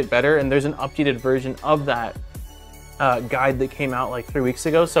make the kit better, and there's an updated version of that guide that came out like 3 weeks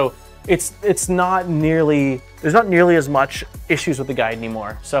ago. So it's not nearly, there's not nearly as much issues with the guide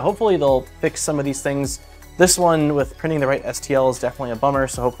anymore. So hopefully they'll fix some of these things. This one with printing the right STL is definitely a bummer,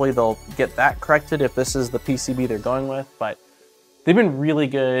 so hopefully they'll get that corrected if this is the PCB they're going with. But they've been really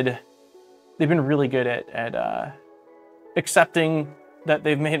good. They've been really good at accepting that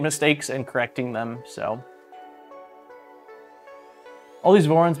they've made mistakes and correcting them. So all these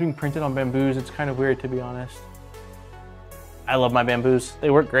Vorons being printed on bamboos, it's kind of weird, to be honest. I love my bamboos. They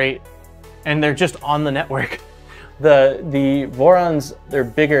work great, and they're just on the network. The Vorons, they're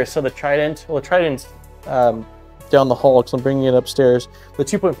bigger, so the Trident, well, the Trident's down the hall because I'm bringing it upstairs. The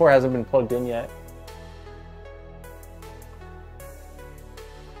 2.4 hasn't been plugged in yet.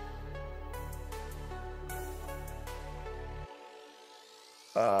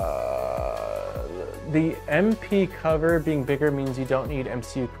 The MP cover being bigger means you don't need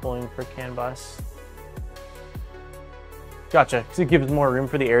MCU cooling for CAN bus. Gotcha, because it gives more room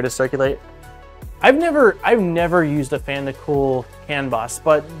for the air to circulate. I've never used a fan to cool CAN bus,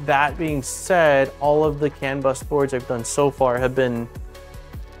 but that being said, all of the CAN bus boards I've done so far have been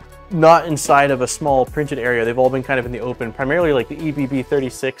not inside of a small printed area. They've all been kind of in the open, primarily like the EBB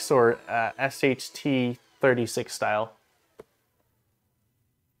 36 or SHT 36 style.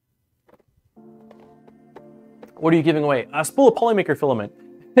 What are you giving away? A spool of Polymaker filament.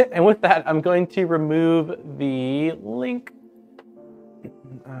 And with that, I'm going to remove the link.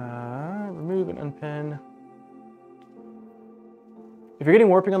 Remove and unpin. If you're getting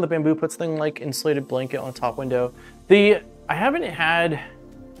warping on the bamboo, put something like insulated blanket on the top window. I haven't had,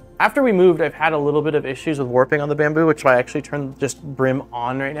 after we moved, I've had a little bit of issues with warping on the bamboo, which I actually turned just brim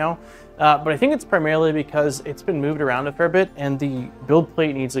on right now. But I think it's primarily because it's been moved around a fair bit and the build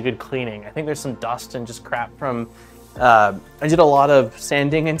plate needs a good cleaning. I think there's some dust and just crap from, I did a lot of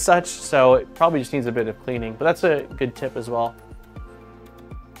sanding and such, so it probably just needs a bit of cleaning, but that's a good tip as well.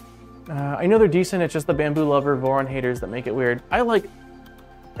 I know they're decent, it's just the bamboo lover Voron haters that make it weird.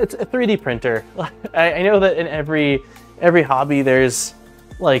 It's a 3D printer. I know that in every hobby there's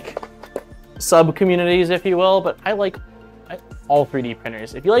like sub-communities, if you will, but I like all 3D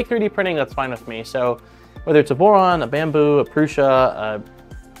printers. If you like 3D printing, that's fine with me. So whether it's a Voron, a bamboo, a Prusa,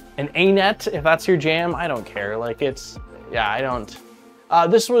 an A-net, if that's your jam, I don't care. Like yeah, I don't.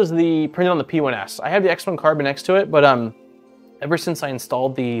 This was the printed on the P1S. I have the X1 carbon next to it, but ever since I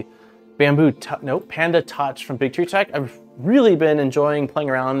installed the Panda Touch from Big Tree Tech, I've really been enjoying playing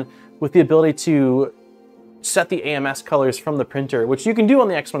around with the ability to set the AMS colors from the printer, which you can do on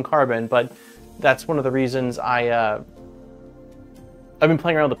the X1 carbon, but that's one of the reasons I've been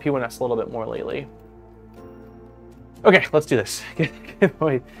playing around with the P1S a little bit more lately. Okay, let's do this.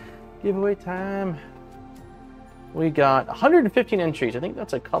 Giveaway time. We got 115 entries. I think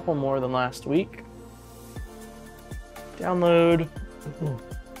that's a couple more than last week. Download.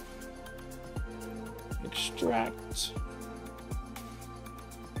 Extract.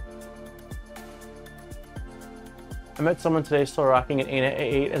 I met someone today still rocking an ANET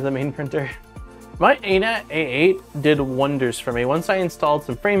A8 as the main printer. My ANET A8 did wonders for me. Once I installed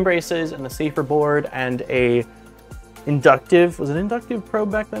some frame braces and the safer board and a inductive, was it inductive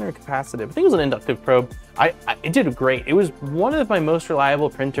probe back then or capacitive? I think it was an inductive probe. It did great. It was one of my most reliable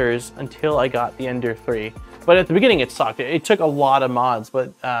printers until I got the Ender 3. But at the beginning it sucked. It took a lot of mods,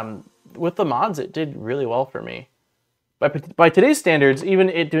 but with the mods it did really well for me. By today's standards, even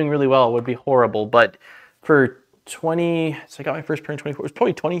it doing really well would be horrible, but for so I got my first print in 24, it was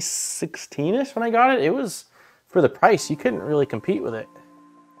probably 2016-ish when I got it. It was, for the price, you couldn't really compete with it.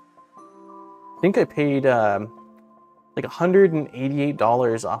 I think I paid like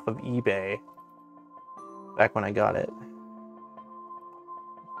 $188 off of eBay back when I got it.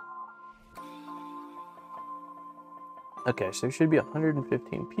 Okay, so there should be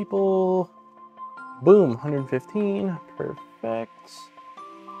 115 people. Boom, 115, perfect.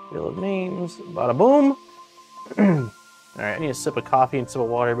 Wheel of names, bada boom. All right, I need a sip of coffee and a sip of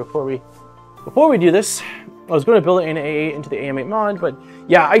water before we do this. I was going to build an A8 into the AM8 mod, but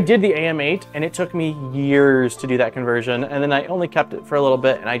yeah, I did the AM8 and it took me years to do that conversion. And then I only kept it for a little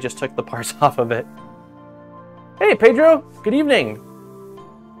bit and I just took the parts off of it. Hey, Pedro, good evening.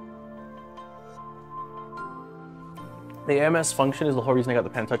 The AMS function is the whole reason I got the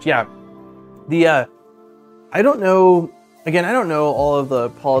pen touch. Yeah, the I don't know. Again, I don't know all of the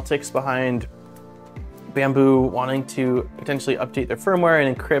politics behind Bamboo wanting to potentially update their firmware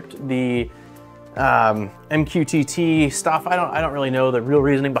and encrypt the MQTT stuff. I don't really know the real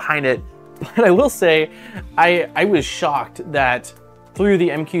reasoning behind it, but I will say I was shocked that through the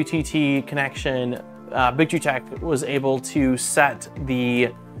MQTT connection, Big2Tech was able to set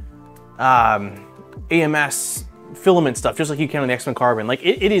the AMS filament stuff just like you can on the X1 Carbon. Like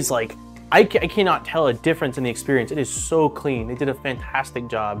it is like I cannot tell a difference in the experience. It is so clean. They did a fantastic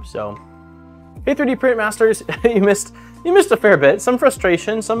job. So, hey 3D Print Masters, you missed a fair bit. Some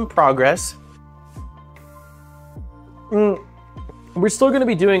frustration, some progress. We're still going to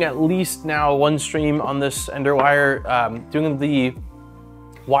be doing at least now one stream on this Enderwire, doing the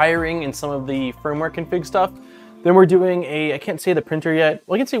wiring and some of the firmware config stuff. Then we're doing I can't say the printer yet.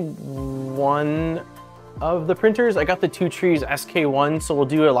 Well, I can say one of the printers. I got the Two Trees SK1, so we'll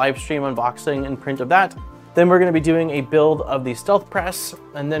do a live stream unboxing and print of that. Then we're going to be doing a build of the Stealth Press,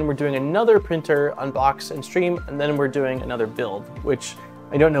 and then we're doing another printer unbox and stream, and then we're doing another build, which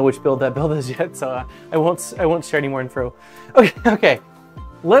I don't know which build that build is yet, so I won't share any more info. Okay,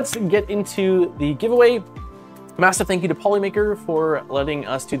 let's get into the giveaway. Massive thank you to Polymaker for letting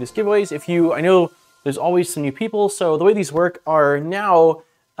us do this giveaways. I know there's always some new people, so the way these work are now,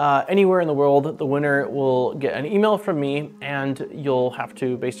 anywhere in the world, the winner will get an email from me, and you'll have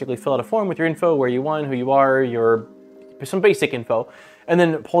to basically fill out a form with your info, where you won, who you are, some basic info. And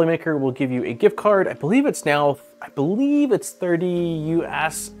then Polymaker will give you a gift card. I believe it's 30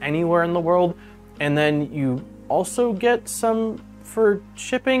 US anywhere in the world. And then you also get some for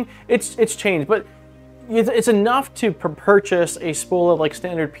shipping. It's changed, but it's enough to purchase a spool of like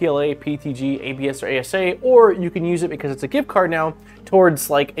standard PLA, PTG, ABS, or ASA, or you can use it because it's a gift card now towards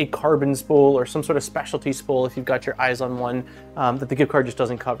like a carbon spool or some sort of specialty spool if you've got your eyes on one that the gift card just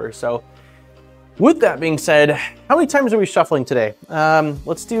doesn't cover. So with that being said, how many times are we shuffling today?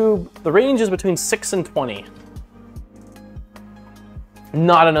 Let's do, the range is between 6 and 20.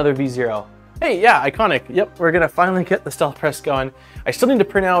 Not another V0. Hey, yeah, iconic. Yep, we're gonna finally get the Stealth Press going. I still need to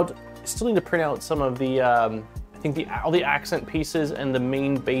print out some of the, I think all the accent pieces and the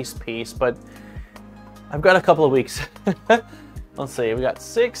main base piece, but I've got a couple of weeks. Let's see, we got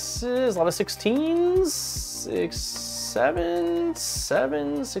 6s, a lot of 16s, 6, 7,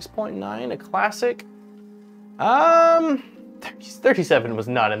 6.9, a classic. 37 was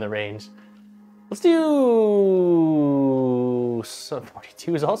not in the range. Let's do, so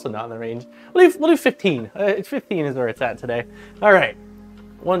 42 is also not in the range. We'll do 15. 15 is where it's at today. All right.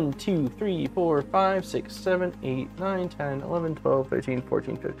 1, 2, 3, 4, 5, 6, 7, 8, 9, 10, 11, 12, 13,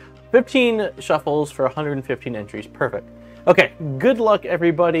 14, 15. 15 shuffles for 115 entries. Perfect. Okay, good luck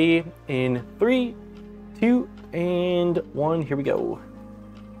everybody in 3, 2, and 1. Here we go.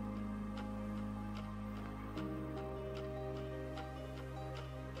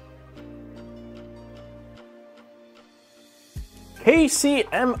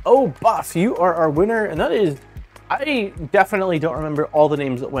 KCMO Buff, you are our winner, and that is, I definitely don't remember all the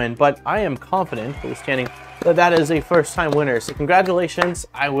names that win, but I am confident, understanding that that is a first-time winner. So congratulations.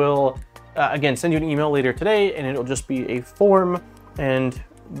 I will, again, send you an email later today, and it'll just be a form, and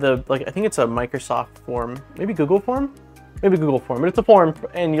I think it's a Microsoft form, maybe Google form? Maybe Google form, but it's a form,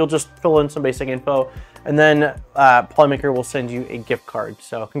 and you'll just fill in some basic info, and then Polymaker will send you a gift card.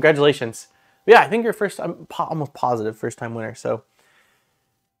 So congratulations. But yeah, I think you're I'm almost positive first-time winner, so.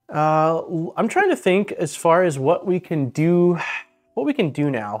 I'm trying to think as far as what we can do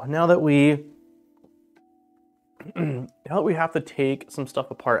now that we have to take some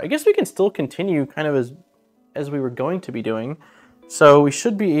stuff apart. I guess we can still continue kind of as we were going to be doing. So we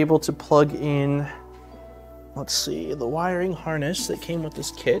should be able to plug in, let's see, the wiring harness that came with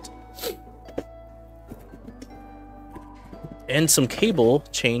this kit. And some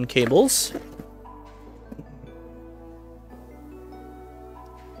chain cables.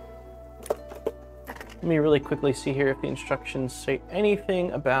 Let me really quickly see here if the instructions say anything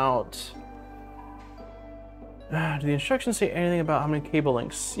about... do the instructions say anything about how many cable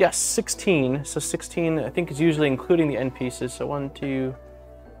links? Yes, 16. So 16, I think, is usually including the end pieces. So 1, 2,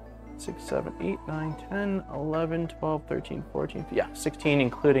 6, 7, 8, 9, 10, 11, 12, 13, 14. Yeah, 16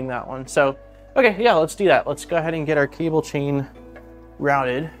 including that one. So, okay, yeah, let's do that. Let's go ahead and get our cable chain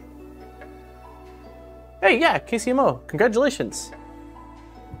routed. Hey, yeah, KCMO, congratulations.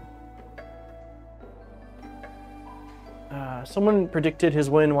 Someone predicted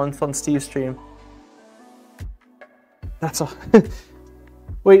his win once on Steve's stream. That's all.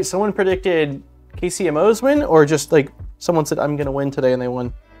 Wait, someone predicted KCMO's win, or just like someone said I'm gonna win today and they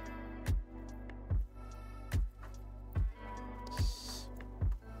won?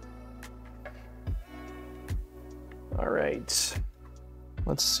 All right.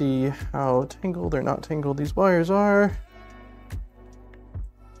 Let's see how tangled or not tangled these wires are.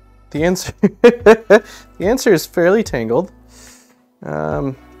 The answer, the answer is fairly tangled.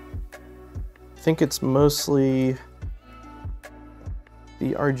 I think it's mostly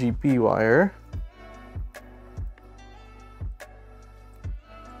the RGB wire.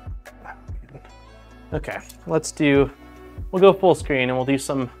 Okay, we'll go full screen and we'll do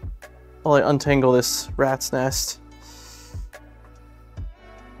some. While I untangle this rat's nest.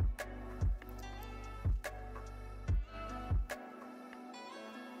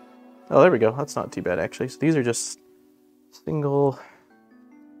 Oh, there we go. That's not too bad, actually. So these are just single.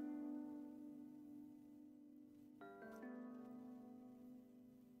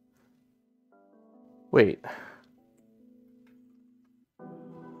 Wait.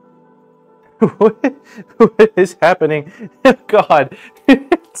 What is happening? Oh, God.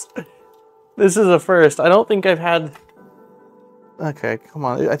 This is a first. I don't think I've had... Okay, come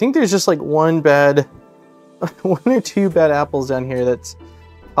on. I think there's just like one or two bad apples down here that's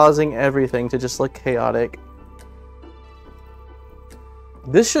causing everything to just look chaotic.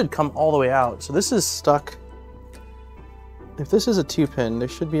 This should come all the way out. So this is stuck. If this is a 2-pin, there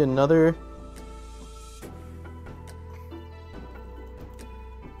should be another.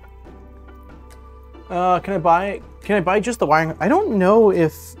 Can I buy just the wiring? I don't know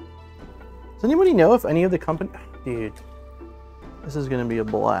if, does anybody know if any of the company, dude, this is gonna be a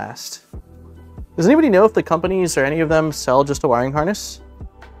blast. Does anybody know if the companies or any of them sell just a wiring harness?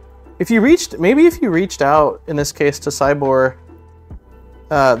 Maybe if you reached out, in this case to SIBOOR,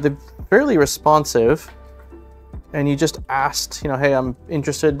 they're fairly responsive, and you just asked, you know, hey, I'm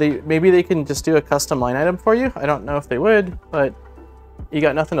interested. Maybe they can just do a custom line item for you. I don't know if they would, but you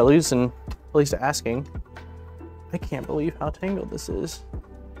got nothing to lose in at least asking. I can't believe how tangled this is.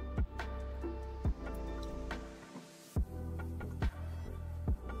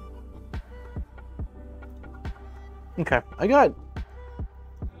 Okay,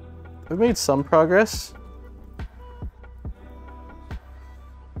 I've made some progress.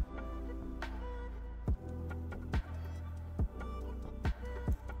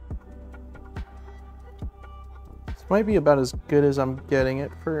 This might be about as good as I'm getting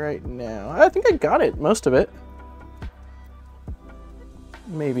it for right now. I think I got it, most of it.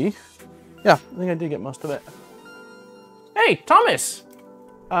 Maybe. Yeah, I think I did get most of it. Hey, Thomas!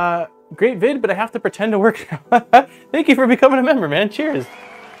 Great vid, but I have to pretend to work now. Thank you for becoming a member, man. Cheers.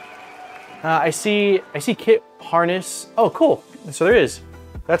 I see kit harness. Oh, cool. So there is.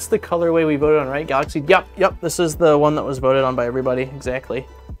 That's the colorway we voted on, right? Galaxy. Yep. This is the one that was voted on by everybody. Exactly.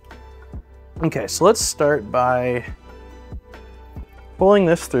 Okay, so let's start by pulling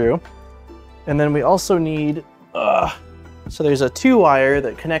this through. And then we also need, so there's a 2-wire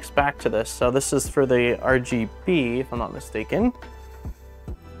that connects back to this. So this is for the RGB, if I'm not mistaken.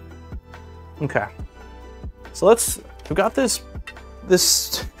 Okay, so we've got this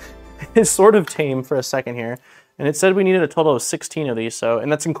is sort of tame for a second here, and it said we needed a total of 16 of these, so,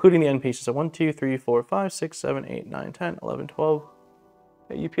 and that's including the end pieces. So 1, 2, 3, 4, 5, 6, 7, 8, 9, 10, 11, 12.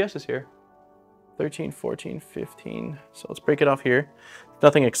 Hey, UPS is here. 13, 14, 15. So let's break it off here.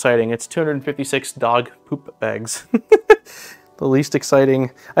 Nothing exciting. It's 256 dog poop bags. The least exciting.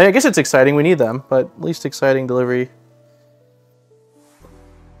 I guess it's exciting. We need them, but least exciting delivery.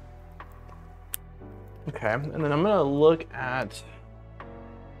 Okay, and then I'm gonna look at,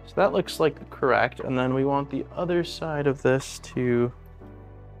 so that looks like correct, and then we want the other side of this to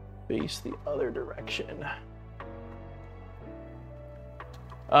face the other direction.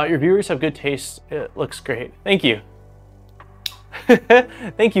 Your viewers have good taste. It looks great. Thank you.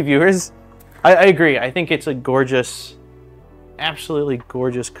 Thank you, viewers. I agree. I think it's a gorgeous, absolutely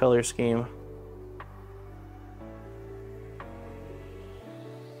gorgeous color scheme.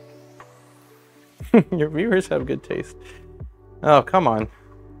 Your viewers have good taste. Oh, come on.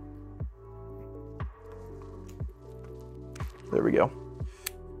 There we go.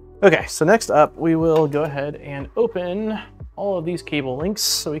 Okay, so next up, we will go ahead and open all of these cable links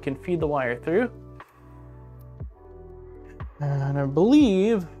so we can feed the wire through. And I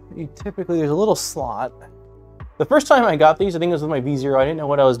believe there's a little slot. The first time I got these, I think it was with my V0. I didn't know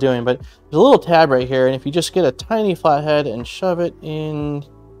what I was doing, but there's a little tab right here, and if you just get a tiny flathead and shove it in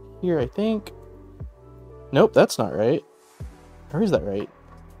here, I think. Nope, that's not right. Or is that right?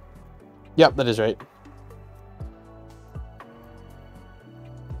 Yep, that is right.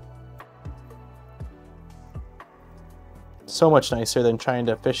 So much nicer than trying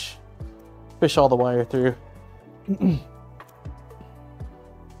to fish all the wire through.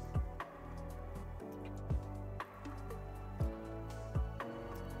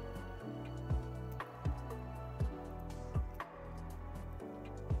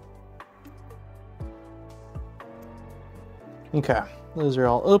 Okay, those are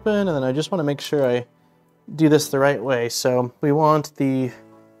all open, and then I just want to make sure I do this the right way. So we want the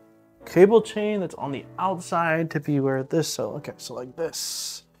cable chain that's on the outside to be where this, so okay, so like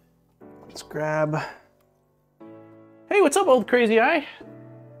this. Let's grab. Hey, what's up, old crazy eye?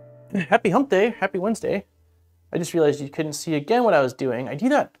 Happy hump day, happy Wednesday. I just realized you couldn't see again what I was doing. I do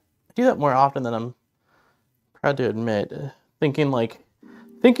that more often than I'm proud to admit. Thinking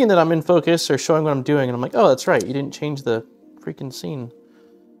that I'm in focus or showing what I'm doing, and I'm like, oh, that's right, you didn't change the freaking scene.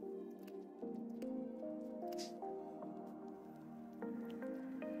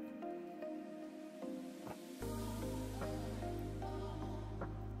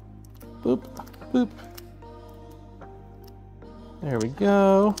 Boop, boop. There we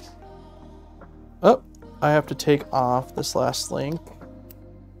go. Oh, I have to take off this last link.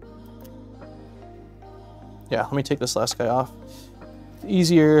 Yeah, let me take this last guy off.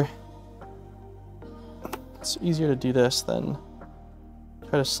 It's easier to do this than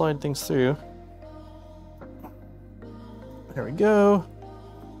try to slide things through. There we go.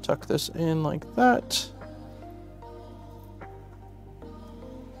 Tuck this in like that.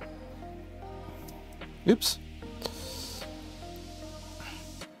 Oops.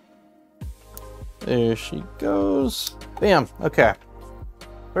 There she goes. Bam, okay.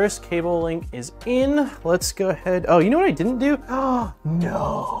 First cable link is in. Let's go ahead. Oh, you know what I didn't do? Oh,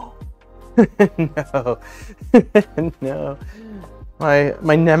 no. No. No.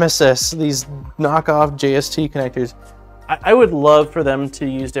 My nemesis, these knockoff JST connectors. I would love for them to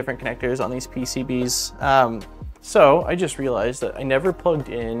use different connectors on these PCBs. So I just realized that I never plugged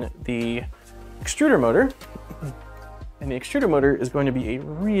in the extruder motor. And the extruder motor is going to be a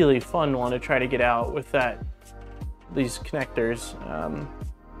really fun one to try to get out with these connectors.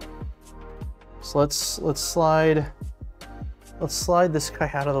 So let's slide this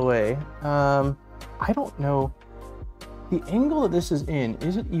guy out of the way. I don't know the angle that this is in.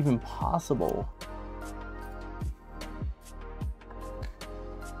 Is it even possible?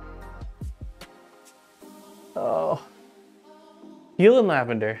 Oh, teal and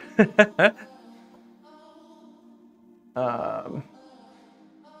lavender. So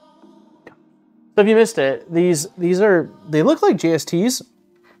if you missed it, they look like JSTs,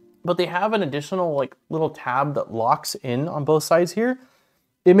 but they have an additional like little tab that locks in on both sides here.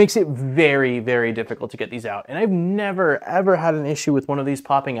 It makes it very, very difficult to get these out. And I've never, ever had an issue with one of these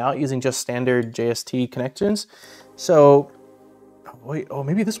popping out using just standard JST connections. So, oh, wait, oh,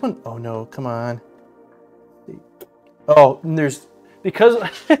 maybe this one, oh no, come on. Oh, there's, because,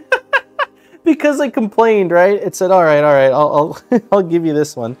 because I complained, right? It said, all right, I'll give you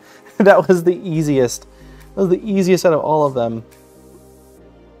this one. That was the easiest. That was the easiest out of all of them.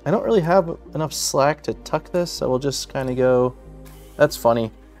 I don't really have enough slack to tuck this, so we'll just kind of go. That's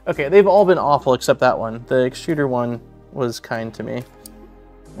funny. Okay, they've all been awful except that one. The extruder one was kind to me.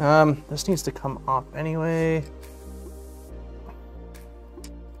 This needs to come off anyway.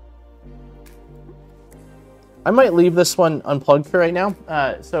 I might leave this one unplugged for right now.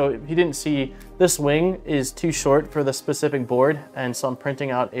 So if you didn't see, this wing is too short for the specific board, and so I'm printing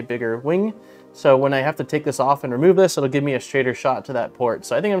out a bigger wing. So when I have to take this off and remove this, it'll give me a straighter shot to that port.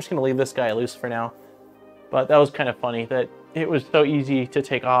 So I think I'm just gonna leave this guy loose for now. But that was kind of funny that it was so easy to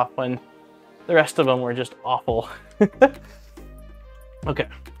take off when the rest of them were just awful. Okay,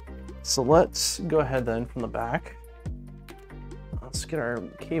 so let's go ahead then from the back. Let's get our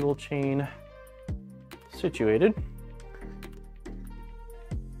cable chain situated.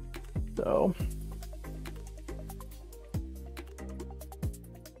 So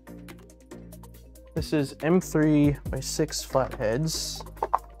this is M3x6 flatheads.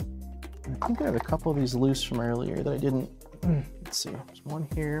 I think I have a couple of these loose from earlier that I didn't. Let's see, there's one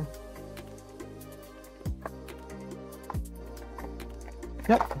here.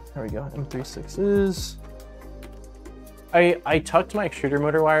 Yep, there we go, M3.6s. I tucked my extruder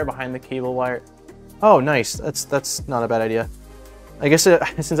motor wire behind the cable wire. Oh, nice, that's not a bad idea. I guess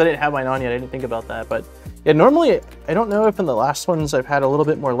since I didn't have mine on yet, I didn't think about that, but yeah, normally, I don't know if in the last ones I've had a little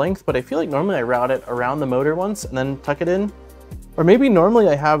bit more length, but I feel like normally I route it around the motor once and then tuck it in. Or maybe normally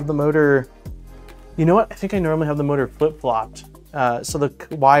I have the motor, you know what? I think I normally have the motor flip-flopped. So the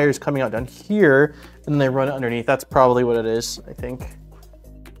wire's coming out down here and then they run it underneath. That's probably what it is, I think.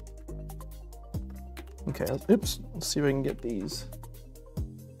 Okay, oops, let's see if I can get these.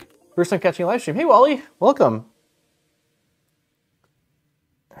 First time catching a live stream. Hey, Wally, welcome.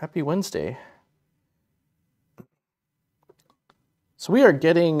 Happy Wednesday. So we are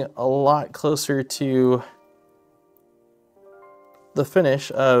getting a lot closer to the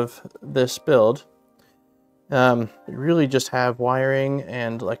finish of this build. We really just have wiring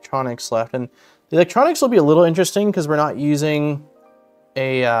and electronics left, and The electronics will be a little interesting because we're not using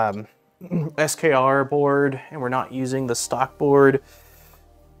a SKR board and we're not using the stock board,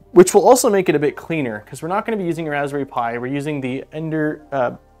 which will also make it a bit cleaner because we're not going to be using a Raspberry Pi. We're using the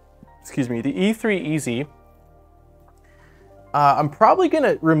the E3 Easy. I'm probably going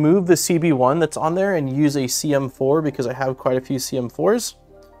to remove the CB1 that's on there and use a CM4 because I have quite a few CM4s.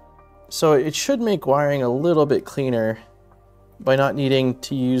 So it should make wiring a little bit cleaner by not needing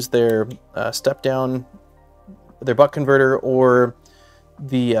to use their step down, their buck converter, or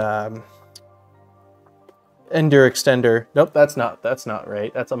the Ender extender. Nope, that's not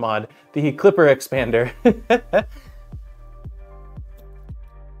right. That's a mod. The clipper expander.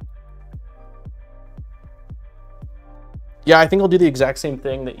 Yeah, I think I'll do the exact same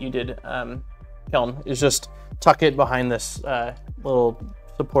thing that you did, Kelm, is just tuck it behind this little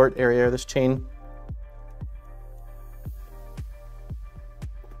support area, this chain.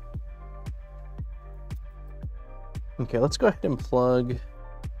 Okay, let's go ahead and plug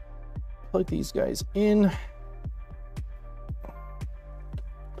these guys in.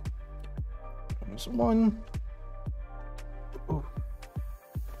 There's one. Ooh.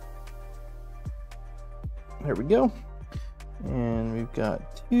 There we go. And we've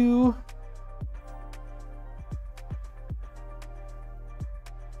got two.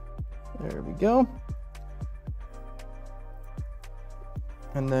 There we go.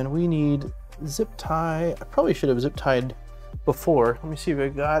 And then we need zip tie. I probably should have zip tied before. Let me see what I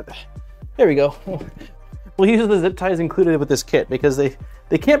got. There we go. We'll use the zip ties included with this kit because they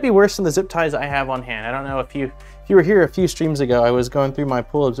can't be worse than the zip ties I have on hand. I don't know if you were here a few streams ago, I was going through my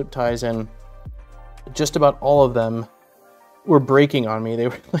pool of zip ties and just about all of them were breaking on me. They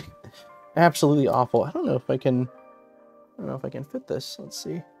were like absolutely awful. I don't know if I can fit this. Let's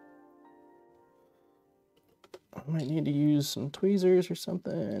see. I might need to use some tweezers or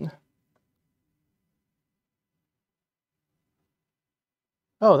something.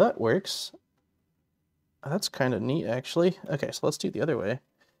 Oh, that works. Oh, that's kind of neat, actually. Okay, so let's do it the other way.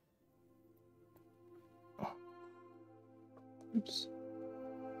 Oops.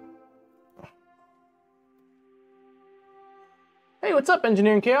 Hey, what's up,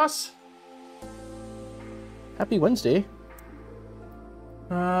 Engineering Chaos? Happy Wednesday.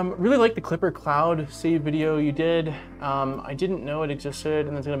 Really like the Clipper Cloud save video you did. I didn't know it existed,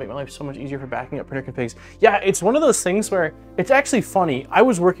 and it's gonna make my life so much easier for backing up printer configs. Yeah, it's one of those things where it's actually funny. I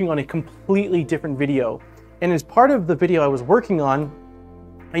was working on a completely different video, and as part of the video I was working on,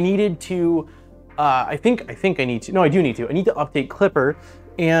 I needed to, I do need to update Clipper,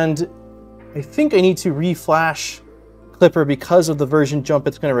 and I think I need to reflash Clipper because of the version jump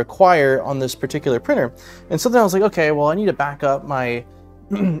it's gonna require on this particular printer. And so then I was like, okay, well, I need to back up my,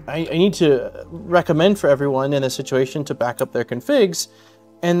 I need to recommend for everyone in this situation to back up their configs.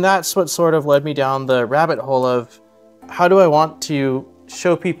 And that's what sort of led me down the rabbit hole of how do I want to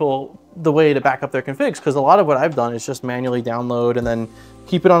show people the way to back up their configs? Because a lot of what I've done is just manually download and then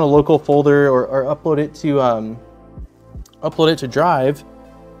keep it on a local folder or upload it to Drive.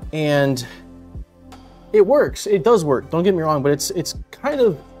 And it works. It does work. Don't get me wrong, but it's kind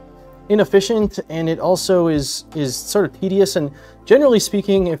of inefficient, and it also is sort of tedious. And generally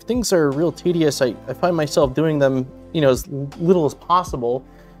speaking, if things are real tedious, I find myself doing them, you know, as little as possible.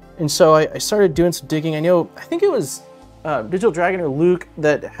 And so I started doing some digging. I think it was Digital Dragon or Luke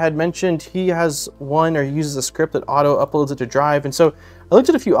that had mentioned he has one, or he uses a script that auto uploads it to Drive. And so I looked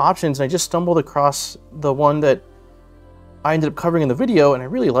at a few options, and I just stumbled across the one that I ended up covering in the video, and I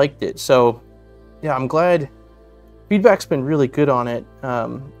really liked it. So yeah, I'm glad. Feedback's been really good on it.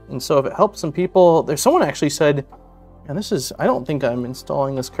 And so if it helps some people, there's someone actually said, and this is, I don't think I'm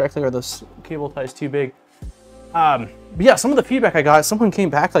installing this correctly, or this cable tie is too big. But yeah, some of the feedback I got, someone came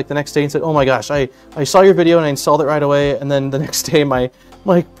back like the next day and said, oh my gosh, I saw your video and I installed it right away. And then the next day my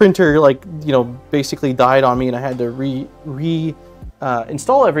printer, like, you know, basically died on me, and I had to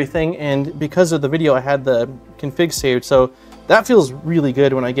install everything. And because of the video, I had the config saved. So that feels really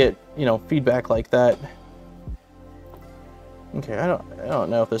good when I get, you know, feedback like that. Okay, I don't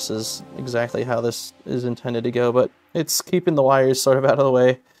know if this is exactly how this is intended to go, but it's keeping the wires sort of out of the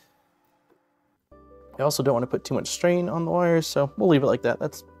way. I also don't want to put too much strain on the wires, so we'll leave it like that.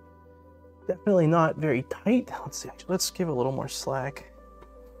 That's definitely not very tight. Let's see, actually, let's give it a little more slack.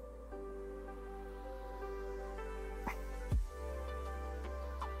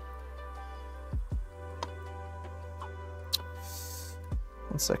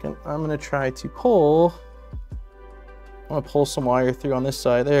 One second, I'm gonna try to pull. I'm gonna pull some wire through on this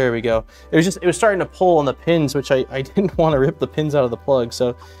side. There we go. It was starting to pull on the pins, which I didn't want to rip the pins out of the plug.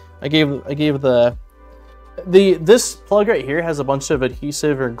 So I gave the This plug right here has a bunch of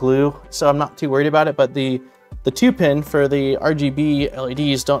adhesive or glue, so I'm not too worried about it, but the 2-pin for the RGB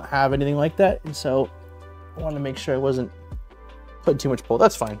LEDs don't have anything like that, and so I wanted to make sure I wasn't putting too much pull.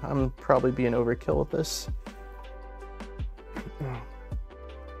 That's fine. I'm probably being overkill with this.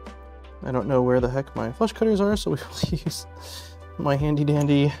 I don't know where the heck my flush cutters are, so we will use my handy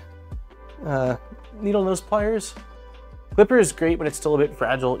dandy needle nose pliers. Clipper is great, but it's still a bit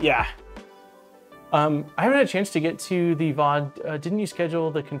fragile. Yeah. I haven't had a chance to get to the VOD. Didn't you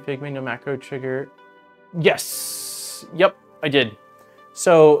schedule the config menu macro trigger? Yes. Yep, I did.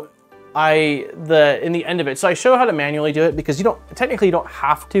 So in the end of it, so I show how to manually do it because you don't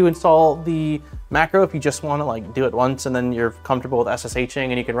have to install the macro if you just want to like do it once and then you're comfortable with SSHing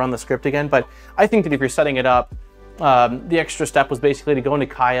and you can run the script again. But I think that if you're setting it up, the extra step was basically to go into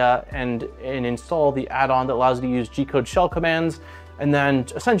Kaya and install the add-on that allows you to use G-code shell commands, and then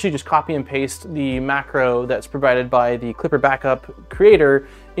essentially just copy and paste the macro that's provided by the Clipper backup creator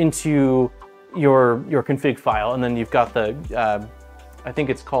into your config file. And then you've got the, I think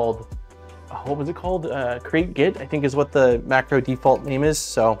it's called, what was it called? Create Git, I think is what the macro default name is.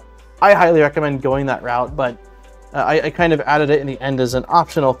 So I highly recommend going that route, but I kind of added it in the end as an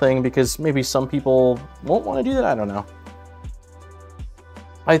optional thing because maybe some people won't want to do that. I don't know.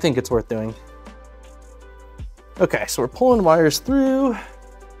 I think it's worth doing. Okay, so we're pulling wires through.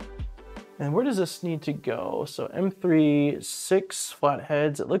 And where does this need to go? So M3, 6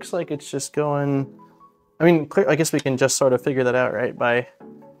 flatheads. It looks like it's just going, I mean, I guess we can just sort of figure that out, right? By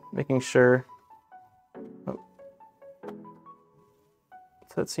making sure. Oh.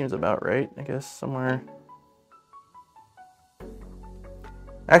 So that seems about right, I guess, somewhere.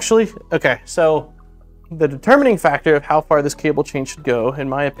 Actually, okay, so the determining factor of how far this cable chain should go, in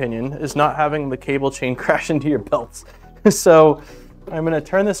my opinion, is not having the cable chain crash into your belts. So I'm gonna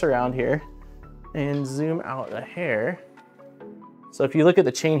turn this around here and zoom out a hair. So if you look at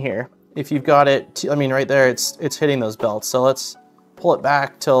the chain here, if you've got it, I mean, right there, it's hitting those belts. So let's pull it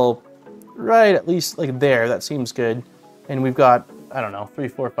back till right at least like there. That seems good. And we've got, I don't know, 3,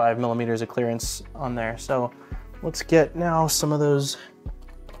 4, 5 millimeters of clearance on there. So let's get now some of those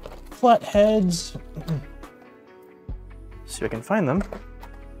flatheads. See if I can find them.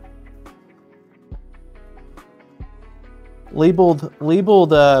 Labeled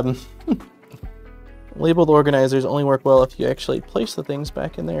labeled organizers only work well if you actually place the things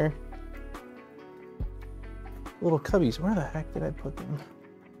back in their little cubbies. Where the heck did I put them?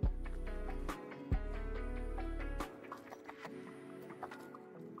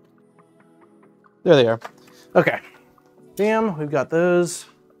 There they are. Okay. Bam, we've got those.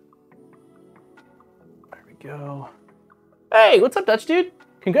 There we go. Hey, what's up, Dutch dude?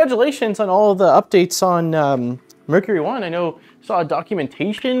 Congratulations on all of the updates on Mercury 1. I know saw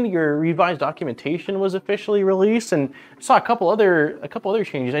documentation, your revised documentation was officially released, and saw a couple other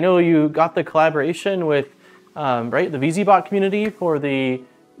changes. I know you got the collaboration with right, the VZBot community for the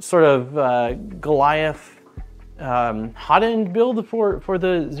sort of Goliath hotend build for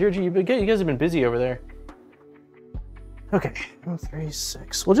the 0G. You guys have been busy over there. Okay, 3,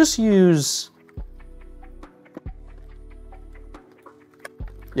 6. We'll just use.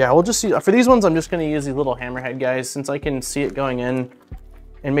 Yeah, we'll just see, for these ones, I'm just gonna use these little hammerhead guys since I can see it going in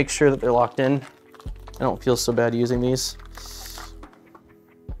and make sure that they're locked in. I don't feel so bad using these.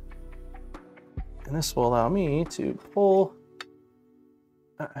 And this will allow me to pull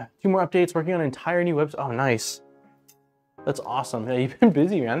 2 more updates, working on an entire new website. Oh, nice. That's awesome. Yeah, you've been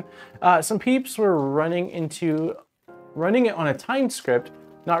busy, man. Some peeps were running it on a timed script,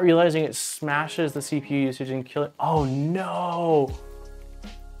 not realizing it smashes the CPU usage and kill it. Oh no.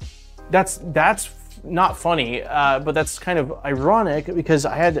 That's not funny, but that's kind of ironic because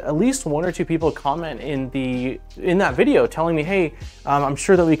I had at least 1 or 2 people comment in that video telling me, hey, I'm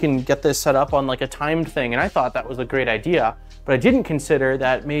sure that we can get this set up on like a timed thing, and I thought that was a great idea, but I didn't consider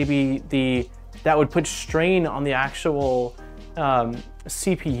that maybe that would put strain on the actual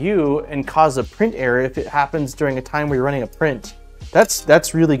CPU and cause a print error if it happens during a time where you're running a print.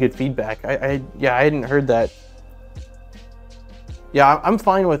 That's really good feedback. Yeah, I hadn't heard that. Yeah, I'm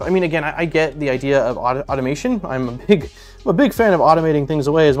fine with, I mean, again, I get the idea of automation. I'm a big fan of automating things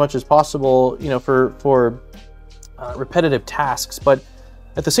away as much as possible, you know, for repetitive tasks. But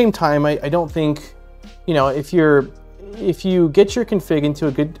at the same time, I don't think, you know, if you get your config into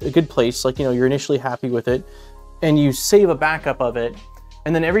a good place, like, you know, you're initially happy with it, and you save a backup of it,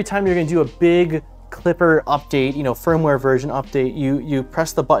 and then every time you're gonna do a big Clipper update, you know, firmware version update, you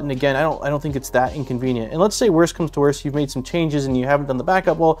press the button again. I don't think it's that inconvenient. And let's say worst comes to worst, you've made some changes and you haven't done the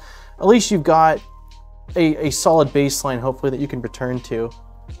backup. Well, at least you've got a solid baseline, hopefully, that you can return to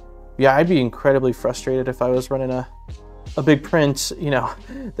Yeah, I'd be incredibly frustrated if I was running a big print, you know,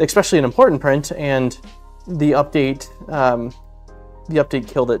 especially an important print, and the update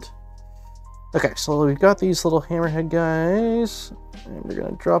killed it. Okay, so we've got these little hammerhead guys, and we're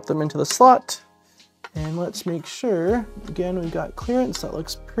gonna drop them into the slot. And let's make sure, again, we've got clearance. That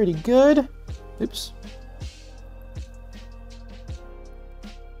looks pretty good. Oops.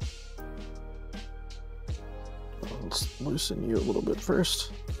 Let's loosen you a little bit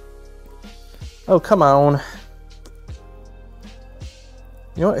first. Oh, come on.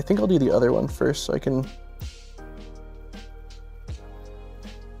 You know what? I think I'll do the other one first so I can...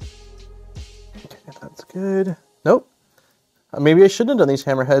 Okay, that's good. Nope. Maybe I shouldn't have done these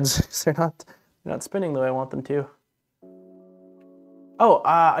hammerheads because they're not spinning the way I want them to. Oh,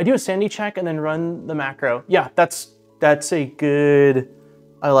 I do a sandy check and then run the macro. Yeah, that's a good...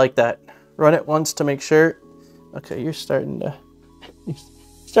 I like that. Run it once to make sure. Okay, you're starting to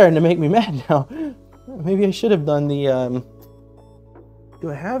make me mad now. Maybe I should have done the...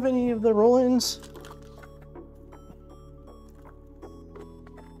 Do I have any of the roll-ins?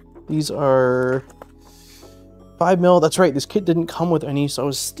 These are 5 mil. That's right, this kit didn't come with any, so I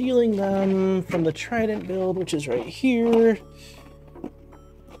was stealing them from the Trident build, which is right here.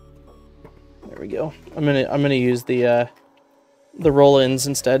 There we go. I'm gonna use the roll-ins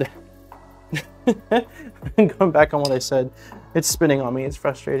instead. Going back on what I said, it's spinning on me. It's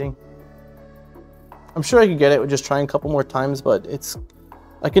frustrating. I'm sure I could get it with just trying a couple more times, but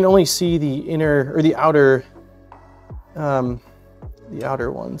I can only see the inner or the outer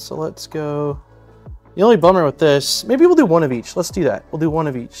one. So let's go. The only bummer with this, maybe we'll do one of each. Let's do that. We'll do one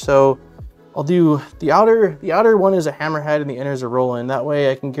of each. So I'll do the outer one is a hammerhead and the inner is a roll-in. That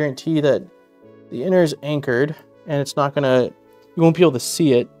way I can guarantee that the inner is anchored and it's not gonna, you won't be able to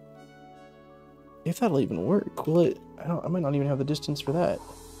see it. If that'll even work, will it? I might not even have the distance for that.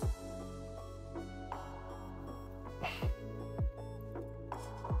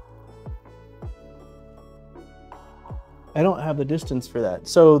 I don't have the distance for that.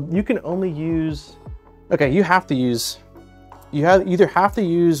 So you can only use, okay, you either have to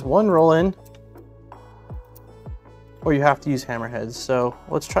use one roll-in or you have to use hammerheads. So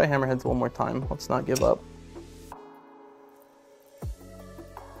let's try hammerheads one more time. Let's not give up.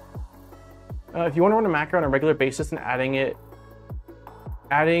 If you want to run a macro on a regular basis and adding it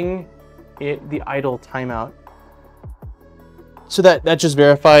the idle timeout. So that just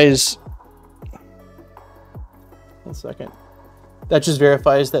verifies, one second. That just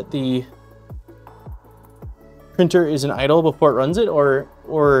verifies that the printer is an idle before it runs it, or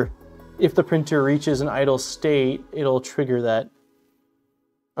if the printer reaches an idle state, it'll trigger that.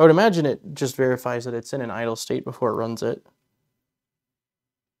 I would imagine it just verifies that it's in an idle state before it runs it.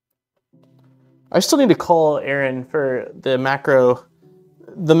 I still need to call Aaron for the macro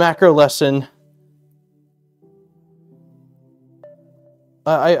lesson.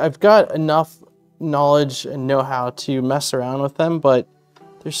 I've got enough knowledge and know-how to mess around with them, but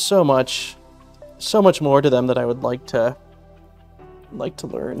there's so much more to them that I would like to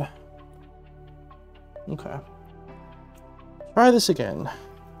learn. Okay. Try this again.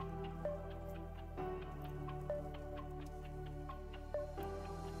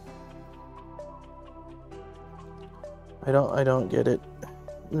 I don't get it.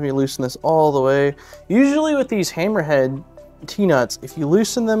 Let me loosen this all the way. Usually with these hammerhead T-nuts, if you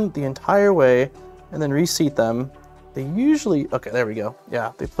loosen them the entire way and then reseat them, they usually, okay, there we go.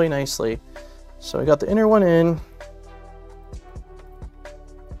 Yeah, they play nicely. So I got the inner one in.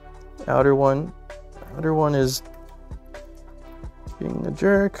 Outer one is being a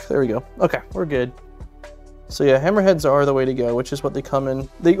jerk. There we go. Okay, we're good. So yeah, hammerheads are the way to go, which is what they come in.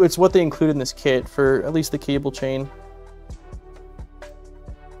 It's what they include in this kit for at least the cable chain.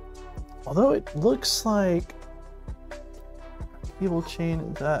 Although it looks like cable chain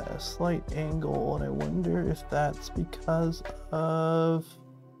is at a slight angle, and I wonder if that's because of...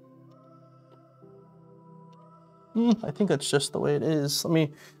 I think that's just the way it is. I'm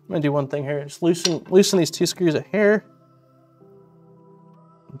gonna do one thing here. Just loosen these 2 screws a hair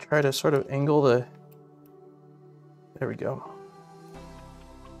and try to sort of angle the... There we go.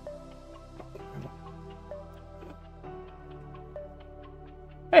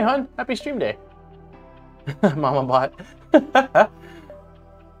 Hey, hon, happy stream day. Mama bot.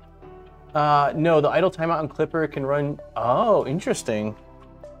 No, the idle timeout on Clipper can run... Oh, interesting.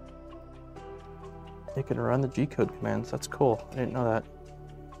 It can run the G-code commands. That's cool. I didn't know that.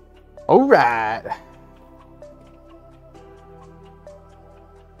 All right.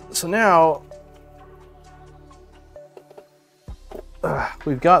 So now...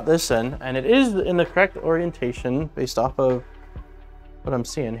 we've got this in, and it is in the correct orientation based off of what I'm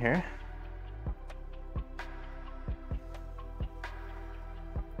seeing here.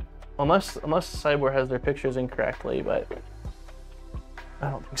 Unless SIBOOR has their pictures incorrectly, but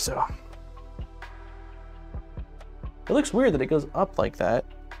I don't think so. It looks weird that it goes up like that,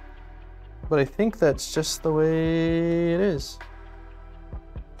 but I think that's just the way it is.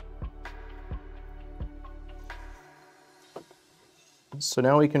 So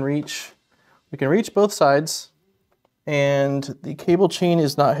now we can reach both sides, and the cable chain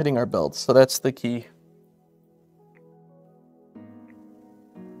is not hitting our belts, so that's the key.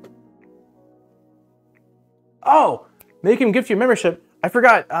 Oh, make him gift you a membership. I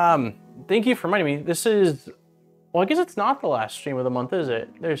forgot. Thank you for reminding me. This is, well, I guess it's not the last stream of the month, is it?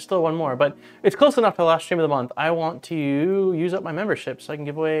 There's still one more, but it's close enough to the last stream of the month. I want to use up my membership so I can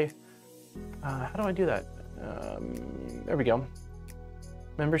give away, how do I do that? There we go.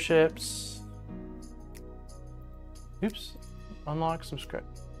 Memberships. Oops. Unlock, subscribe.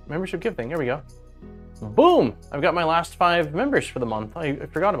 Membership gifting, there we go. Boom! I've got my last 5 members for the month. I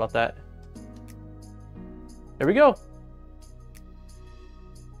forgot about that. There we go.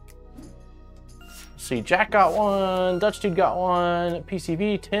 See, Jack got one, Dutch Dude got one,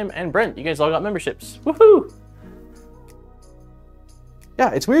 PCV, Tim, and Brent. You guys all got memberships. Woohoo!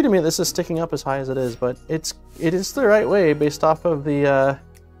 Yeah, it's weird to me that this is sticking up as high as it is, but it is the right way based off of the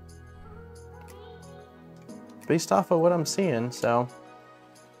based off of what I'm seeing. So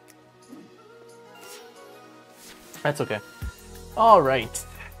that's okay. All right.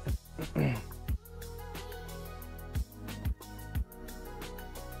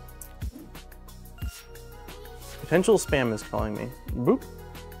 Potential spam is calling me. Boop.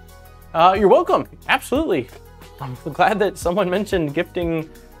 You're welcome. Absolutely. I'm glad that someone mentioned gifting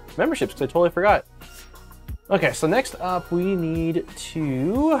memberships because I totally forgot. Okay, so next up we need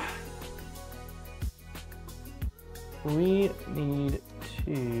to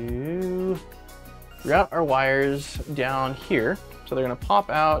route our wires down here. So they're gonna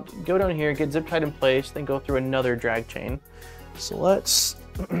pop out, go down here, get zip tied in place, then go through another drag chain. So let's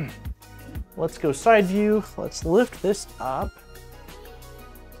go side view. Let's lift this up.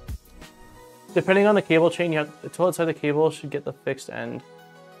 Depending on the cable chain, you have the toilet side of the cable should get the fixed end.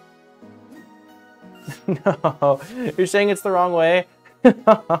 No, you're saying it's the wrong way?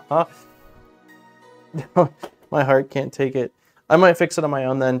 No, my heart can't take it. I might fix it on my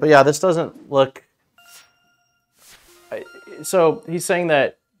own then. But yeah, this doesn't look... So he's saying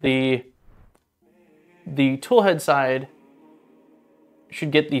that the toolhead side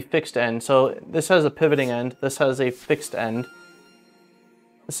should get the fixed end. So this has a pivoting end, this has a fixed end.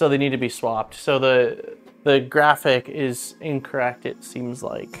 So they need to be swapped. So the graphic is incorrect, it seems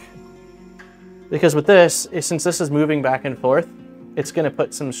like. Because with this, since this is moving back and forth, it's gonna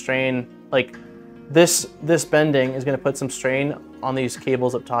put some strain, like this bending is gonna put some strain on these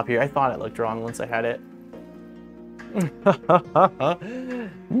cables up top here. I thought it looked wrong once I had it.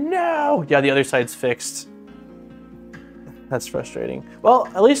 No! Yeah, the other side's fixed. That's frustrating. Well,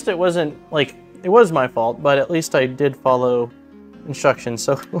 at least it wasn't, like, it was my fault, but at least I did follow instructions,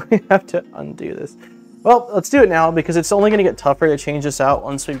 so we have to undo this. Well, let's do it now because it's only gonna get tougher to change this out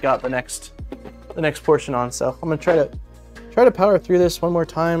once we've got the next portion on. So I'm gonna try to power through this one more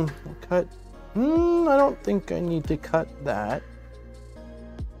time. We'll cut. I don't think I need to cut that.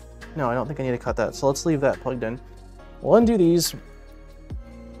 No, I don't think I need to cut that. So let's leave that plugged in. We'll undo these.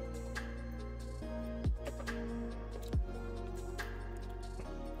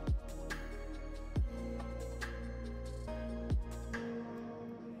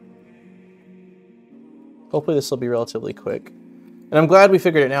 Hopefully this will be relatively quick. And I'm glad we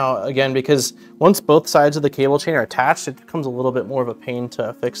figured it out again, because once both sides of the cable chain are attached, it becomes a little bit more of a pain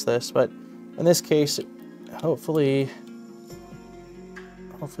to fix this. But in this case, hopefully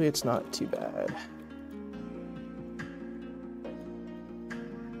it's not too bad.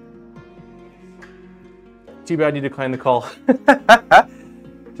 Too bad you declined the call.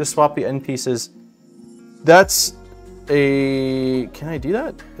 Just swap the end pieces. That's a, can I do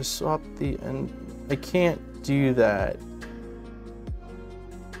that? Just swap the end. I can't do that.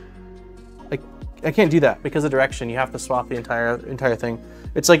 I can't do that because of direction. You have to swap the entire thing.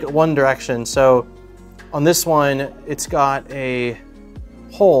 It's like one direction. So on this one, it's got a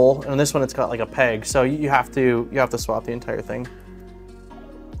hole, and on this one, it's got like a peg. So you have to swap the entire thing.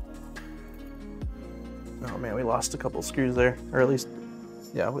 Oh man, we lost a couple screws there, or at least,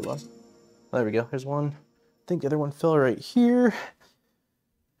 yeah, we lost. There we go. There's one. I think the other one fell right here.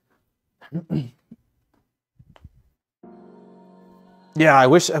 Yeah, I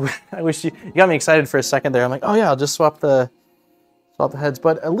wish you got me excited for a second there. I'm like, oh yeah, I'll just swap the heads.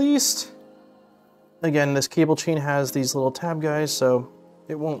 But at least again, this cable chain has these little tab guys, so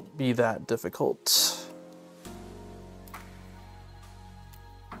it won't be that difficult.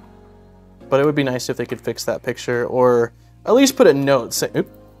 But it would be nice if they could fix that picture, or at least put a note saying, oops,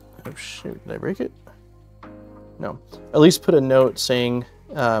 oh shoot, did I break it? No, at least put a note saying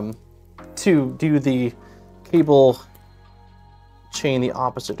to do the cable chain the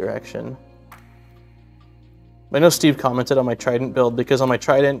opposite direction. I know Steve commented on my Trident build, because on my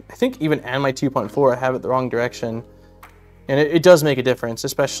Trident, I think even and my 2.4, I have it the wrong direction. And it does make a difference,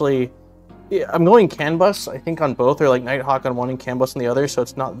 especially, I'm going CAN bus, I think on both, or like Nighthawk on one and CAN bus on the other, so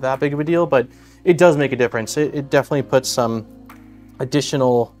it's not that big of a deal, but it does make a difference. It definitely puts some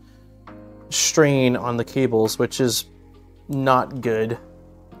additional strain on the cables, which is not good.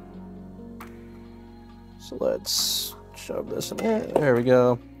 So let's shove this in there. There we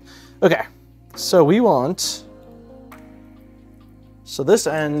go. Okay, so we want, so this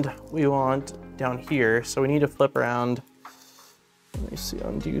end we want down here, so we need to flip around. Let me see,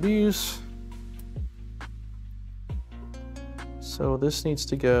 undo these. So this needs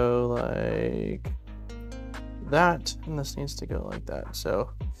to go like that, and this needs to go like that. So,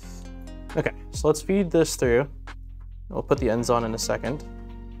 okay, so let's feed this through. We'll put the ends on in a second.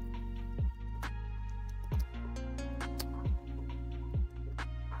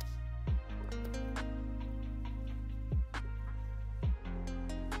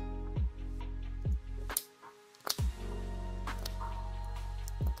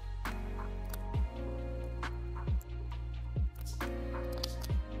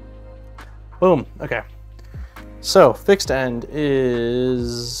 Boom, okay. So fixed end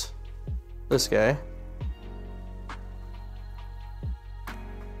is this guy.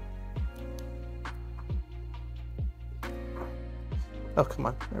 Oh, come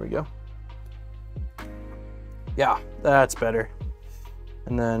on, there we go. Yeah, that's better.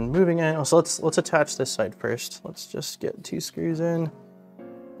 And then moving in, oh, so let's attach this side first. Let's just get 2 screws in.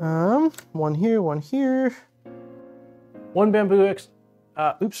 One here, one here. One bamboo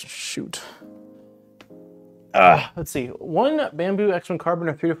oops, shoot. Let's see, 1 bamboo X1 carbon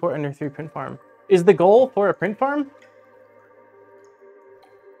or 3 to 4 Ender 3 print farm. Is the goal for a print farm?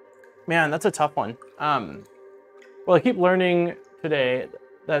 Man, that's a tough one. Well, I keep learning today.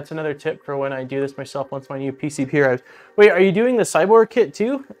 That's another tip for when I do this myself once my new PCP arrives. Wait, are you doing the SIBOOR kit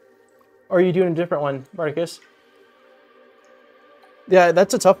too? Or are you doing a different one, Barticus? Yeah,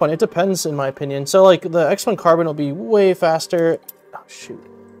 that's a tough one. It depends, in my opinion. So like the X1 carbon will be way faster. Oh shoot.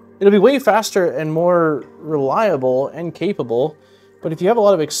 It'll be way faster and more reliable and capable. But if you have a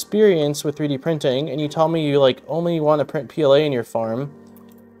lot of experience with 3D printing and you tell me you like only want to print PLA in your farm,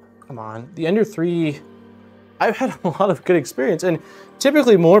 come on. The Ender 3, I've had a lot of good experience, and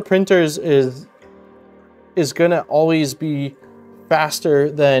typically more printers is gonna always be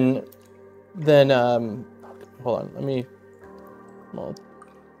faster than hold on, well,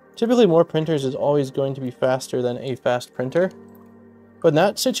 typically more printers is always going to be faster than a fast printer. But in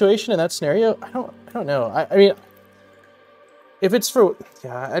that situation, in that scenario, I don't know. I mean, if it's for,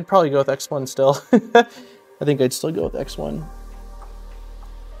 yeah, I'd probably go with X1 still. I think I'd still go with X1.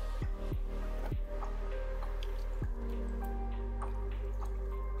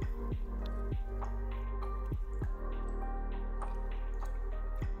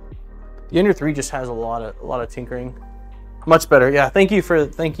 The Ender 3 just has a lot of tinkering. Much better, yeah. Thank you for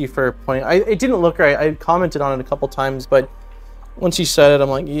pointing. It didn't look right. I commented on it a couple times, but once you said it, I'm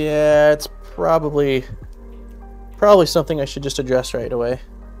like, yeah, it's probably something I should just address right away.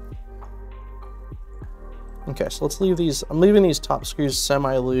 Okay, so let's leave these. I'm leaving these top screws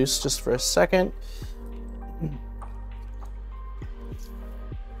semi-loose just for a second. There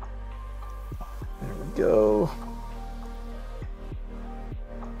we go.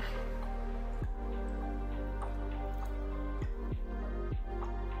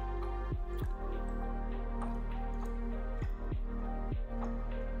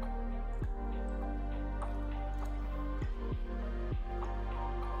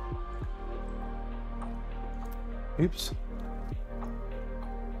 Oops.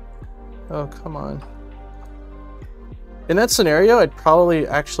 Oh, come on. In that scenario, I'd probably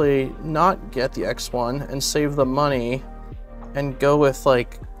actually not get the X1 and save the money and go with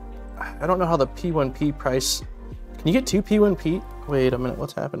like, I don't know how the P1P price, can you get 2 P1P? Wait a minute,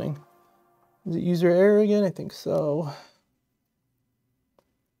 what's happening? Is it user error again? I think so.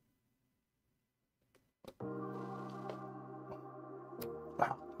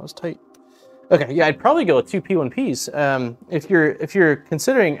 Wow, that was tight. Okay, yeah, I'd probably go with 2 P1Ps. If you're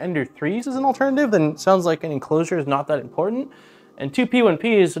considering Ender 3s as an alternative, then it sounds like an enclosure is not that important. And 2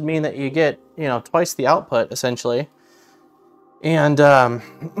 P1Ps would mean that you get, you know, twice the output, essentially. And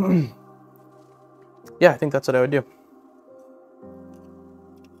yeah, I think that's what I would do.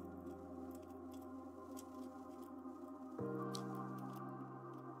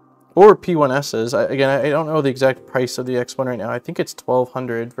 Or P1Ss. Again, I don't know the exact price of the X1 right now. I think it's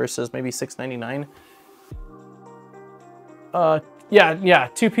 $1,200 versus maybe $699. Yeah,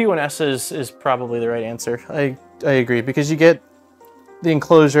 two P1Ss is probably the right answer. I agree, because you get the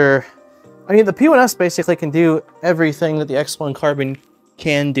enclosure. I mean, the P1S basically can do everything that the X1 Carbon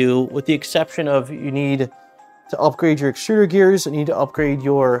can do, with the exception of you need to upgrade your extruder gears, you need to upgrade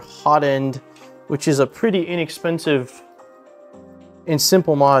your hot end, which is a pretty inexpensive and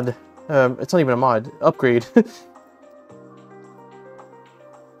simple mod. It's not even a mod, upgrade.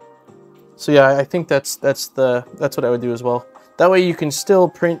 So yeah, I think that's what I would do as well. That way you can still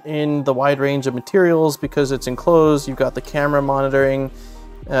print in the wide range of materials because it's enclosed. You've got the camera monitoring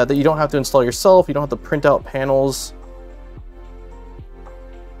that you don't have to install yourself. You don't have to print out panels.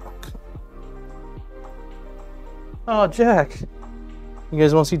 Oh, Jack. You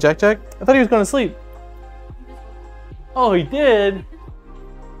guys want to see Jack? I thought he was going to sleep. Oh, he did.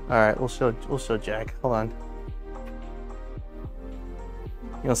 All right, we'll show Jack. Hold on.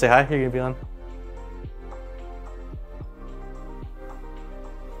 You want to say hi? You're going to be on.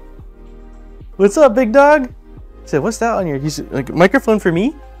 What's up, big dog? He said, what's that on your, he's like, microphone for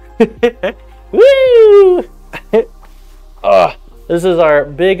me? Woo! Oh, this is our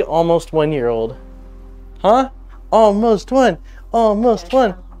big almost 1-year-old. Huh? Almost one. Almost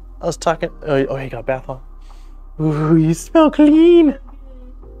one. I was talking, oh, he got bath on. Ooh, you smell clean.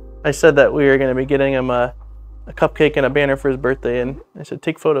 I said that we were going to be getting him a cupcake and a banner for his birthday, and I said,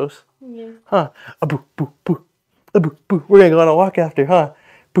 take photos. Yeah. Huh? Boo, boo, boo. Boo, boo. We're going to go on a walk after, huh?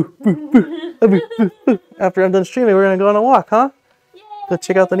 Boo, boo, boo. Boo, boo, boo. After I'm done streaming, we're going to go on a walk, huh? Yay. Go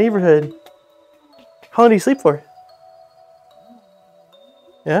check out the neighborhood. How long do you sleep for?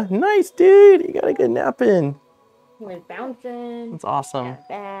 Yeah? Nice, dude. You got a good nap in. We're bouncing. That's awesome.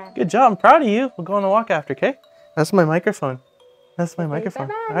 Good job. I'm proud of you. We'll go on a walk after, okay? That's my microphone. That's my microphone.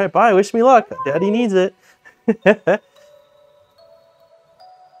 Bye-bye. All right, bye. Wish me luck. Daddy needs it.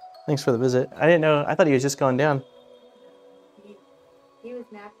 Thanks for the visit. I didn't know. I thought he was just going down. He was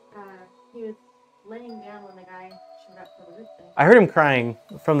he was laying down when the guy showed up for the roof thing. I heard him crying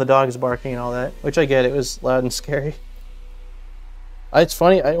from the dogs barking and all that, which I get. It was loud and scary. It's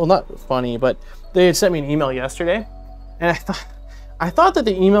funny. Well, not funny, but they had sent me an email yesterday, and I thought that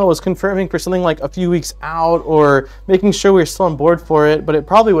the email was confirming for something like a few weeks out or making sure we were still on board for it, but it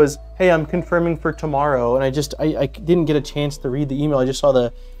probably was, hey, I'm confirming for tomorrow, and I didn't get a chance to read the email. I just saw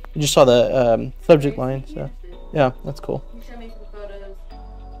the subject line. So yeah, that's cool. You showed me some photos.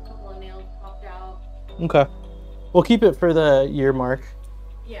 A couple of nails popped out. Okay, we'll keep it for the year mark.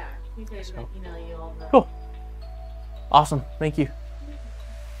 Yeah, he's going to email you all the. Cool. Awesome. Thank you.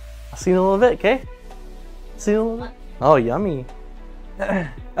 I'll see you in a little bit, okay? See you in a little bit. Oh, yummy.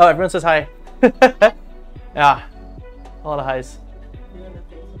 Oh, everyone says hi. Yeah, a lot of highs.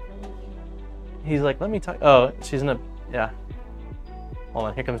 He's like, let me talk. Oh, she's in a, yeah. Hold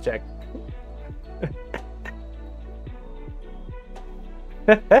on, here comes Jack.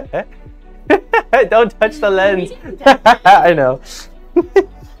 Don't touch the lens. I know.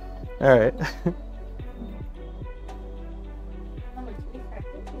 All right.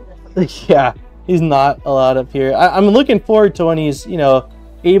 Yeah, he's not allowed up here. I'm looking forward to when he's,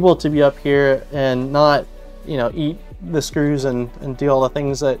 able to be up here and not, eat the screws and do all the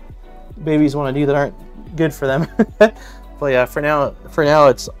things that babies want to do that aren't good for them. But yeah, for now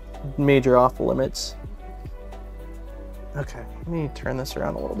it's major off limits. Okay, let me turn this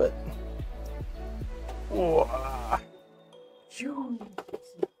around a little bit. Whoa. Yeah,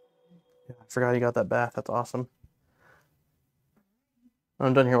 I forgot you got that bath. That's awesome. When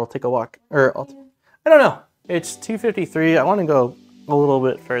I'm done here, we'll take a walk. Or I don't know. It's 2:53. I want to go a little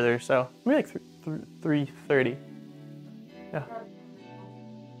bit further, so maybe like 3:30. Yeah.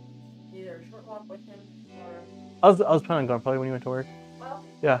 Either a short walk with him or. I was planning on going probably when you went to work. Well.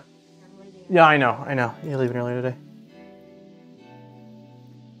 Yeah. Yeah, I know. You're leaving early today.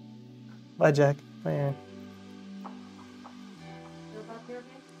 Bye, Jack. Bye, Aaron.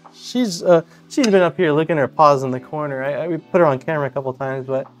 She's been up here licking her paws in the corner. We put her on camera a couple times,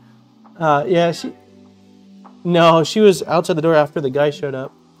 but yeah, she was outside the door after the guy showed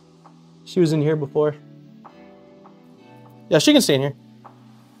up. She was in here before. Yeah, she can stay in here.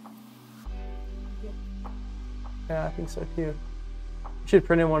 Yeah, I think so too. You should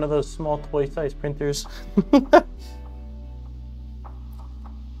print in one of those small toy-sized printers.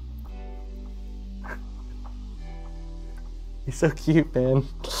 He's so cute, man.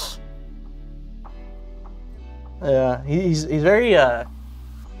 Yeah, he's very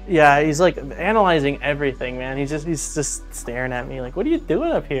Yeah, he's like analyzing everything, man. He's just staring at me like, what are you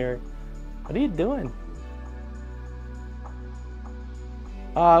doing up here? What are you doing?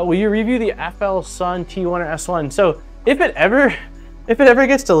 Will you review the FL Sun T1 or S1? So if it ever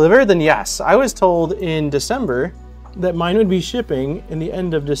gets delivered, then yes. I was told in December that mine would be shipping in the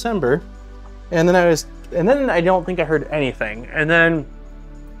end of December, and then I don't think I heard anything, and then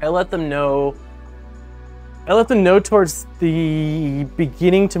I let them know towards the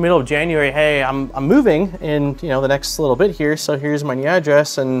beginning to middle of January, hey, I'm moving in, you know, the next little bit here, so here's my new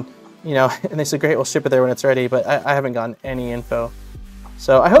address, and you know, and they said, great, we'll ship it there when it's ready, but I haven't gotten any info.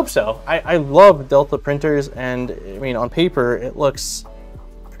 So I hope so. I love Delta printers, and I mean, on paper, it looks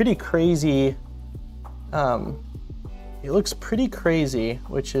pretty crazy. It looks pretty crazy,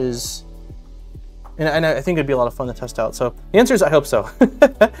 which is, and I think it'd be a lot of fun to test out. So the answer is I hope so,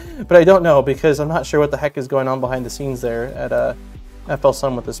 but I don't know because I'm not sure what the heck is going on behind the scenes there at FL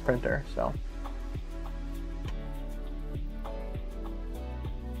Sun with this printer. So.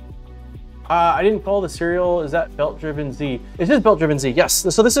 I didn't follow the serial. Is that belt-driven Z? It is belt-driven Z, yes.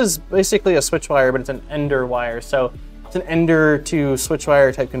 So this is basically a switch wire, but it's an ender wire. So it's an ender to switch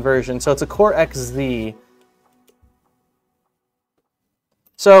wire type conversion. So it's a Core XZ.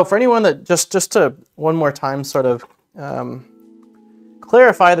 So for anyone that just to one more time sort of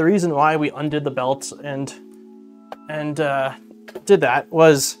clarify the reason why we undid the belts and did that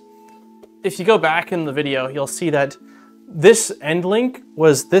was, if you go back in the video, you'll see that this end link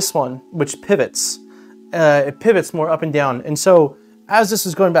was this one, which pivots. It pivots more up and down. And so as this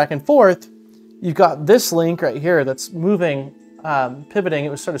is going back and forth, you've got this link right here that's moving, pivoting. It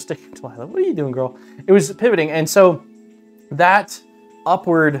was sort of sticking to my leg. What are you doing, girl? It was pivoting. And so that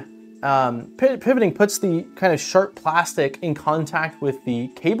upward pivoting puts the kind of sharp plastic in contact with the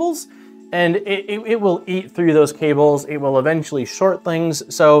cables, and it will eat through those cables. It will eventually short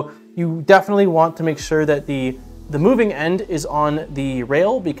things. So you definitely want to make sure that the moving end is on the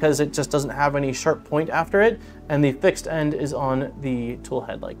rail because it just doesn't have any sharp point after it, and the fixed end is on the tool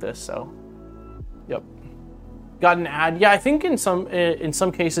head like this. So, yep. Got an ad. Yeah, I think in some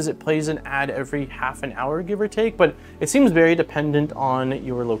cases it plays an ad every half an hour, give or take, but it seems very dependent on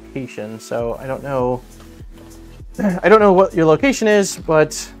your location. So I don't know what your location is,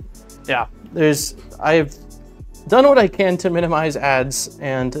 but yeah, I've done what I can to minimize ads,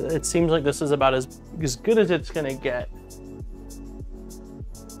 and it seems like this is about as good as it's gonna get.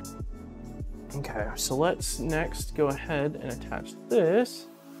 Okay, so let's next go ahead and attach this.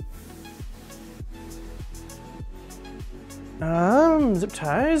 Zip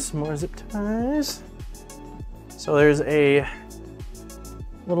ties, more zip ties. So there's a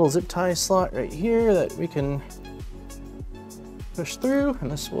little zip tie slot right here that we can push through,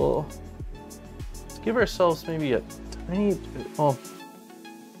 and this will give ourselves maybe a tiny bit, well,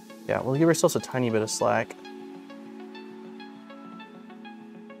 yeah, we'll give ourselves a tiny bit of slack.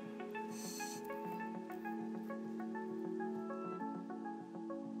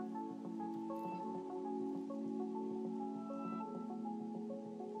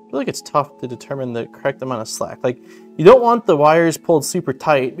 I feel like it's tough to determine the correct amount of slack. Like, you don't want the wires pulled super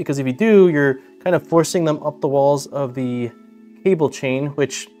tight, because if you do, you're kind of forcing them up the walls of the cable chain,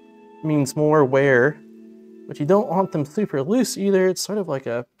 which means more wear, but you don't want them super loose either. It's sort of like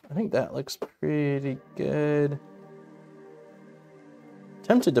a, I think that looks pretty good.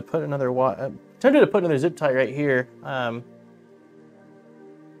 Tempted to put another zip tie right here.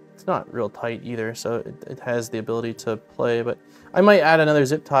 It's not real tight either, so it has the ability to play, but I might add another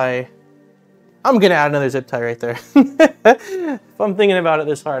zip tie. I'm gonna add another zip tie right there. If I'm thinking about it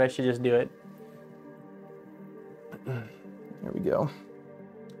this hard, I should just do it. There we go.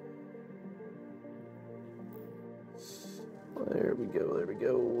 There we go, there we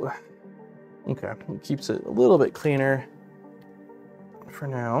go. Okay, it keeps it a little bit cleaner for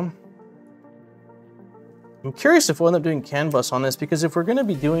now. I'm curious if we'll end up doing CAN bus on this, because if we're gonna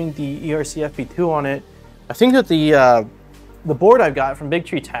be doing the ERC FP2 on it, I think that the board I've got from Big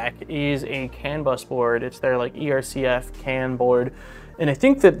Tree Tech is a CAN bus board. It's their like ERCF CAN board. And I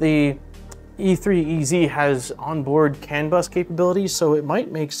think that the E3EZ has onboard CAN bus capabilities, so it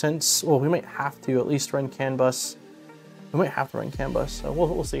might make sense. Well, we might have to at least run CAN bus. We might have to run CAN bus, so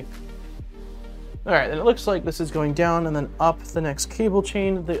we'll see. All right, and it looks like this is going down and then up the next cable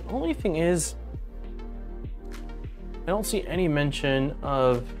chain. The only thing is, I don't see any mention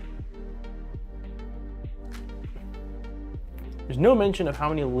of, there's no mention of how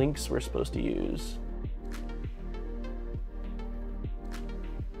many links we're supposed to use.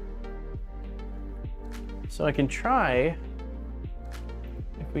 So I can try,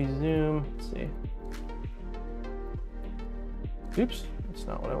 if we zoom, let's see. Oops, That's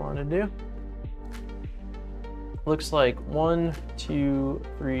not what I wanted to do. Looks like 1, 2,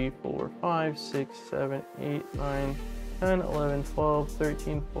 3, 4, 5, 6, 7, 8, 9, 10, 11, 12,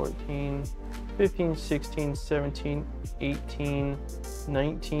 13, 14, 15, 16, 17, 18,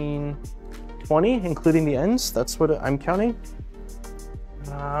 19, 20, including the ends. That's what I'm counting.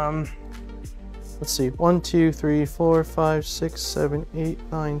 Let's see, 1, 2, 3, 4, 5, 6, 7, 8,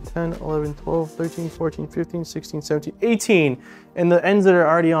 9, 10, 11, 12, 13, 14, 15, 16, 17, 18, and the ends that are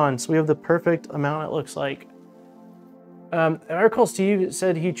already on. So we have the perfect amount, it looks like. I recall Steve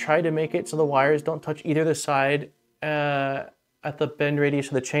said he tried to make it so the wires don't touch either the side at the bend radius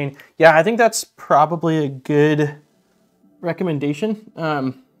of the chain. Yeah, I think that's probably a good recommendation.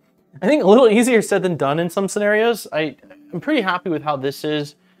 I think a little easier said than done in some scenarios. I'm pretty happy with how this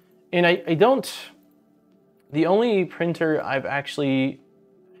is. And the only printer I've actually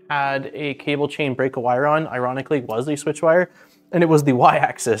had a cable chain break a wire on, ironically, was a switch wire, and it was the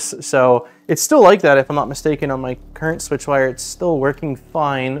Y-axis. So it's still like that, if I'm not mistaken, on my current switch wire. It's still working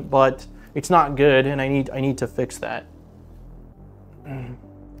fine, but it's not good, and I need to fix that.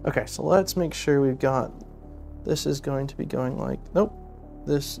 Okay, so let's make sure we've got, this is going to be going like, nope,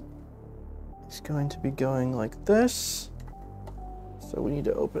 this is going to be going like this. So we need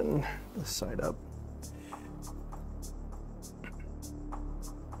to open this side up.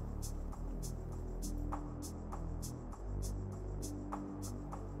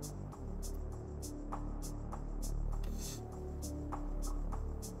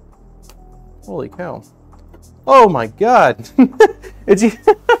 Holy cow. Oh my God. It's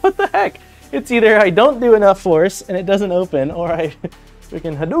what the heck? It's either I don't do enough force and it doesn't open, or I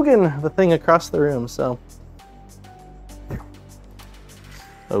freaking Hadouken the thing across the room, so.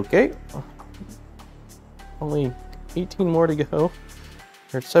 Okay. Only 18 more to go.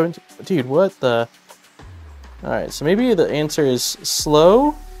 Or 17. Dude, what the? Alright, so maybe the answer is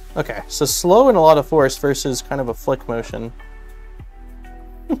slow. Okay, so slow and a lot of force versus kind of a flick motion.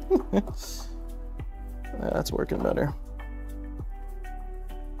 That's working better.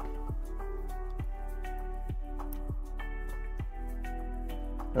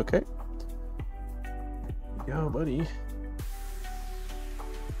 Okay. Go, buddy.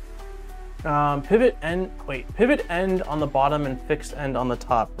 Pivot end on the bottom and fixed end on the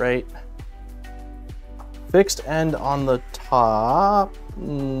top, right? Fixed end on the top?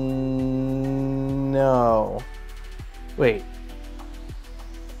 No. Wait.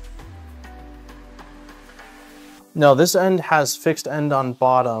 No, this end has fixed end on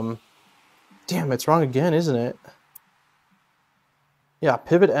bottom. Damn, it's wrong again, isn't it? Yeah,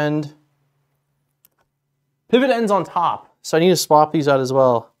 pivot end. Pivot end's on top, so I need to swap these out as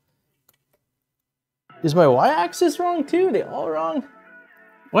well. Is my y-axis wrong too? They all wrong?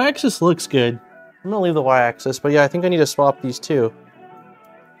 Y-axis looks good. I'm gonna leave the y-axis, but yeah, I think I need to swap these too.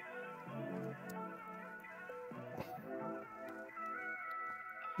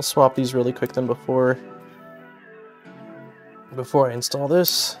 I'll swap these really quick then before I install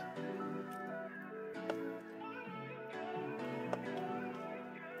this.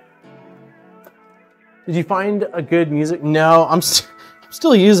 Did you find a good music? No, I'm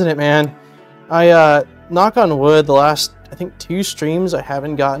still using it, man. I, knock on wood, the last, I think, 2 streams I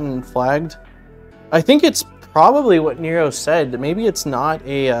haven't gotten flagged. I think it's probably what Nero said. Maybe it's not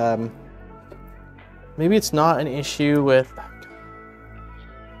a, maybe it's not an issue with,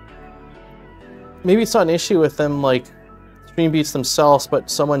 maybe it's not an issue with them, like, stream beats themselves, but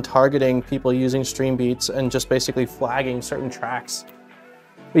someone targeting people using stream beats and just basically flagging certain tracks.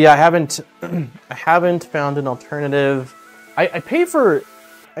 But yeah, I haven't found an alternative. I pay for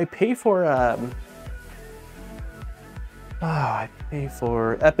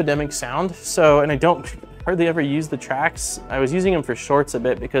Epidemic Sound, so, and I don't hardly ever use the tracks. I was using them for shorts a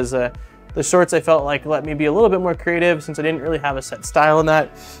bit because the shorts I felt like let me be a little bit more creative since I didn't really have a set style in that.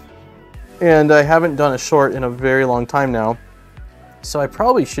 And I haven't done a short in a very long time now. So I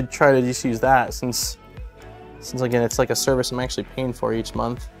probably should try to just use that since again, it's like a service I'm actually paying for each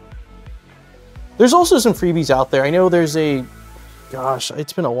month. There's also some freebies out there. I know there's a, gosh,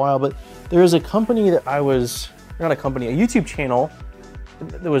 it's been a while, but there was a company that a YouTube channel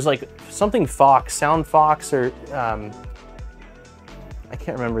that was like something Fox, Sound Fox, or I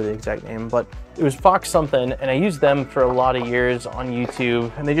can't remember the exact name, but it was Fox something, and I used them for a lot of years on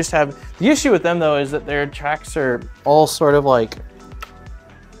YouTube, and they just have, the issue with them though is that their tracks are all sort of like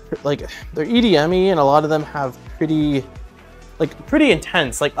they're EDM-y, and a lot of them have pretty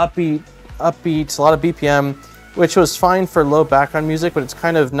intense, like upbeats, a lot of BPM, which was fine for low background music, but it's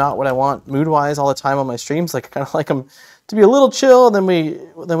kind of not what I want mood-wise all the time on my streams. Like, I kind of like them to be a little chill, and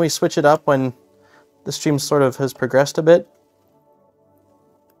then we switch it up when the stream sort of has progressed a bit.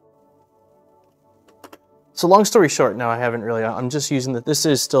 So long story short, no, I haven't really. I'm just using that. This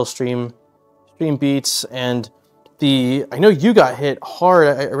is still Stream Beats, and I know you got hit hard.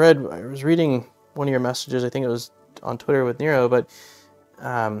 I was reading one of your messages. I think it was on Twitter with Nero, but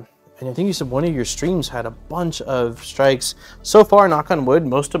and I think you said one of your streams had a bunch of strikes. So far, knock on wood,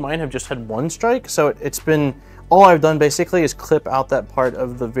 most of mine have just had one strike. So it's been, all I've done basically is clip out that part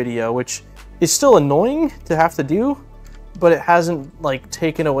of the video, which is still annoying to have to do, but it hasn't like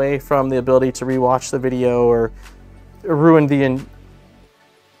taken away from the ability to rewatch the video or ruined what's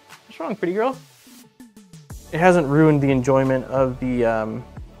wrong, pretty girl? It hasn't ruined the enjoyment of the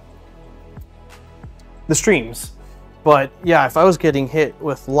streams. But yeah, if I was getting hit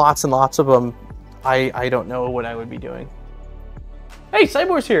with lots and lots of them, I don't know what I would be doing. Hey,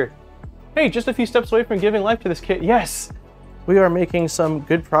 SIBOOR's here. Hey, just a few steps away from giving life to this kit. Yes, we are making some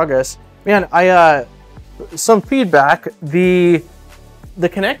good progress. Man, some feedback. The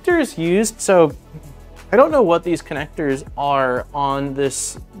connectors used, so I don't know what these connectors are on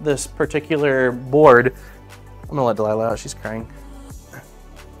this particular board. I'm gonna let Delilah out, she's crying.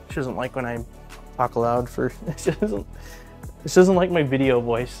 She doesn't like when I talk aloud for, she doesn't like my video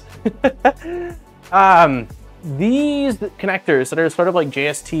voice. These connectors that are sort of like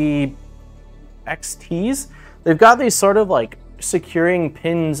JST XTs, they've got these sort of like securing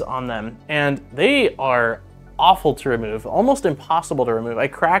pins on them, and they are awful to remove, almost impossible to remove. I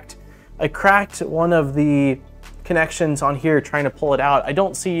cracked one of the connections on here trying to pull it out. I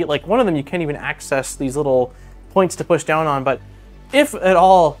don't see, like one of them you can't even access these little points to push down on, but if at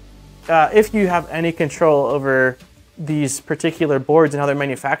all, if you have any control over these particular boards and how they're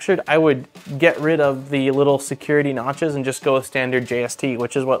manufactured, I would get rid of the little security notches and just go with standard JST,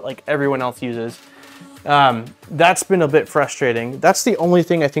 which is what like everyone else uses. That's been a bit frustrating. That's the only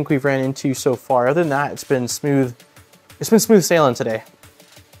thing I think we've ran into so far. Other than that, it's been smooth sailing today.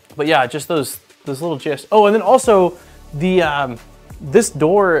 But yeah, just those little JST. Oh, and then also the this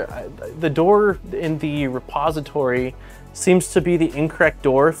door, the door in the repository seems to be the incorrect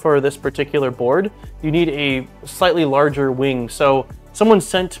door for this particular board. You need a slightly larger wing. So someone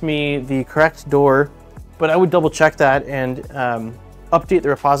sent me the correct door, but I would double check that and update the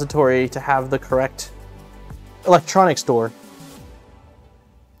repository to have the correct electronics door.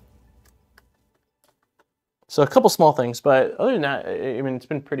 So a couple small things, but other than that, I mean, it's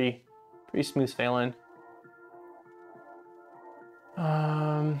been pretty smooth sailing.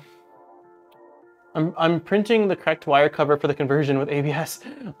 I'm printing the correct wire cover for the conversion with ABS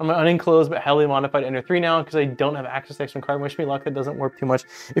on my unenclosed but heavily modified Ender 3 now because I don't have access to external carbon. Wish me luck, that doesn't warp too much.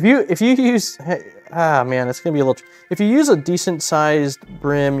 If you use, man, it's gonna be a little, if you use a decent sized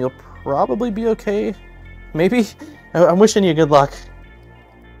brim, you'll probably be okay. Maybe? I'm wishing you good luck.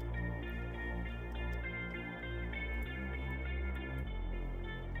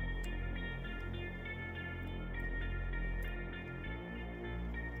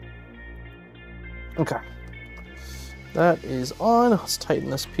 Okay, that is on. Let's tighten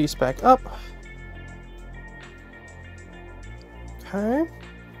this piece back up. Okay,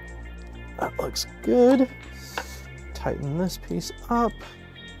 that looks good. Tighten this piece up.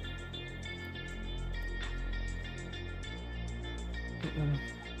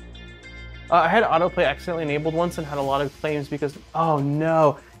 I had autoplay accidentally enabled once and had a lot of claims because, oh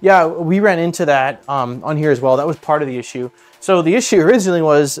no. Yeah, we ran into that on here as well. That was part of the issue. So the issue originally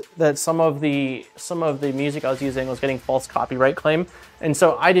was that some of the music I was using was getting false copyright claim. And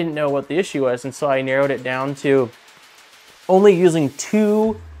so I didn't know what the issue was. And so I narrowed it down to only using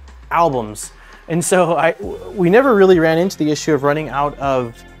 2 albums. And so we never really ran into the issue of running out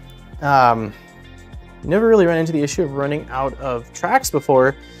of, tracks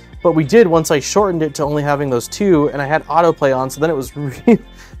before. But we did once I shortened it to only having those 2, and I had autoplay on, so then it was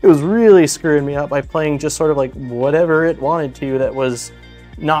really screwing me up by playing just sort of like whatever it wanted to that was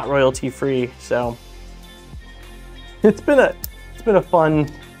not royalty free. So it's been a fun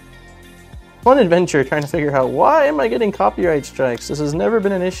adventure trying to figure out why am I getting copyright strikes. This has never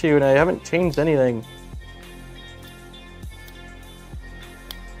been an issue, and I haven't changed anything.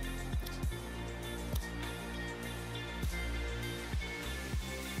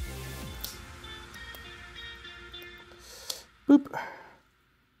 Boop,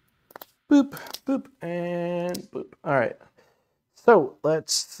 boop, boop, and boop. All right, so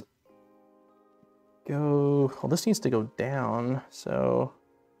let's go, well, this needs to go down, so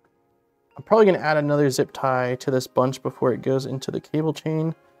I'm probably gonna add another zip tie to this bunch before it goes into the cable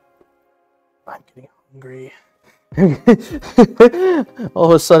chain. I'm getting hungry. All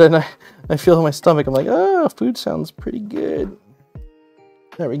of a sudden, I feel in my stomach, I'm like, oh, food sounds pretty good.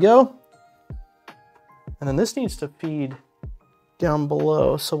 There we go. And then this needs to feed down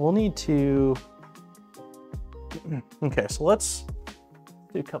below, so we'll need to Okay, so let's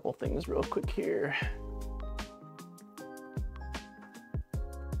do a couple things real quick here.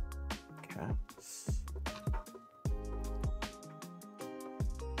 Okay.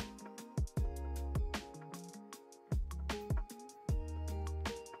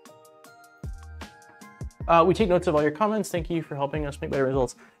 We take notes of all your comments. Thank you for helping us make better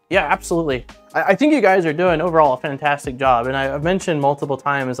results. Yeah, absolutely. I think you guys are doing overall a fantastic job. And I've mentioned multiple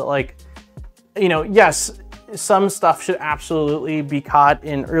times that, like, you know, yes, some stuff should absolutely be caught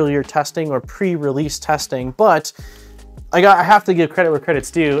in earlier testing or pre-release testing, but I have to give credit where credit's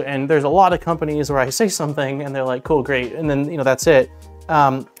due. And there's a lot of companies where I say something and they're like, cool, great. And then, you know, that's it.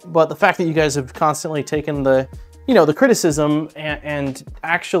 But the fact that you guys have constantly taken the, you know, the criticism and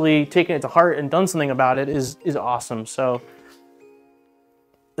actually taken it to heart and done something about it is awesome. So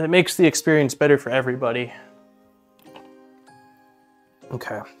it makes the experience better for everybody.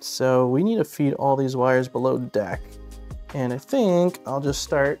 Okay, so we need to feed all these wires below deck. And I think I'll just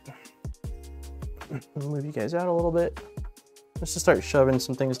start, move you guys out a little bit. Let's just start shoving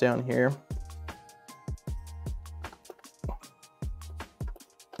some things down here.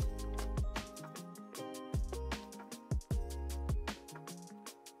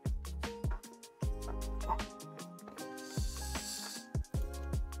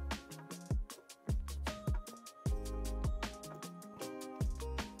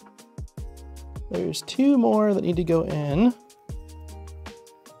 There's 2 more that need to go in.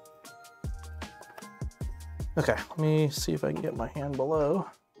 Okay, let me see if I can get my hand below.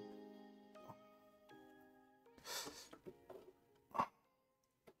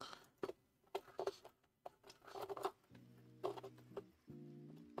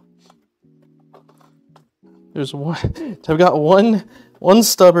 There's one, I've got one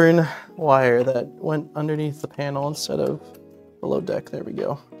stubborn wire that went underneath the panel instead of below deck. There we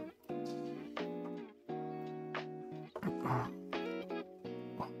go.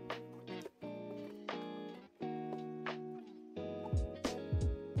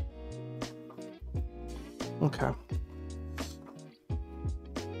 Okay.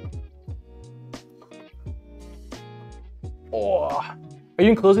 Oh, are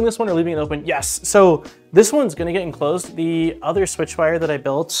you enclosing this one or leaving it open? Yes. So this one's going to get enclosed. The other switch wire that I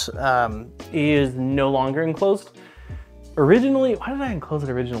built is no longer enclosed. Originally, why did I enclose it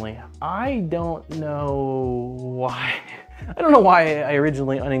originally? I don't know why. I don't know why I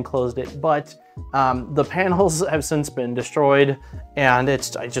originally unenclosed it, but the panels have since been destroyed, and I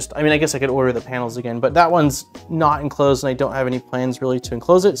mean, I guess I could order the panels again, but that one's not enclosed, and I don't have any plans really to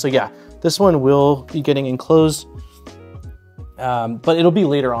enclose it. So yeah, this one will be getting enclosed, but it'll be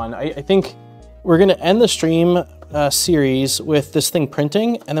later on. I think we're gonna end the stream series with this thing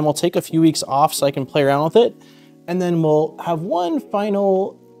printing, and then we'll take a few weeks off so I can play around with it. And then we'll have one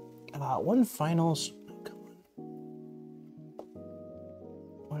final,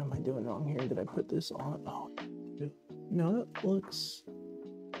 what am I doing wrong here? Did I put this on? Oh, no, that looks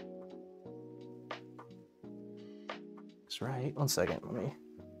right. One second,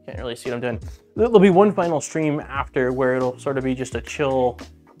 can't really see what I'm doing. There'll be one final stream after where it'll sort of be just a chill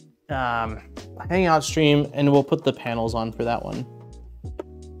hangout stream, and we'll put the panels on for that one.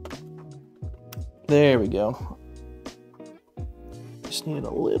 There we go. Just needed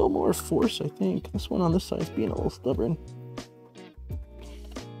a little more force, I think. This one on this side is being a little stubborn.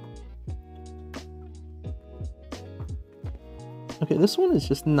 Okay, this one is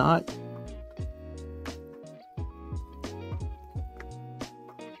just not.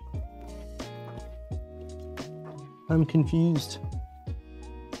 I'm confused.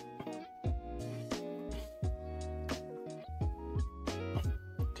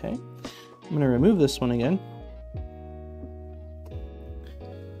 Okay, I'm gonna remove this one again.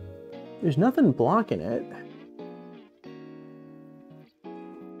 There's nothing blocking it.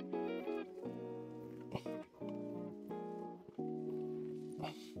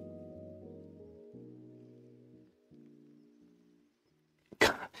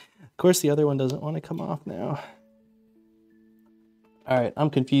 Of course, the other one doesn't want to come off now. All right,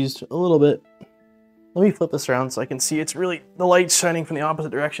 I'm confused a little bit. Let me flip this around so I can see. It's really, the light's shining from the opposite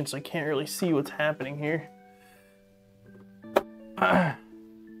direction, so I can't really see what's happening here. Are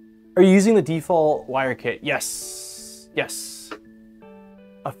you using the default wire kit? Yes, yes.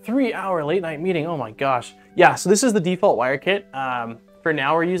 A 3-hour late night meeting, oh my gosh. Yeah, so this is the default wire kit. For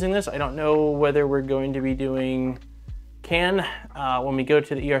now we're using this. I don't know whether we're going to be doing CAN when we go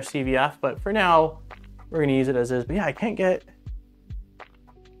to the ERCVF, but for now, we're gonna use it as is. But yeah, I can't get,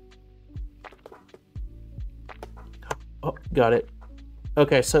 oh, got it.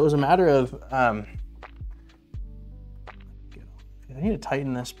 Okay, so it was a matter of, I I need to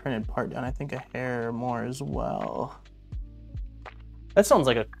tighten this printed part down, I think a hair more as well. That sounds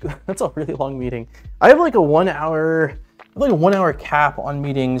like that's a really long meeting. I have like a 1 hour, like a 1 hour cap on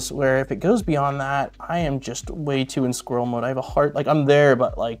meetings where if it goes beyond that, I am just way too in squirrel mode. I have a heart, like I'm there,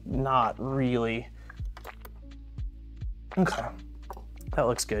 but like not really. Okay, that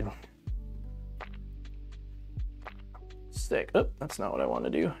looks good. Sick. Oh, that's not what I want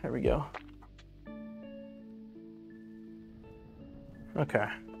to do. There we go. Okay.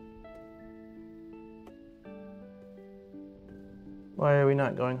 Why are we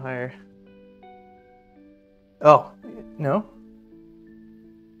not going higher? Oh, no?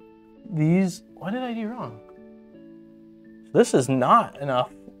 These, what did I do wrong? This is not enough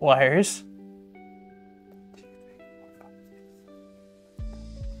wires.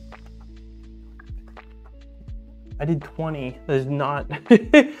 I did 20. That is not,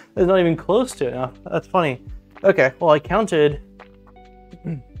 that's not even close to enough. That's funny. Okay, well I counted.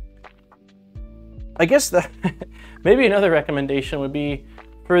 I guess that maybe another recommendation would be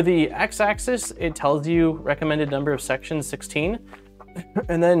for the x-axis, it tells you recommended number of sections 16.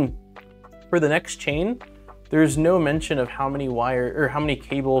 And then for the next chain, there's no mention of how many wire or how many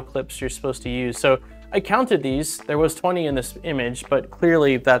cable clips you're supposed to use. So I counted these, there was 20 in this image, but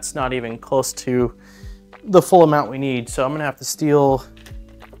clearly that's not even close to the full amount we need. So I'm gonna have to steal,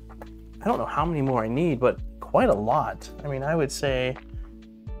 I don't know how many more I need, but quite a lot. I mean, I would say,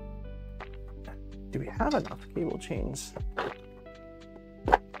 do we have enough cable chains?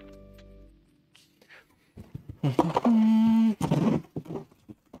 I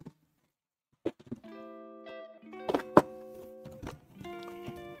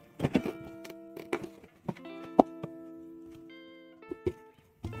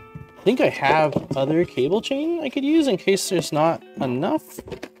think I have other cable chain I could use in case there's not enough.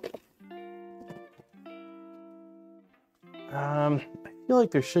 I feel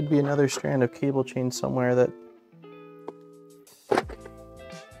like there should be another strand of cable chain somewhere that... Where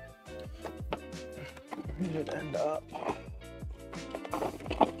did it end up?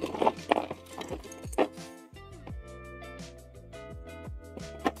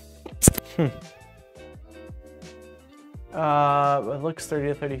 It looks 30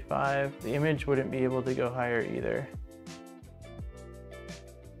 to 35. The image wouldn't be able to go higher either.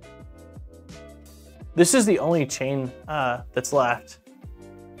 This is the only chain that's left.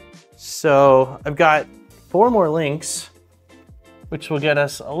 So I've got 4 more links, which will get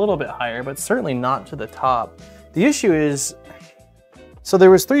us a little bit higher, but certainly not to the top. The issue is, so there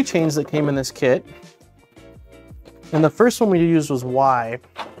was 3 chains that came in this kit, and the first one we used was Y.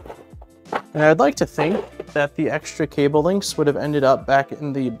 And I'd like to think that the extra cable links would have ended up back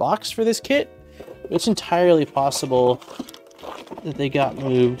in the box for this kit. It's entirely possible that they got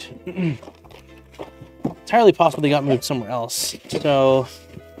moved. Entirely possible they got moved somewhere else. So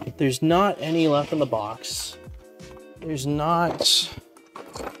there's not any left in the box. There's not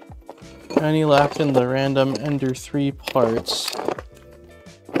any left in the random Ender 3 parts.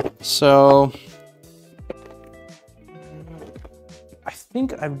 So I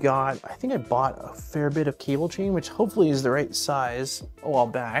think I bought a fair bit of cable chain, which hopefully is the right size a while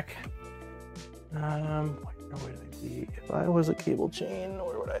back. Where would I be? If I was a cable chain,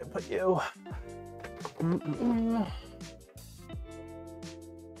 where would I put you?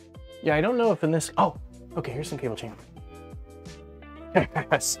 Yeah, I don't know if in this, oh, okay, here's some cable chain.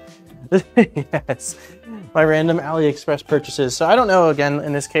 Yes, yes, my random AliExpress purchases. So I don't know, again,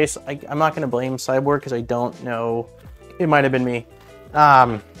 in this case, I'm not gonna blame SIBOOR because I don't know, it might have been me.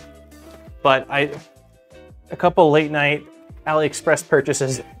 But a couple late night AliExpress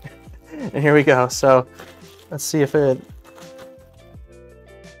purchases and here we go. So let's see if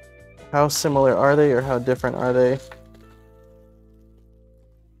how similar are they or how different are they?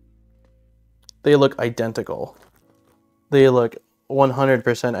 They look identical. They look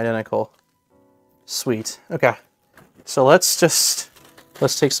 100% identical. Sweet. Okay. So let's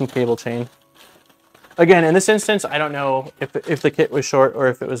take some cable chain. Again, in this instance, I don't know if the kit was short or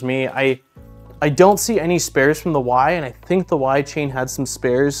if it was me. I don't see any spares from the Y, and I think the Y chain had some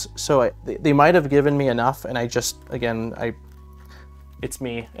spares, so they might have given me enough, and I just, again, it's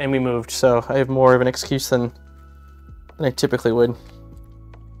me, and we moved, so I have more of an excuse than I typically would.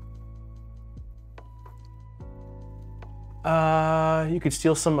 You could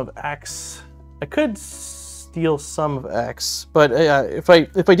steal some of X. I could steal some of X, but if I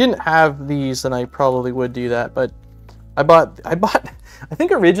didn't have these, then I probably would do that. But I bought. I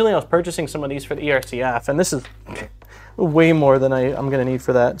think originally I was purchasing some of these for the ERCF, and this is way more than I'm gonna need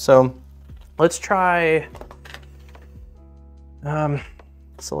for that. So let's try.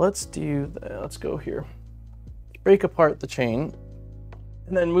 So let's go here. Break apart the chain.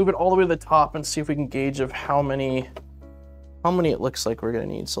 and then move it all the way to the top and see if we can gauge of how many it looks like we're gonna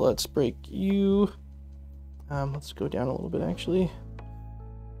need. So let's break you. Let's go down a little bit actually.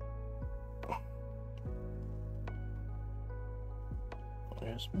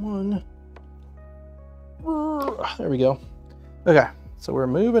 There's one. There we go. Okay, so we're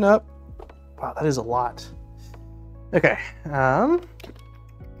moving up. Wow, that is a lot. Okay.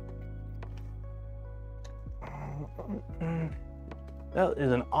 That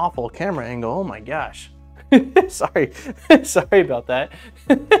is an awful camera angle. Oh my gosh. Sorry. Sorry about that.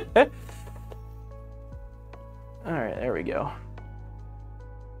 All right, there we go.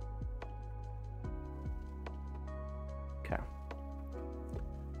 Okay.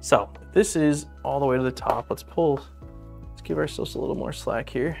 So this is all the way to the top. Let's give ourselves a little more slack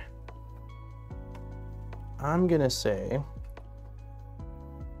here. I'm gonna say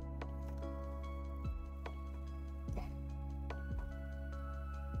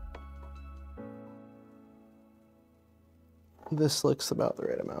this looks about the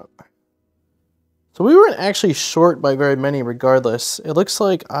right amount. So we weren't actually short by very many regardless. It looks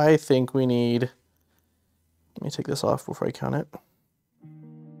like I think we need, let me take this off before I count it.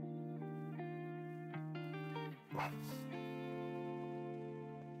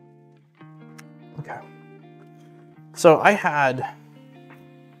 Okay. So I had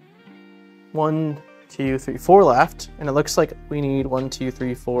 1, 2, 3, 4 left, and it looks like we need 1, 2,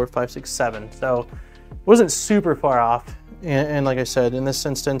 3, 4, 5, 6, 7. So it wasn't super far off. And like I said, in this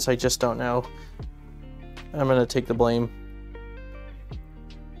instance, I just don't know. I'm gonna take the blame.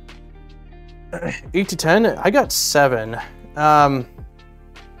 8 to 10, I got 7.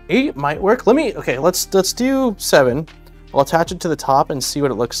 8 might work. Okay, let's do 7. I'll attach it to the top and see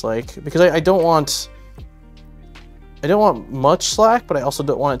what it looks like, because I don't want much slack, but I also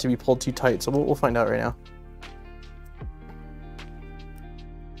don't want it to be pulled too tight. So we'll find out right now.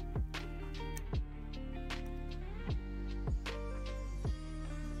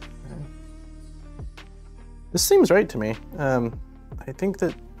 This seems right to me. I think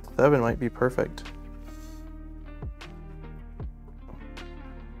that 7 might be perfect.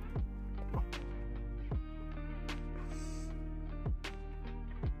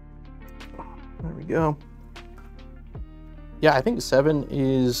 There we go. Yeah, I think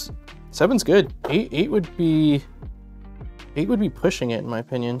 7's good. 8 would be pushing it in my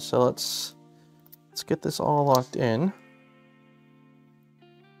opinion. So let's get this all locked in.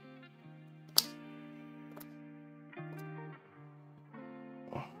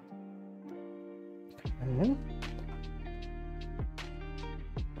 Okay.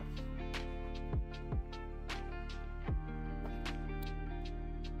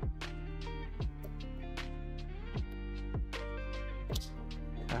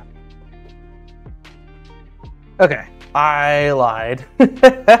 Okay, I lied.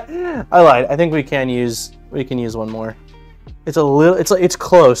 I lied. I think we can use one more. It's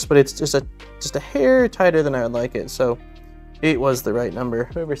close, but it's just a hair tighter than I would like it. So 8 was the right number.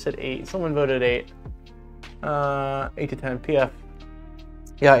 Whoever said 8, someone voted 8. 8 to 10 PF.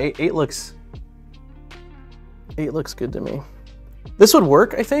 Yeah, 8 looks good to me. This would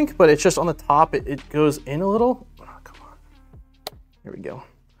work, I think, but it's just on the top. It goes in a little. Oh, come on. Here we go.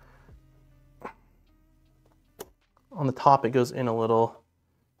 On the top, it goes in a little.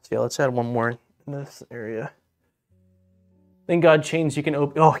 So yeah, let's add one more in this area. Thank God chains you can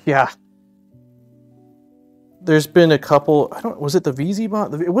open. Oh yeah. There's been a couple, was it the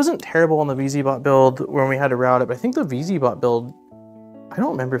VZBot? It wasn't terrible on the VZBot build when we had to route it, but I think the VZBot build, I don't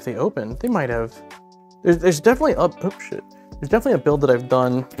remember if they opened. They might have. There's definitely There's definitely a build that I've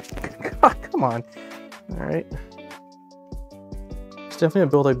done. God, come on. All right. It's definitely a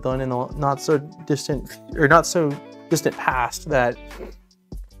build I've done in the not so distant past that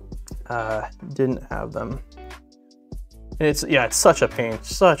didn't have them. And it's such a pain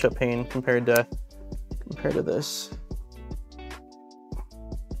compared to this.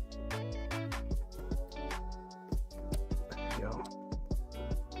 There we go.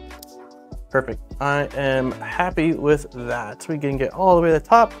 Perfect. I am happy with that. We can get all the way to the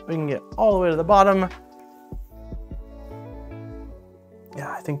top. We can get all the way to the bottom.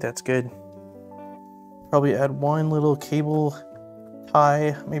 Yeah, I think that's good. Probably add one little cable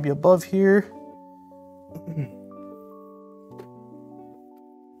tie maybe above here.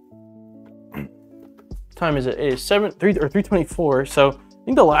 What time is it? It is 3:24. So I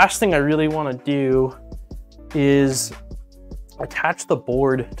think the last thing I really want to do is attach the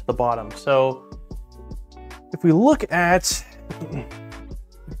board to the bottom. So if we look at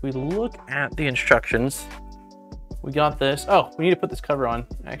the instructions, we got this. Oh, we need to put this cover on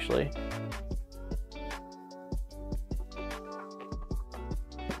actually.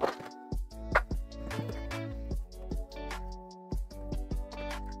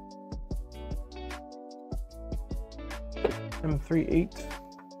 M38.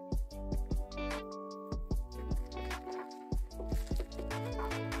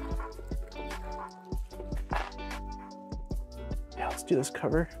 Yeah, let's do this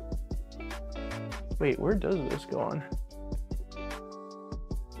cover. Wait, where does this go on?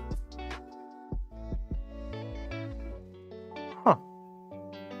 Huh.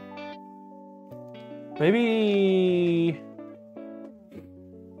 Maybe...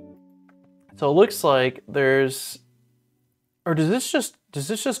 So it looks like there's... Or does this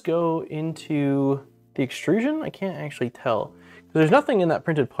just go into the extrusion? I can't actually tell. There's nothing in that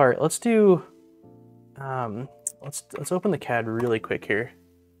printed part. Let's do... let's open the CAD really quick here.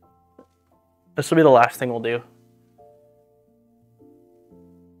 This will be the last thing we'll do.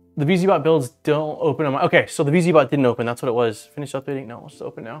 The VZBot builds don't open on my... Okay, so the VZBot didn't open. That's what it was. Finish updating. No, let's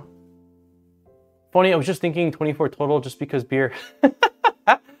open now. Funny, I was just thinking 24 total just because beer.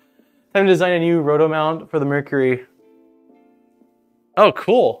 Time to design a new roto mount for the Mercury. Oh,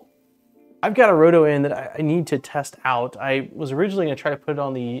 cool. I've got a roto in that I need to test out. I was originally going to try to put it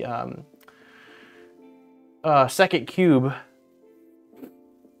on the second cube,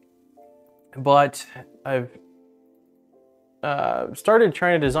 but I've started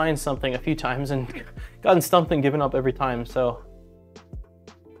trying to design something a few times and gotten stumped and given up every time, so.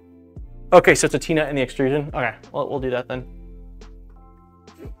 Okay, so it's a T-nut in the extrusion. Okay, well, we'll do that then.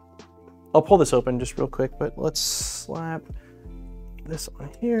 I'll pull this open just real quick, but let's slap this on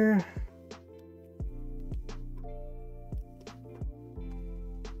here.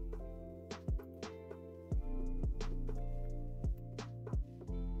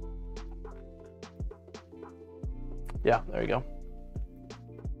 Yeah, there you go.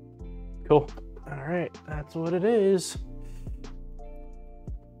 Cool. All right, that's what it is.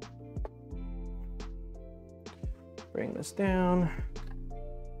 Bring this down.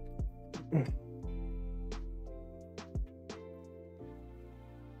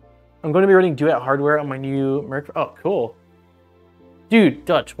 I'm going to be running Duet hardware on my new Merc. Oh, cool. Dude,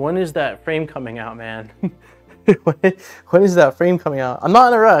 Dutch, when is that frame coming out, man? When is that frame coming out? I'm not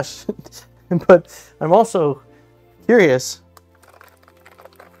in a rush, but I'm also curious.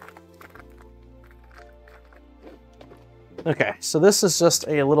 Okay, so this is just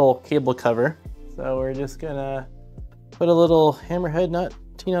a little cable cover. So we're just gonna put a little hammerhead nut,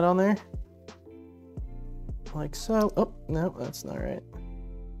 T-nut on there. Like so. Oh, no, that's not right.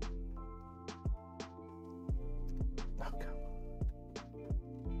 Oh,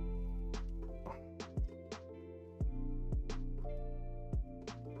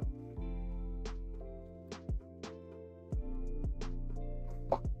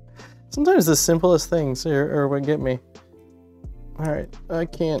 God. Sometimes the simplest things are what get me. All right, I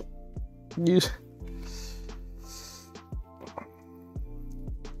can't use...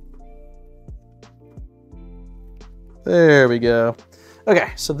 There we go.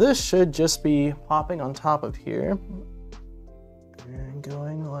 Okay, so this should just be popping on top of here. And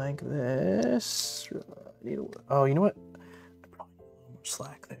going like this. Oh, you know what?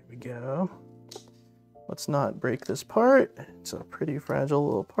 Slack, there we go. Let's not break this part. It's a pretty fragile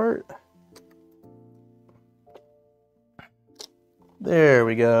little part. There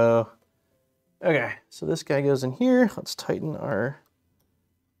we go. Okay, so this guy goes in here. Let's tighten our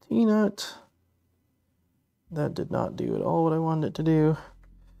T-nut. That did not do at all what I wanted it to do.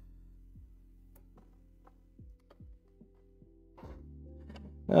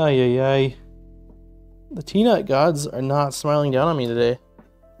 Ay, ay, ay. The T-nut gods are not smiling down on me today.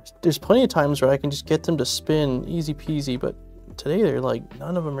 There's plenty of times where I can just get them to spin easy peasy, but today they're like,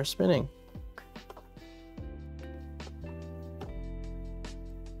 none of them are spinning.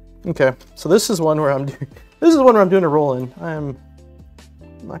 Okay, so this is one where I'm doing a roll in. I'm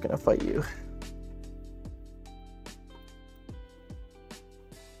not gonna fight you.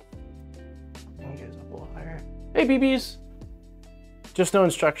 Hey, BBs. Just no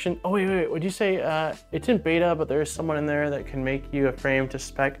instruction. Oh, wait. Would you say it's in beta, but there's someone in there that can make you a frame to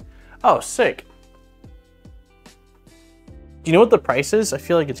spec? Oh, sick. Do you know what the price is? I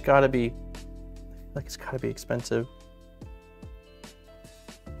feel like it's gotta be expensive.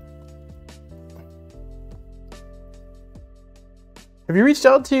 Have you reached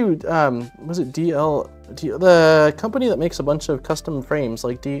out to, was it the company that makes a bunch of custom frames,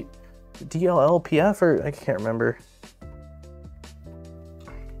 like DLLPF, or I can't remember.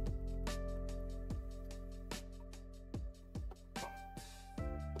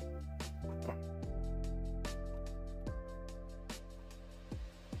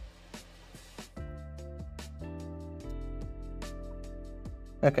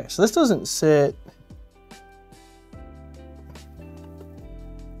 Okay, so this doesn't sit.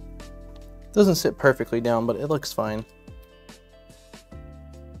 Doesn't sit perfectly down, but it looks fine.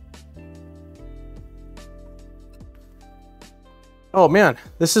 Oh man,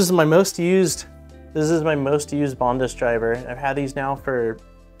 this is my most used Bondus driver. I've had these now for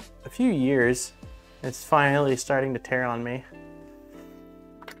a few years. It's finally starting to tear on me.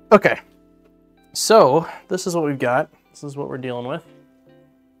 Okay, so this is what we've got. This is what we're dealing with.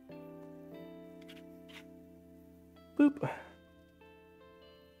 Boop.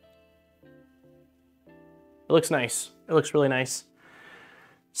 It looks nice. It looks really nice.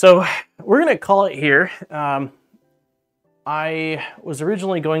 So we're gonna call it here. I was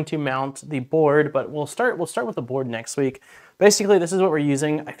originally going to mount the board, but we'll start with the board next week. Basically, this is what we're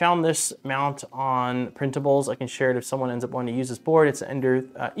using. I found this mount on printables. I can share it if someone ends up wanting to use this board. It's an Ender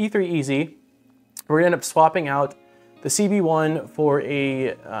E3 Easy. We're gonna end up swapping out the CB1 for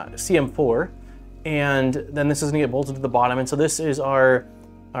a CM4, and then this is gonna get bolted to the bottom. And so this is our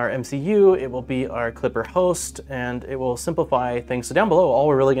MCU, it will be our clipper host, and it will simplify things. So down below, all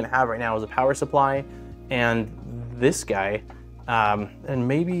we're really gonna have right now is a power supply and this guy, and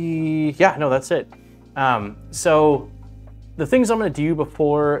maybe, yeah, no, that's it. So the things I'm gonna do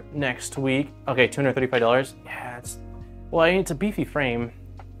before next week, okay, $235, yeah, well, it's a beefy frame.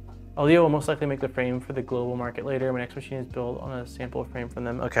 Leo will most likely make the frame for the global market later. My next machine is built on a sample frame from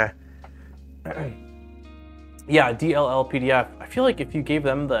them, okay. Yeah, DLL PDF. I feel like if you gave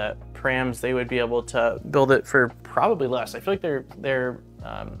them the params, they would be able to build it for probably less. I feel like they're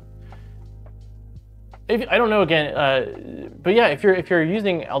I don't know again, but yeah, if you're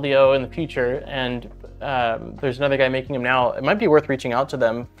using LDO in the future and there's another guy making them now, it might be worth reaching out to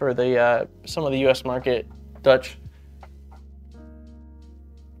them for the some of the U.S. market Dutch.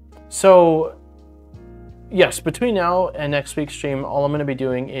 So yes, between now and next week's stream, all I'm going to be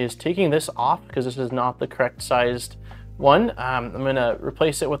doing is taking this off because this is not the correct sized one. I'm going to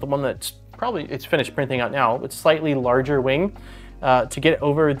replace it with the one that's it's finished printing out now with slightly larger wing to get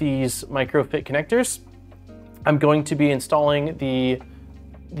over these micro fit connectors. I'm going to be installing the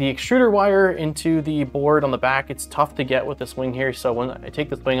extruder wire into the board on the back. It's tough to get with this wing here, so when I take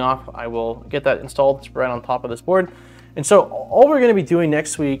this wing off, I will get that installed. It's right on top of this board. And so all we're going to be doing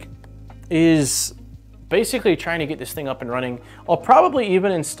next week is basically trying to get this thing up and running. I'll probably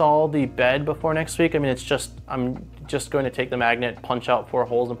even install the bed before next week. I mean, I'm just going to take the magnet, punch out 4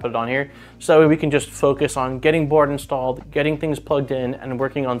 holes and put it on here. So we can just focus on getting board installed, getting things plugged in, and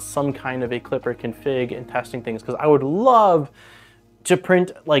working on some kind of a clipper config and testing things. Because I would love to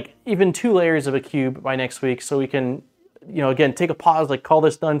print like even 2 layers of a cube by next week so we can, you know, again, take a pause, like call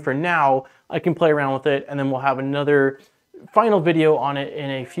this done for now. I can play around with it, and then we'll have another final video on it in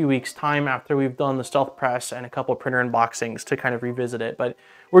a few weeks time after we've done the stealth press and a couple printer unboxings to kind of revisit it. But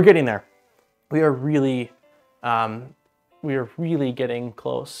we're getting there. We are really getting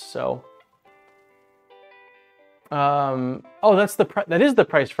close. So oh, that is the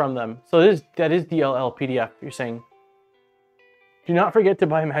price from them. So that is DLL PDF. You're saying do not forget to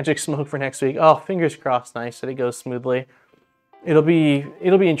buy Magic Smoke for next week. Oh, fingers crossed. Nice that it goes smoothly. It'll be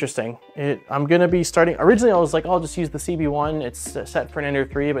interesting. I'm gonna be starting. Originally, I was like, oh, I'll just use the CB1. It's set for an Ender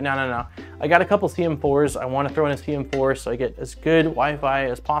 3, but no. I got a couple CM4s. I want to throw in a CM4 so I get as good Wi-Fi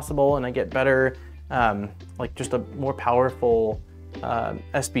as possible, and I get better, like just a more powerful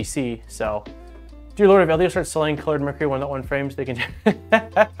SBC. So, dear Lord, if LDO starts selling colored Mercury 1.1 frames, they can.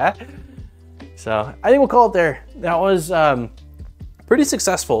 So I think we'll call it there. That was pretty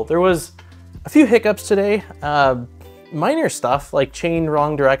successful. There was a few hiccups today. Minor stuff like chain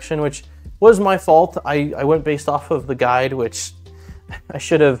wrong direction, which was my fault. I went based off of the guide, which I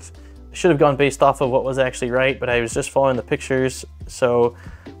should have gone based off of what was actually right, but I was just following the pictures. So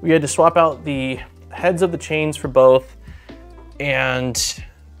we had to swap out the heads of the chains for both, and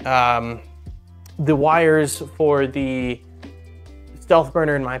the wires for the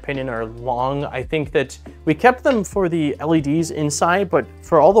StealthBurner, in my opinion, are long. I think that we kept them for the LEDs inside, but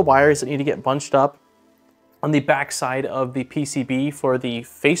for all the wires that need to get bunched up on the back side of the PCB for the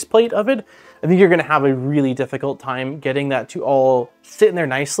faceplate of it, I think you're gonna have a really difficult time getting that to all sit in there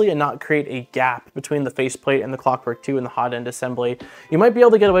nicely and not create a gap between the faceplate and the Clockwork 2 and the hot end assembly. You might be able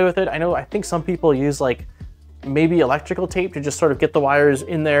to get away with it. I think some people use like maybe electrical tape to just sort of get the wires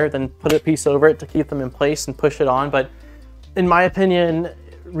in there, then put a piece over it to keep them in place and push it on. But in my opinion,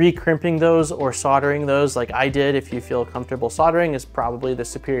 re-crimping those or soldering those like I did, if you feel comfortable soldering, is probably the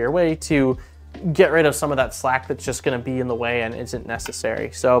superior way to get rid of some of that slack that's just going to be in the way and isn't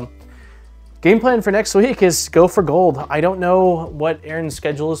necessary. So game plan for next week is go for gold. I don't know what Erin's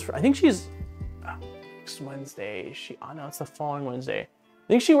schedule is for. I think she's next Wednesday. Oh no, it's the following Wednesday. I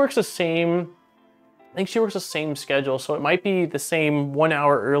think she works the same schedule, so it might be the same 1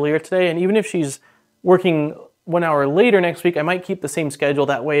 hour earlier today. And even if she's working 1 hour later next week, I might keep the same schedule.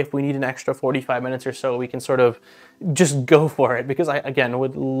 That way, if we need an extra 45 minutes or so, we can sort of just go for it, because I, again,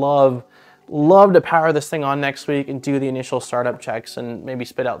 would love to power this thing on next week and do the initial startup checks and maybe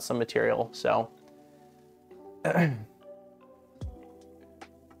spit out some material. So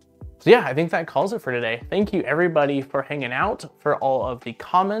yeah, I think that calls it for today. Thank you everybody for hanging out, for all of the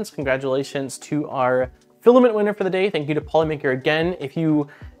comments. Congratulations to our filament winner for the day. Thank you to Polymaker again. If you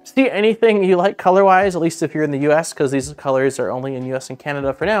see anything you like color-wise, at least if you're in the US, because these colors are only in US and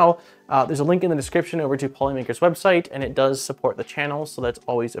Canada for now, there's a link in the description over to Polymaker's website, and it does support the channel, so that's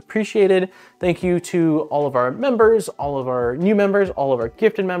always appreciated. Thank you to all of our members, all of our new members, all of our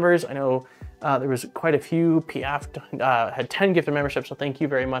gifted members. I know there was quite a few. PF had 10 gifted memberships, so thank you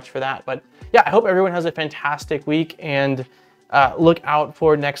very much for that. But yeah, I hope everyone has a fantastic week, and look out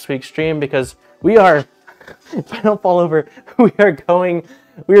for next week's stream, because we are, if I don't fall over, we are going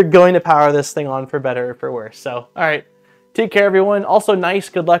to power this thing on for better or for worse. So, all right, take care, everyone. Also,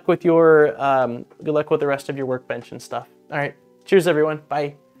 good luck with your, good luck with the rest of your workbench and stuff. All right, cheers, everyone.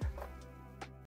 Bye.